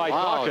Blocked idea. by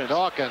Dawkins.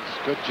 Dawkins,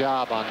 good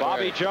job on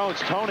Bobby Bird. Jones.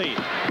 Toney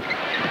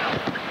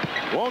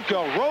won't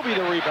go. Roby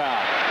the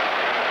rebound.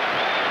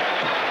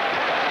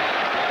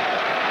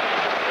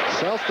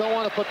 Celtics don't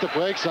want to put the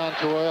brakes on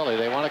too early.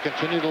 They want to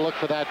continue to look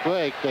for that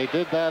break. They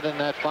did that in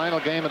that final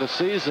game of the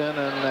season,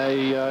 and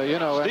they, you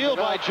know. Steal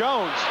by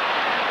Jones.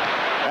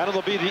 And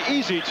it'll be the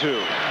easy two.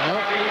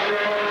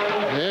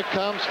 Well, here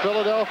comes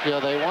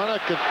Philadelphia. They want to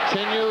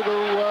continue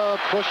to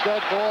push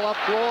that ball up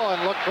floor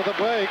and look for the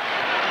break.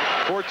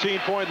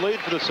 14-point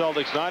lead for the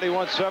Celtics,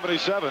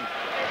 91-77.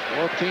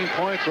 14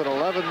 points with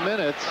 11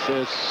 minutes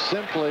is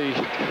simply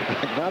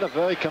not a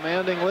very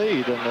commanding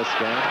lead in this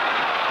game.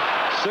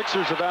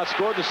 Sixers have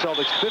outscored the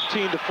Celtics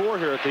 15-4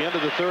 here at the end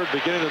of the third,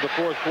 beginning of the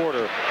fourth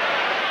quarter.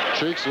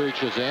 Cheeks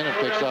reaches in and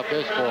picks up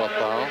his fourth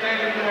foul.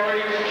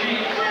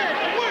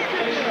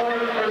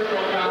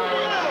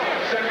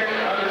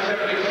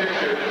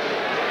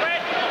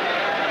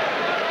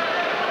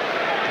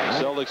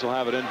 Celtics will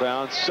have it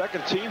inbound.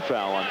 Second team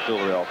foul on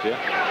Philadelphia.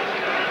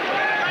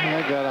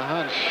 I got a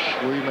hunch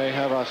we may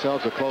have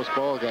ourselves a close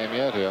ball game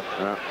yet here.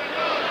 Yeah.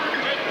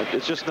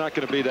 It's just not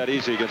going to be that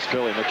easy against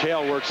Philly.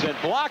 McHale works in,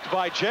 blocked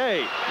by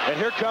Jay. And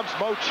here comes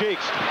Mo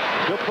Cheeks.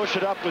 He'll push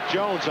it up with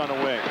Jones on the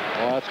wing.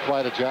 Well, that's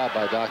quite a job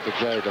by Dr.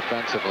 J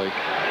defensively.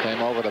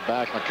 Came over the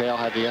back. McHale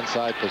had the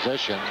inside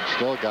position.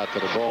 Still got to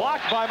the ball.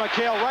 Blocked by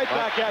McHale. Right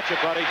back at you,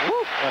 buddy.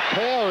 Woo.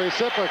 McHale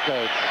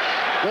reciprocates.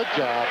 Good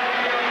job.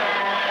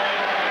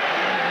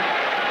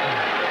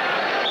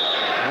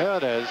 There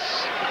it is.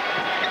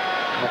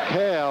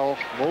 McHale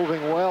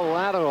moving well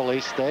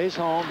laterally. Stays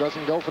home.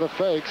 Doesn't go for the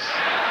fakes.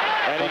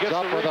 And he gets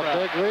up with a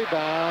big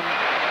rebound.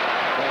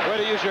 Way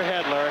to use your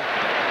head, Larry.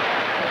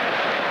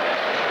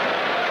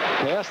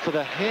 Pass to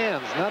the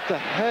hands, not the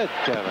head,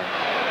 Kevin.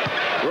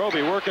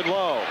 Roby working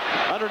low.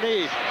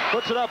 Underneath.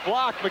 Puts it up.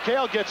 Blocked.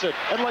 McHale gets it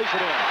and lays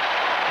it in.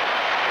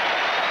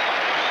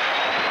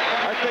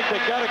 I think they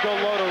got to go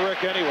low to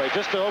Rick anyway,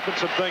 just to open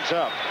some things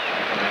up.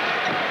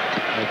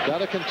 They've got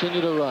to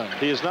continue to run.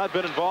 He has not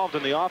been involved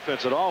in the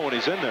offense at all when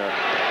he's in there.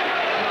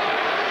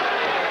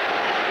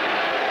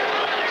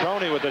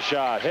 Toney with the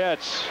shot.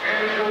 Hits.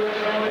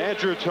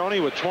 Andrew Toney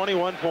with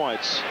 21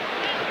 points.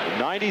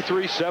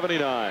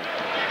 93-79.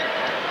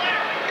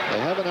 They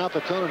have an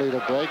opportunity to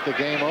break the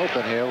game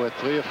open here with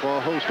 3 or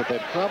 4 hoops, but they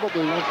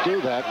probably won't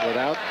do that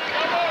without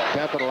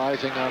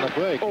capitalizing on the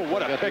break. Oh,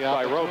 what a pick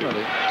by Roby.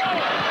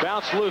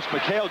 Bounce loose.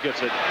 McHale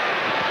gets it.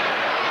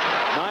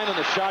 9 on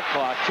the shot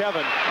clock.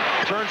 Kevin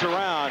turns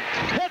around,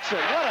 hits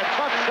it. What a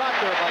tough shot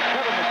there by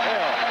Kevin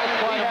McHale.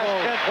 He has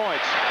 10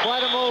 points.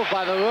 Quite a move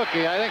by the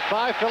rookie. I think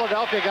 5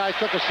 Philadelphia guys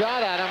took a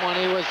shot at him when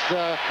he was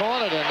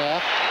cornered in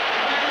there.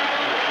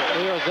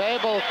 He was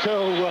able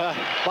to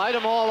fight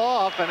them all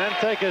off and then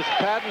take his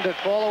patented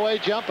fall-away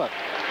jumper.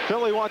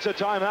 Philly wants a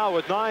timeout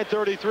with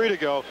 9:33 to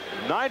go.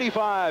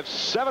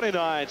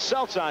 95-79.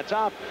 Celts on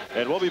top,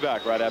 and we'll be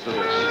back right after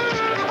this.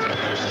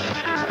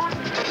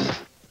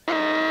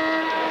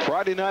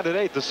 Friday night at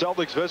 8, the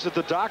Celtics visit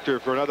the doctor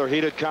for another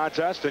heated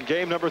contest in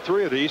game number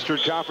 3 of the Eastern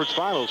Conference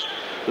Finals.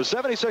 The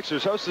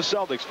 76ers host the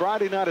Celtics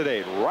Friday night at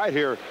 8 right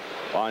here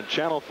on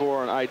Channel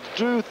 4, and I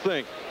do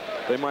think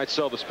they might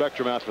sell the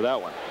Spectrum out for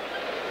that one.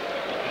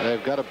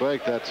 They've got to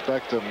break that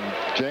Spectrum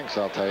jinx,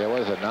 I'll tell you.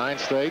 What is it, 9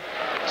 straight?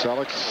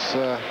 Celtics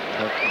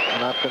have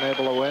not been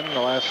able to win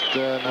the last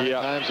 9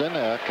 times in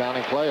there,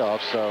 counting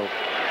playoffs, so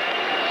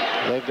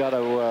they've got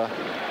to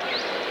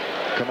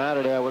come out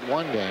of there with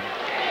 1 game.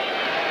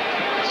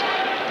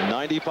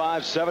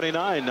 95-79,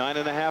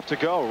 9.5 to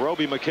go.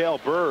 Roby, McHale,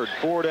 Bird,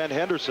 Ford, and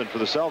Henderson for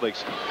the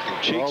Celtics.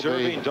 Cheeks,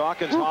 Erving,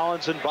 Dawkins,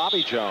 Hollins, and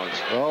Bobby Jones.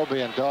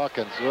 Roby and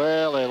Dawkins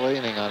really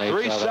leaning on each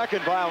other.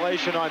 3-second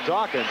violation on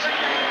Dawkins.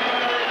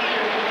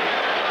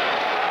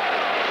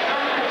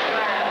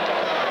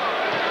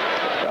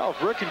 Well,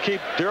 if Rick can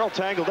keep Darryl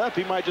tangled up,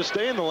 he might just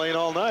stay in the lane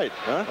all night.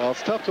 Huh? Well,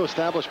 it's tough to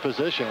establish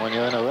position when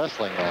you're in a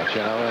wrestling match,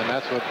 you know, and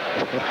that's what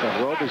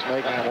Roby's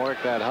making him work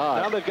that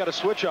hard. Now they've got a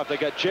switch off. They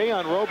got Jay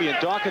on Roby and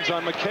Dawkins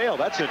on McHale.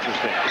 That's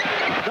interesting.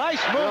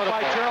 Nice move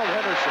by Gerald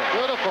Henderson.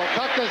 Beautiful.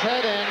 Tucked his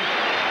head in.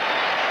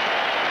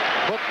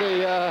 Put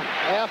the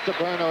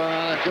afterburner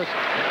on and just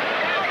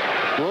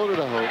blew to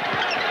the hoop.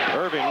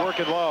 Erving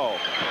working low.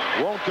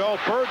 Won't go.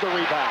 Bird the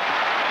rebound.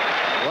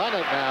 Run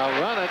it now.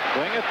 Run it.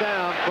 Bring it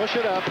down. Push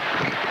it up.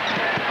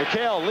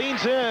 McHale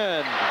leans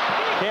in.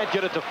 Can't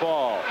get it to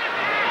fall.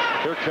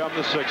 Here come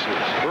the Sixers.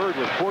 Bird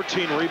with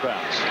 14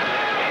 rebounds.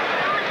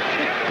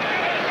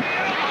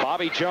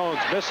 Bobby Jones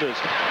misses.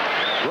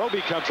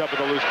 Roby comes up with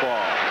a loose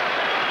ball.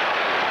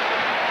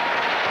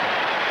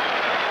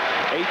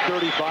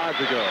 8:35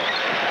 to go.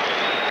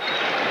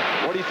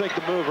 What do you think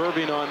the move,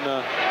 Erving, on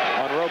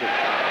Roby?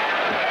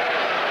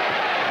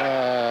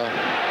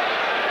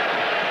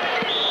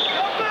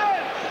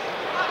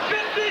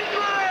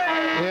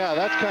 Yeah,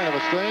 that's kind of a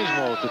strange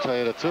move, to tell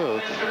you the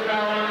truth.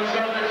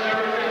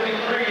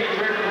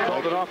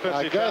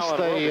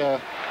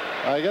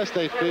 I guess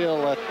they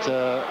feel that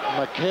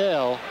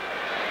McHale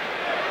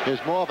is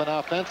more of an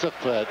offensive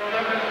threat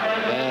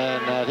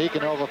and that he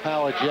can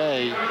overpower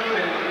Jay, you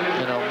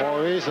know,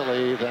 more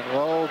easily than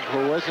Robe,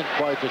 who isn't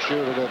quite the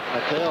shooter that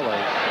McHale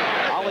is.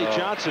 Ollie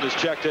Johnson is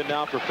checked in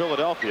now for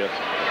Philadelphia.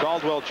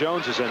 Caldwell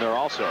Jones is in there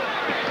also.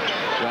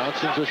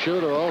 Johnson's a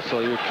shooter also.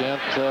 You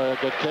can't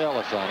get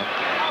careless on him.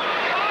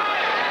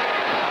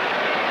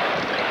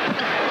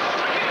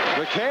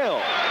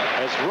 McHale,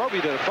 as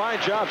Roby did a fine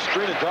job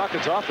screening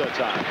Dawkins off that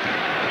time.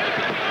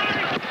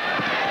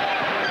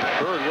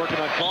 Bird working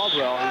on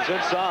Caldwell. He's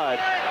inside.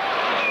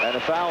 And a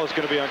foul is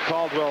going to be on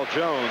Caldwell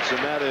Jones, and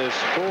that is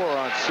 4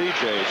 on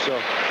CJ. So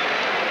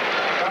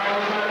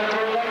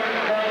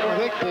I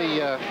think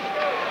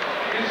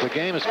the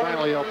game has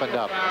finally opened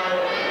up.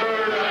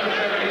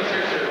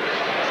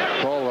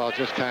 Caldwell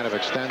just kind of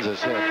extends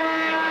his hip.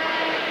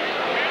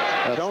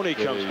 Toney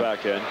comes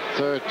back in.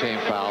 3rd team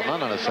foul.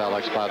 None on the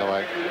Celtics, by the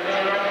way.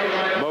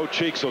 Mo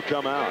Cheeks will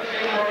come out.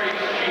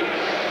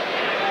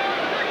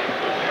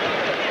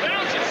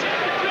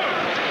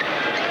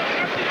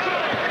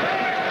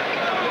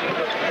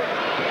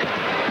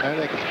 I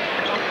think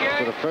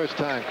for the first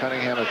time,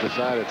 Cunningham has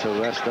decided to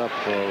rest up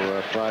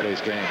for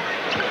Friday's game.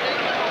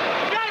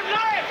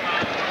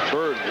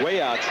 Bird way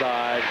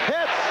outside.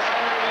 Hits!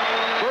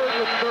 Bird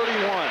with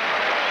 31.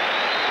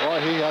 Boy,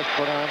 he has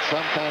put on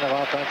some kind of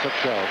offensive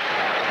show.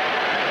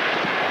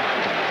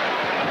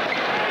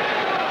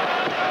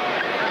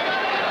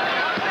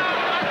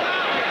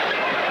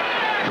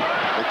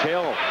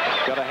 McHale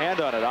got a hand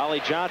on it.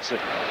 Ollie Johnson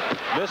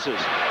misses.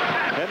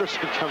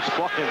 Henderson comes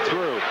flying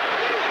through.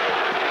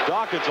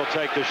 Dawkins will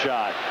take the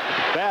shot.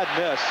 Bad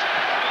miss.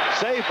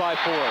 Saved by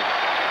Ford.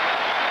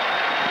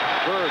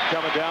 Bird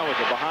coming down with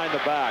it behind the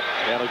back,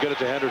 and he'll get it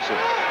to Henderson.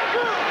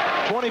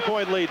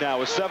 20-point lead now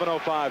with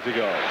 7:05 to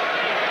go.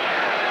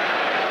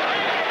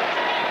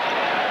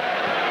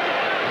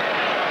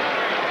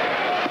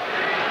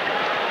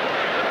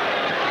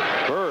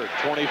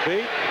 20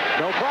 feet.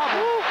 No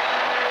problem.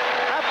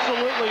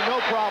 Absolutely no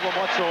problem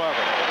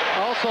whatsoever.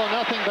 Also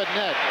nothing but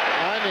net.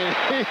 I mean,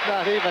 he's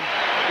not even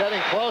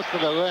getting close to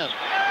the rim.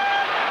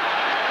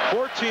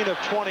 14 of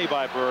 20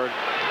 by Bird.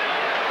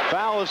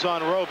 Foul is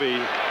on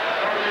Roby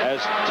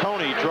as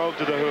Toney drove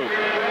to the hoop.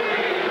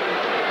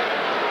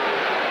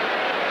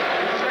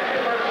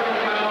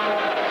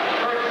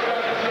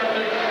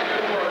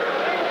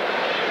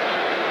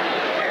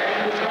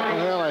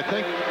 Well, I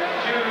think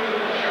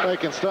they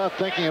can start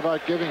thinking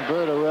about giving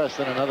Bird a rest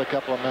in another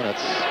couple of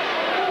minutes.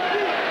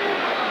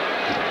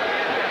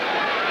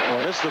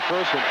 Well, this is the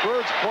first one.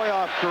 Bird's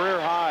playoff career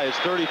high is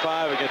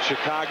 35 against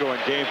Chicago in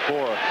Game 4.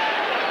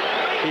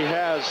 He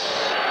has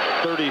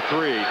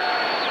 33.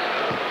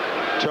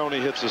 Toney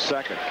hits the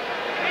second.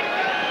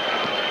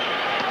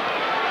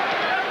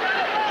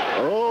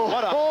 Oh,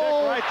 what a pick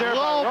right there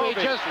by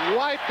Roby. Just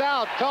wiped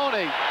out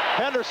Toney.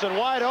 Henderson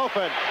wide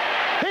open.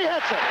 He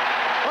hits it.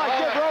 I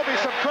give Roby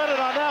some credit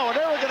on that one.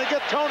 They were going to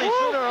get Toney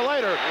sooner or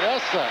later.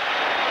 Yes, sir.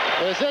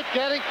 Is it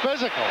getting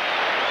physical?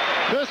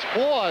 This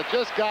board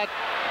just got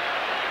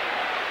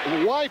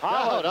wiped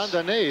out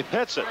underneath.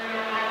 Hits it.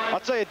 I'll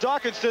tell you,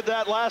 Dawkins did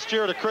that last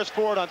year to Chris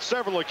Ford on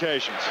several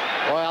occasions.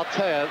 Well, I'll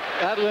tell you,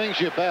 that rings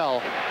your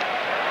bell.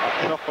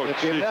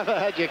 If you never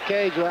had your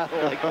cage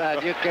rattle like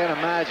that, you can't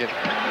imagine.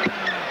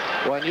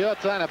 When you're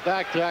trying to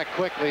backtrack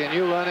quickly and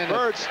you run into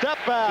Bird, step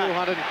back.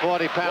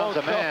 240 pounds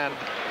a man.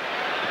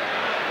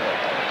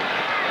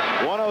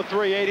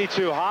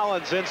 103-82.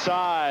 Hollins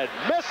inside.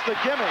 Missed the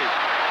gimme.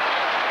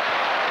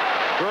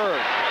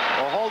 Bird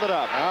will hold it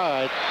up. All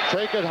right,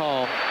 take it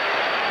home.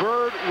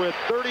 Bird with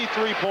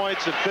 33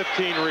 points and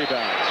 15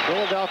 rebounds.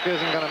 Philadelphia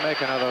isn't going to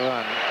make another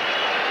run.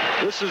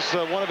 This is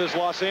one of his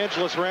Los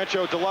Angeles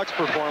Rancho Deluxe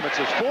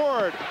performances.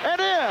 Ford and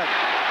in.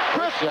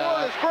 Chris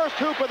Ford, his first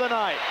hoop of the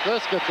night.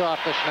 This gets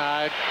off the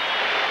schneid.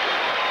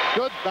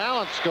 Good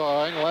balance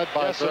scoring led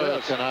by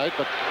Bird tonight,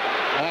 but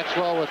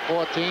Maxwell with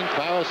 14,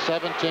 Parish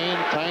 17,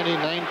 Tiny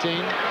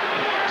 19.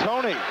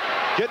 Toney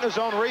getting his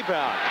own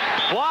rebound.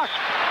 Blocked.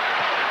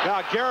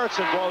 Now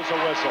Garrettson blows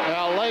a whistle.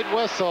 Now late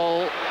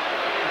whistle,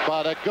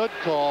 but a good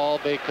call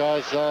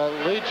because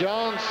Lee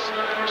Jones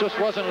just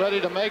wasn't ready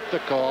to make the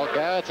call.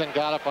 Garrettson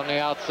got up on the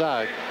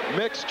outside.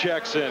 Mix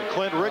checks in.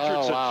 Clint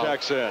Richardson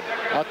checks in.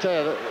 I'll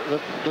tell you,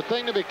 the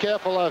thing to be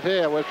careful of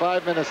here with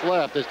 5 minutes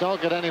left is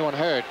don't get anyone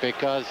hurt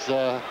because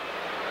the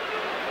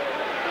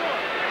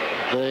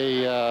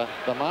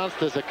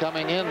monsters are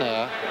coming in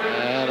there.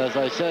 And as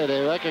I say,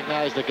 they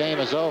recognize the game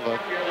is over.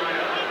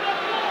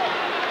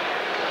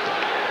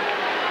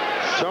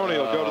 Tony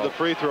will go to the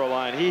free throw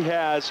line. He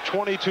has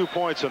 22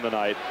 points in the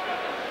night.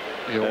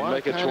 You want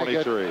make to it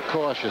 23. Get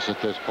cautious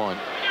at this point.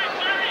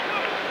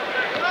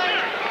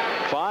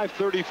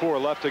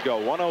 5:34 left to go.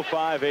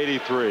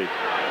 105-83.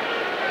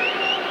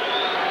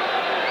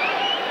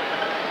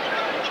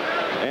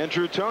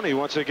 Andrew Toney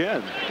once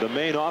again, the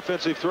main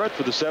offensive threat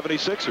for the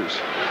 76ers.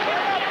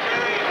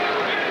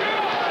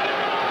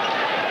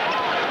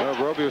 Well,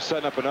 Roby was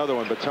setting up another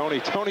one, but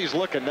Tony's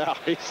looking now.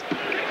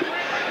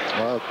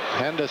 Well,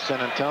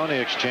 Henderson and Toney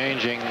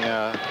exchanging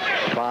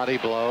body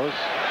blows.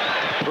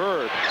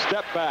 Bird,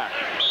 step back,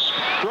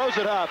 throws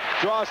it up,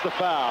 draws the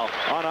foul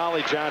on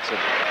Ollie Johnson.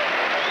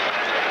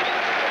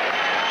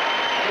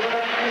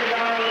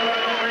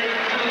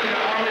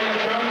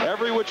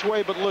 Every which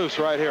way but loose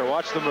right here.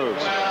 Watch the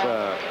moves.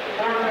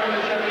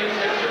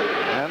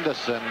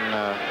 Henderson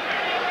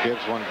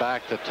gives one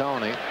back to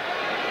Toney.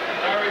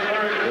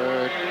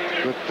 Bird,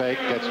 good fake,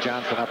 gets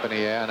Johnson up in the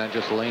air and then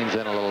just leans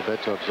in a little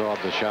bit to absorb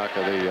the shock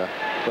of the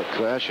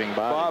crashing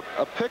body. Bob,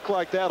 a pick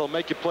like that will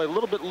make you play a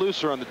little bit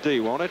looser on the D,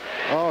 won't it?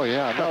 Oh,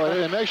 yeah. No,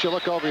 it makes you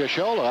look over your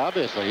shoulder,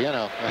 obviously, you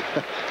know,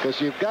 because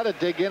you've got to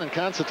dig in and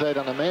concentrate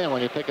on the man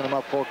when you're picking him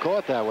up full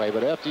court that way.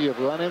 But after you've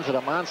run into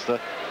the monster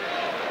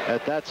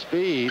at that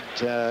speed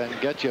and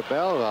get your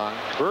bell wrong.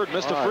 Bird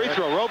missed a free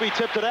throw. Roby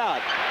tipped it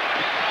out.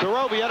 To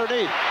Roby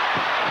underneath.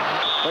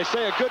 They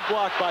say a good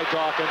block by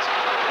Dawkins,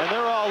 and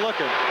they're all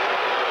looking.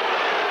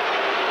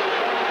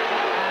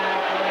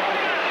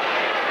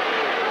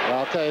 Well,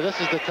 I'll tell you, this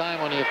is the time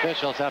when the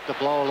officials have to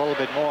blow a little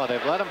bit more.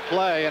 They've let them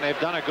play, and they've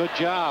done a good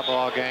job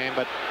all game,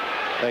 but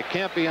they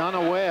can't be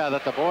unaware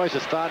that the boys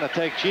are starting to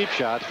take cheap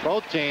shots.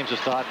 Both teams are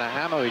starting to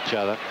hammer each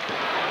other,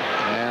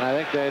 and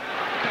I think they'd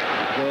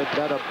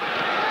better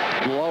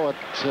blow it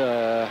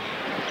a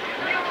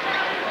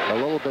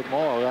little bit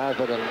more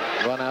rather than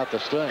run out the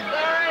string.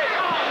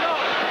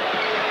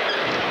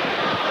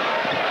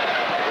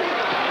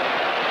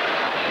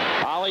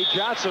 Ollie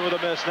Johnson with a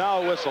miss.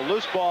 Now a whistle.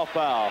 Loose ball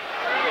foul.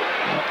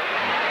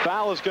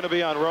 Foul is going to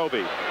be on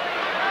Roby.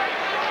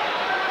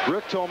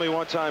 Rick told me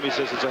one time, he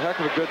says, it's a heck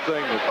of a good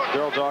thing that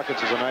Darryl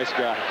Dawkins is a nice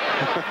guy.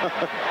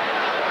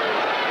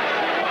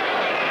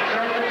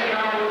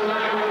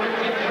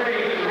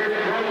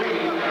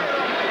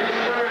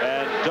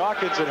 And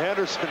Dawkins and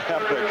Henderson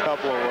have a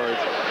couple of words.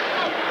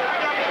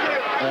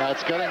 Yeah,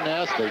 it's getting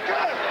nasty.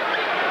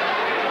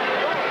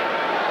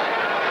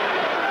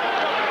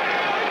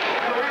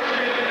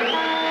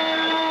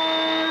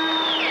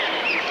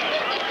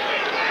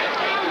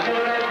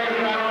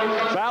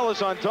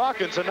 is on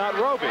Dawkins and not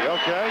Roby.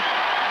 Okay.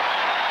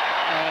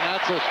 And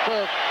that's a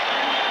strip.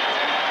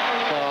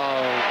 So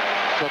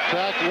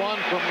subtract 1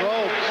 from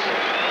Robe's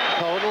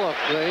total of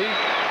 3.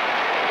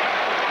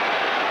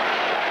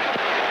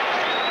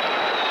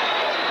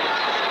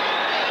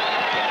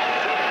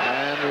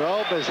 And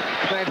Robe is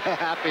kind of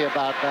happy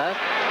about that.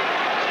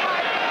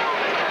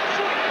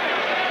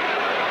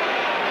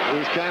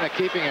 He's kind of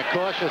keeping a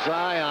cautious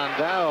eye on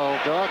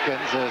Darryl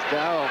Dawkins as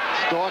Darryl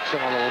stalks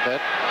him a little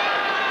bit.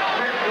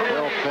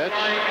 Bill Fitch,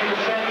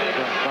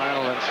 some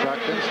final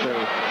instructions to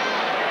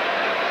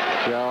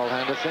Gerald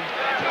Henderson.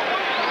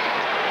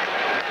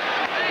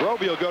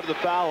 Roby will go to the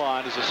foul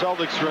line as the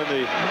Celtics are in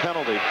the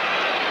penalty.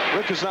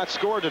 Rick has not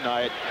scored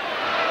tonight,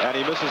 and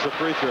he misses the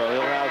free throw.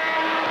 He'll have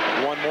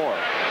 1 more.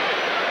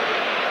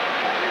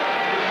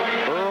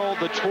 Earl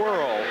the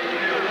Twirl,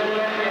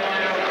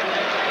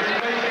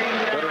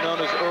 better known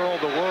as Earl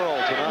the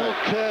Whirl tonight.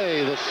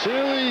 Okay, the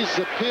series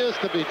appears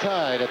to be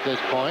tied at this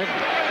point.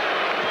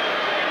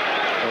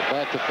 Go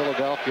back to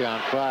Philadelphia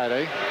on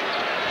Friday.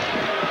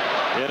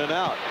 In and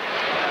out.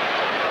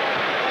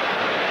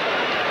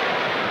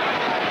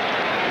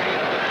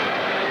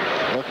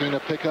 Looking to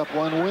pick up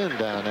 1 win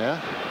down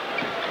there.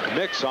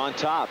 Mix on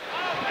top.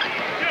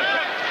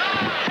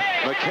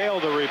 McHale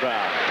the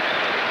rebound.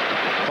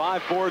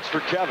 5 boards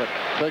for Kevin.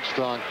 Big,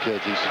 strong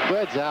kid. He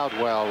spreads out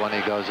well when he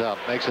goes up.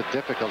 Makes it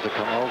difficult to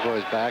come over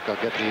his back or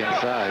get the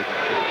inside.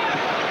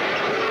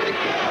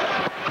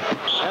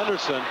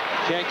 Henderson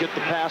can't get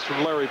the pass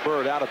from Larry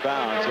Bird out of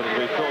bounds. It'll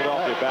be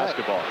Philadelphia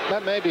basketball.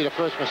 That may be the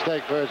first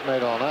mistake Bird's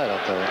made all night,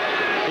 I'll tell you.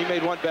 He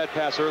made 1 bad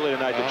pass early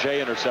tonight to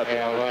Jay intercepting.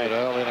 Yeah, right.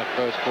 Early in the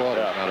first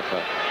quarter, as a matter of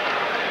fact.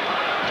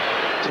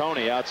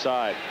 Toney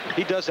outside.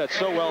 He does that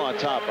so well on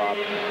top, Bob.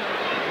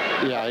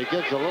 Yeah, he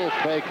gives a little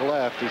fake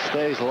left. He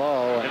stays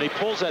low. And he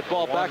pulls that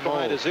ball back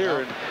behind his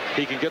ear, and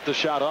he can get the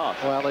shot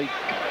off. Well,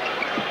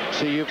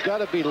 see, you've got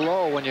to be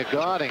low when you're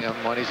guarding him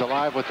when he's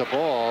alive with the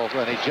ball,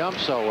 and he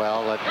jumps so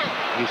well that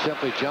he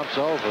simply jumps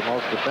over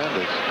most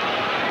defenders.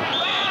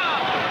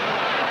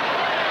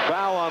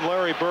 Foul on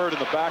Larry Bird in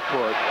the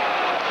backcourt.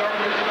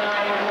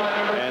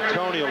 And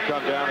Toney will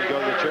come down and go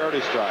to the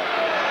charity stripe.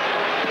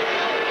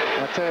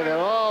 I'll tell you, they're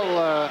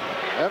all,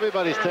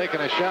 everybody's taking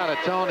a shot at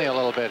Toney a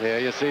little bit here.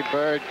 You see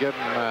Bird give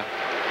him a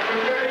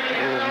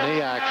little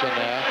knee action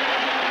there.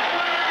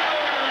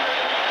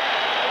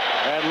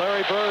 And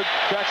Larry Bird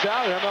checks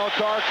out. ML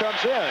Carr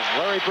comes in.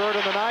 Larry Bird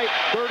in the night,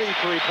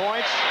 33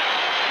 points.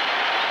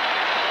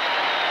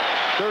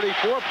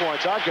 34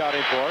 points I've got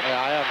him for.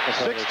 Yeah, I have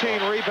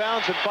 16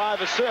 rebounds and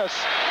 5 assists.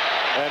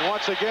 And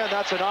once again,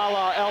 that's an a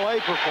la LA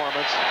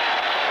performance,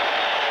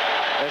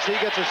 as he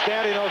gets a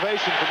standing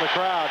ovation from the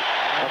crowd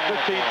of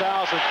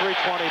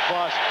 15,320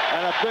 plus,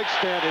 and a big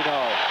standing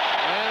O.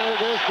 And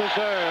it is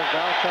deserved,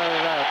 I'll tell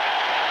you that.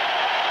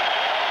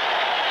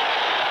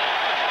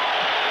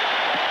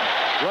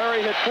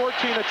 Larry hit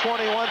 14 of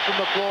 21 from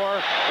the floor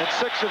and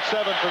 6 of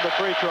 7 from the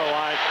free throw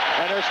line,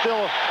 and they're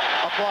still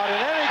applauding,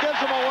 and he gives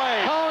them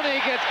away. Toney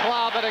gets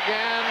clobbered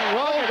again.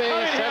 Roby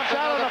sets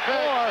out on the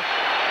floor.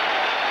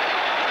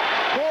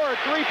 Four at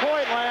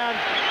three-point land.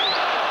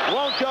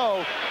 Won't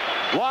go.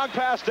 Long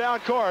pass down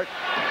court.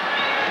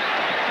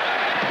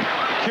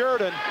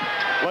 Cureton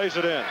lays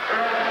it in.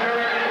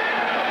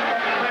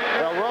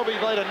 Well, Roby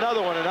laid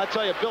another one, and I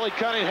tell you, Billy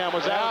Cunningham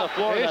was out on the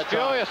floor. He's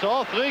furious.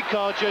 All 3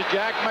 coaches,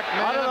 Jack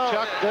McMahon,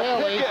 Chuck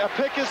Daly. A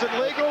pick isn't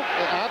legal?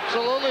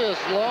 Absolutely, as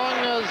long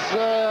as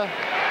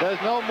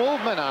there's no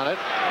movement on it.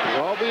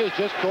 Roby has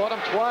just caught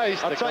him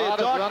twice. I'll tell you,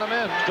 run him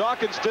in.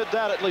 Dawkins did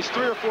that at least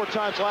 3 or 4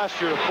 times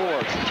last year to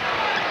Ford.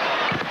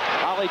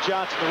 Ollie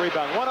Johnson the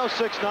rebound.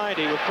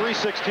 106-90 with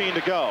 3:16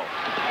 to go.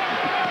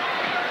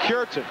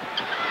 Cureton.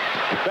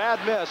 Bad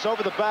miss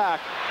over the back.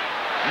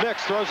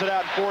 Mix throws it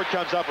out, and Ford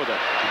comes up with it.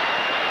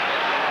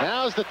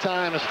 Now's the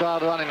time to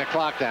start running the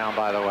clock down,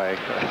 by the way.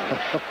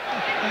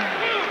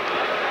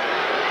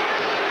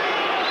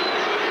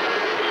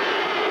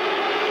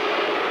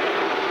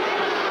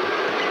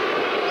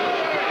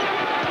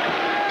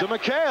 To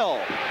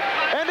McHale.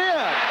 And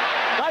in.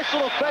 Nice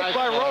little fake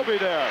by Roby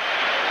there.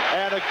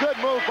 And a good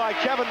move by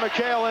Kevin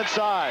McHale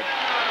inside.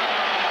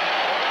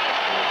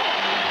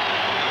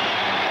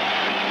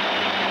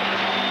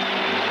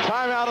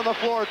 Timeout on the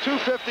floor,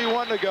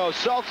 2:51 to go.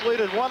 Celts lead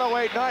at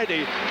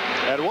 108-90,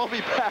 and we'll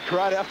be back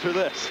right after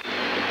this.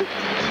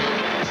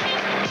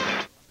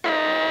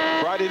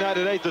 Friday night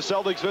at 8, the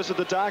Celtics visit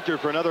the doctor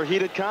for another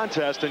heated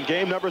contest in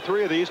game number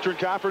 3 of the Eastern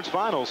Conference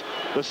Finals.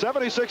 The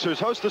 76ers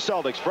host the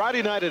Celtics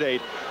Friday night at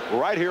 8,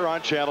 right here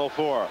on Channel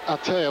 4. I'll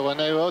tell you, when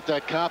they wrote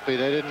that copy,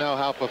 they didn't know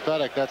how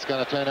pathetic that's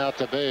going to turn out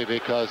to be,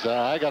 because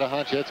I got a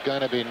hunch it's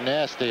going to be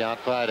nasty on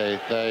Friday.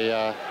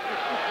 The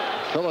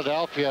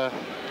Philadelphia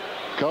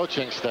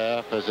coaching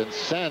staff is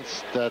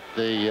incensed at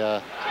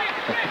the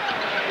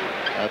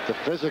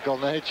physical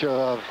nature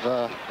of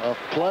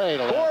play.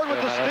 Ford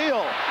with the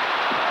steal.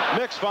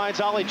 Mix finds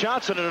Ollie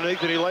Johnson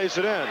underneath, and he lays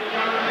it in.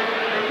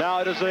 Now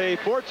it is a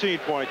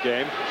 14-point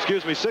game.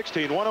 Excuse me,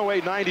 16.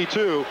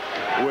 108-92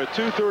 with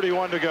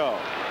 2:31 to go.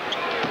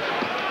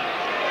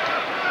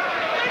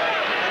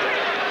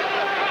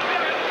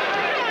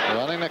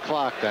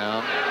 clock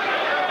down.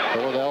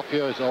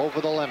 Philadelphia is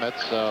over the limit,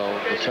 so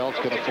the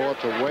Celtics can afford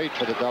to wait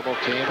for the double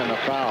team and the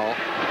foul.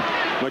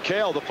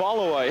 McHale, the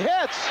follow-away,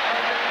 hits!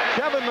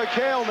 Kevin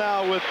McHale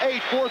now with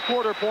 8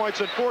 fourth-quarter points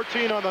and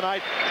 14 on the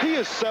night. He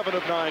is 7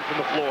 of 9 from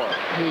the floor.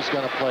 He's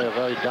going to play a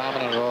very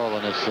dominant role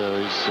in this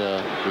series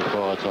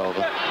before it's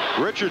over.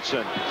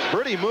 Richardson,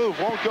 pretty move,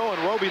 won't go,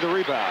 and Roby the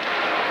rebound.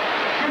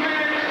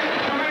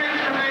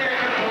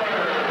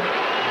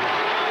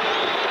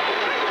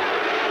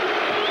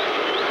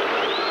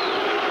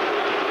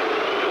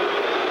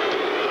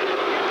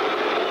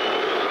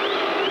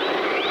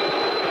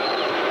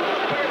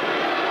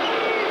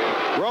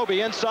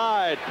 Roby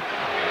inside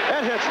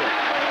and hits it.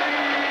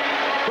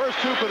 First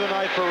hoop of the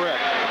night for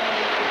Rick.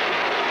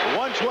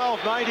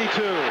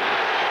 112-92.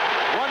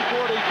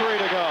 1:43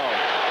 to go.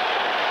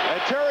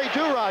 And Terry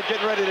Durod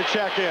getting ready to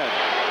check in.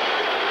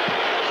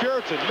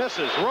 Puritan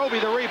misses. Roby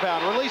the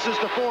rebound. Releases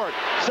to Ford.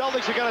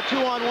 Celtics have got a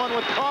 2-on-1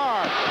 with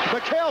Carr.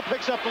 McHale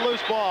picks up the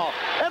loose ball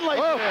and lays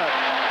it in.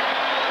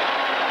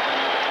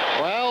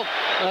 Well,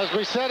 as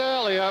we said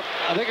earlier,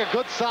 I think a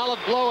good solid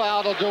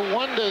blowout will do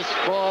wonders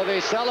for the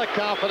Celtic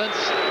confidence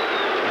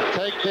and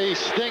take the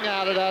sting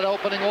out of that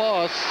opening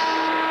loss.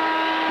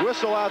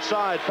 Whistle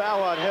outside,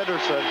 foul on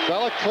Henderson.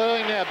 Celtic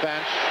clearing their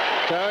bench.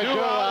 Terry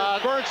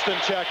Durod.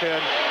 Bernston check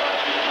in.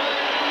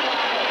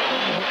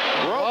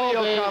 Roby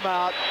will come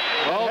out.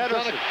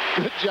 Done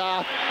a good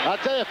job. I'll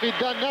tell you, if he'd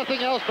done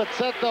nothing else but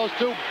set those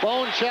 2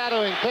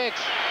 bone-shattering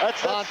picks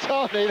on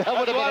Toney, that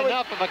would have been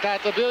enough of a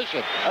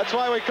contribution. That's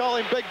why we call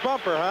him Big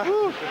Bumper, huh?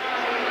 I'll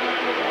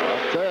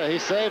tell you, he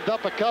saved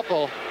up a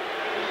couple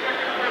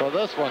for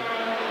this one.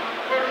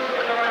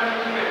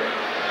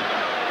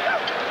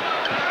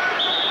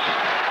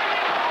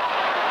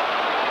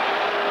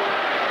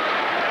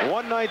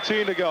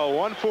 .119 to go.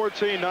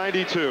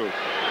 114-92.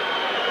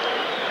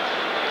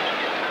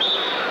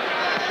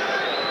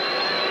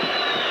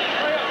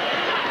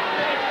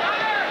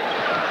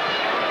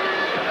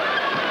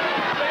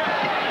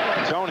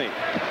 Toney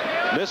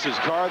misses.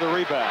 Carr the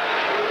rebound.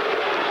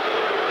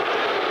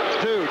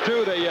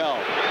 Do they yell.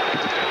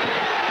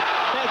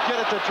 Can't get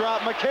it to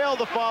drop. McHale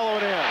the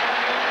following in.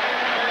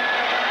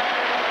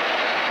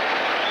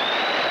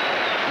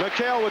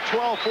 McHale with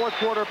 12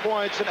 fourth-quarter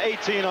points and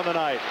 18 on the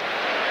night.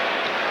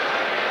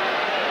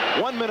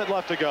 1 minute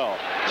left to go.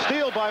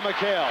 Steal by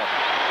McHale.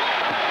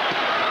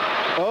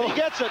 Oh. He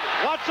gets it.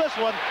 Watch this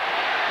one.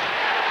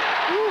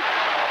 Woo.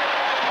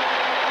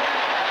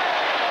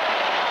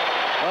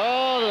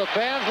 Oh, the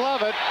fans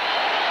love it.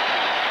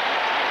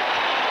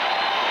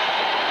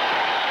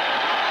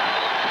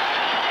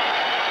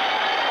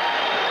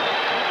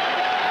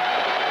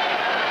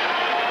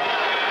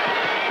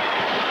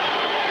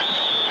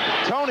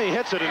 Toney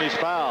hits it and he's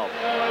fouled.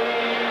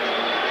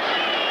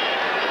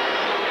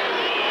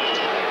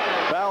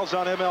 Fouls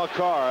on ML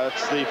Carr.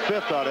 That's the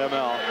 5th on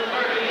ML.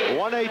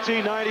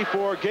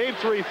 118-94. Game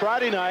 3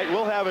 Friday night.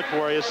 We'll have it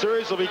for you.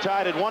 Series will be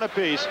tied at 1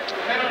 apiece.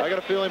 I got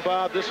a feeling,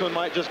 Bob, this one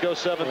might just go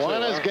 7-2.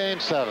 One is game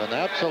 7.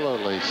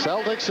 Absolutely.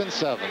 Celtics in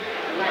 7.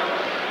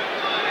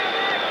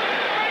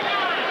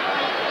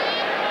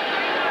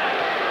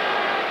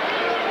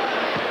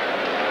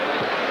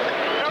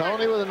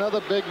 Toney with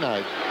another big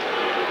night.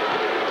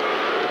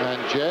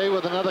 And Jay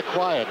with another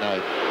quiet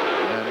night.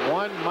 And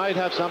one might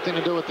have something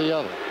to do with the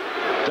other.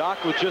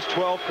 Doc with just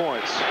 12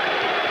 points.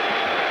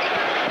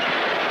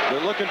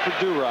 They're looking for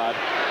Durod.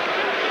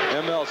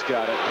 ML's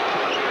got it.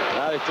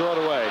 Now they throw it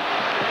away.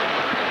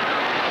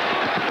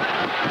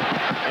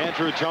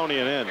 Andrew Toney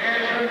and in.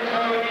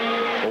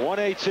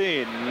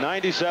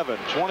 118-97.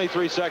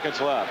 23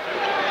 seconds left.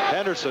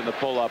 Henderson the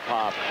pull-up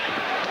hop.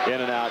 In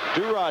and out.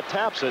 Durod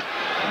taps it.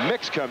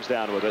 Mix comes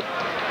down with it.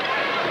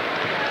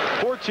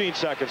 14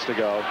 seconds to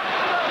go.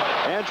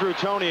 Andrew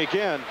Toney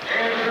again.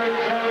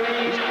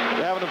 He's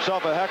having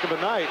himself a heck of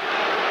a night.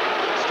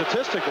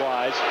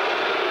 Statistic-wise.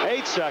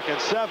 8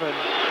 seconds. 7.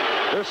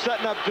 They're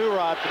setting up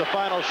Durod for the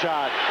final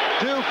shot.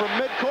 Due from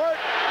midcourt.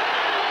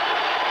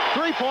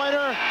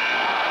 Three-pointer.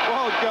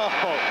 Won't go.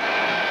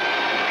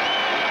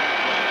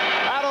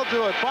 That'll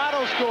do it.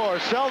 Final score.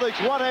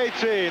 Celtics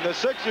 118. The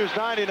Sixers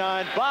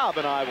 99. Bob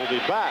and I will be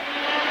back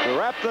to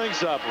wrap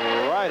things up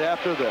right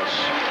after this.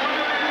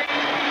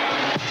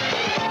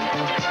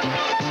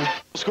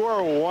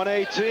 Score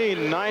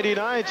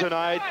 118-99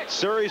 tonight.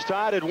 Series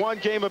tied at 1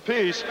 game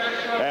apiece.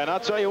 And I'll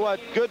tell you what,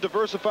 good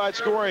diversified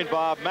scoring,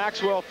 Bob.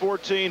 Maxwell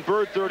 14,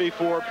 Bird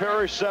 34,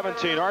 Parish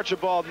 17,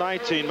 Archibald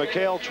 19,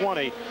 McHale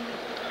 20.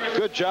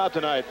 Good job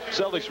tonight.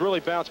 Celtics really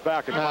bounced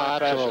back in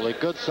fine absolutely.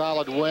 fashion. Good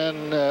solid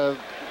win.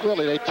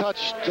 Really, they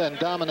touched and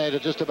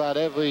dominated just about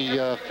every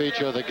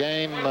feature of the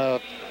game.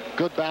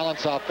 Good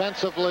balance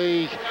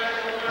offensively.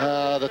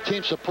 The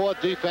team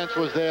support defense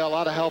was there. A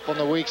lot of help on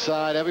the weak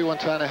side. Everyone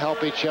trying to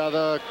help each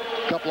other.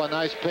 A couple of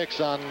nice picks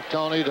on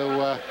Toney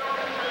to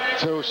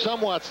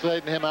somewhat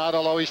straighten him out,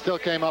 although he still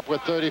came up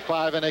with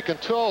 35. And they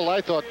control,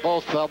 I thought,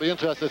 both. I'll be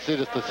interested to see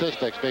the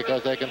statistics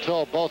because they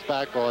control both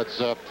backboards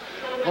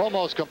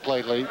almost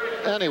completely.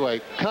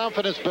 Anyway,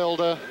 confidence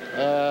builder,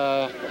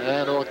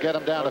 and we'll get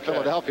them down to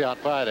Philadelphia on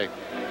Friday.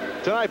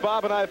 Tonight,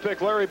 Bob and I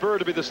picked Larry Bird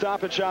to be the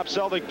Stop and Shop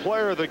Celtic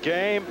player of the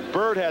game.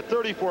 Bird had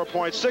 34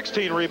 points,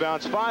 16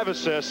 rebounds, 5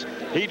 assists.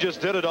 He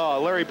just did it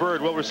all. Larry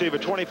Bird will receive a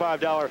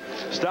 $25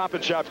 Stop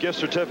and Shop gift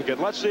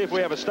certificate. Let's see if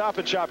we have a Stop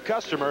and Shop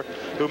customer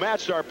who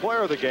matched our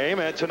player of the game.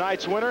 And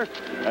tonight's winner,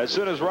 as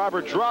soon as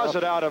Robert draws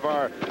it out of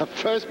our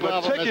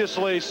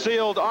meticulously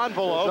sealed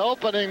envelope,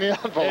 opening the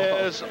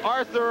envelope, is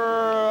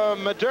Arthur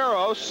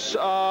Medeiros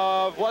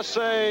of, let's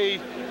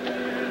say,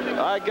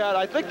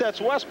 I think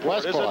that's Westport,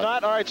 is it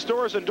not? All right,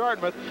 Stores in Dartmouth.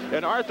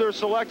 And Arthur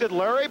selected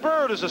Larry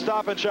Bird as the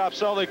Stop and Shop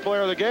Celtic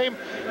player of the game.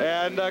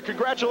 And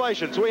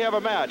congratulations, we have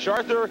a match.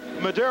 Arthur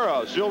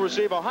Medeiros, you'll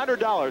receive a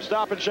 $100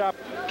 Stop and Shop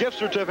gift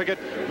certificate.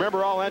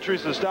 Remember, all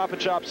entries to the Stop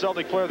and Shop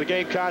Celtic player of the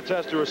game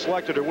contest who are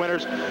selected are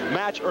winners.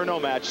 Match or no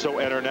match, so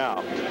enter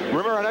now.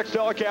 Remember, our next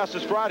telecast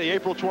is Friday,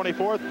 April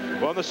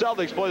 24th, when the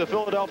Celtics play the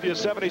Philadelphia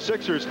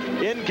 76ers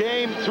in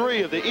Game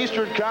 3 of the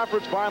Eastern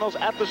Conference Finals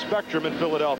at the Spectrum in Philadelphia.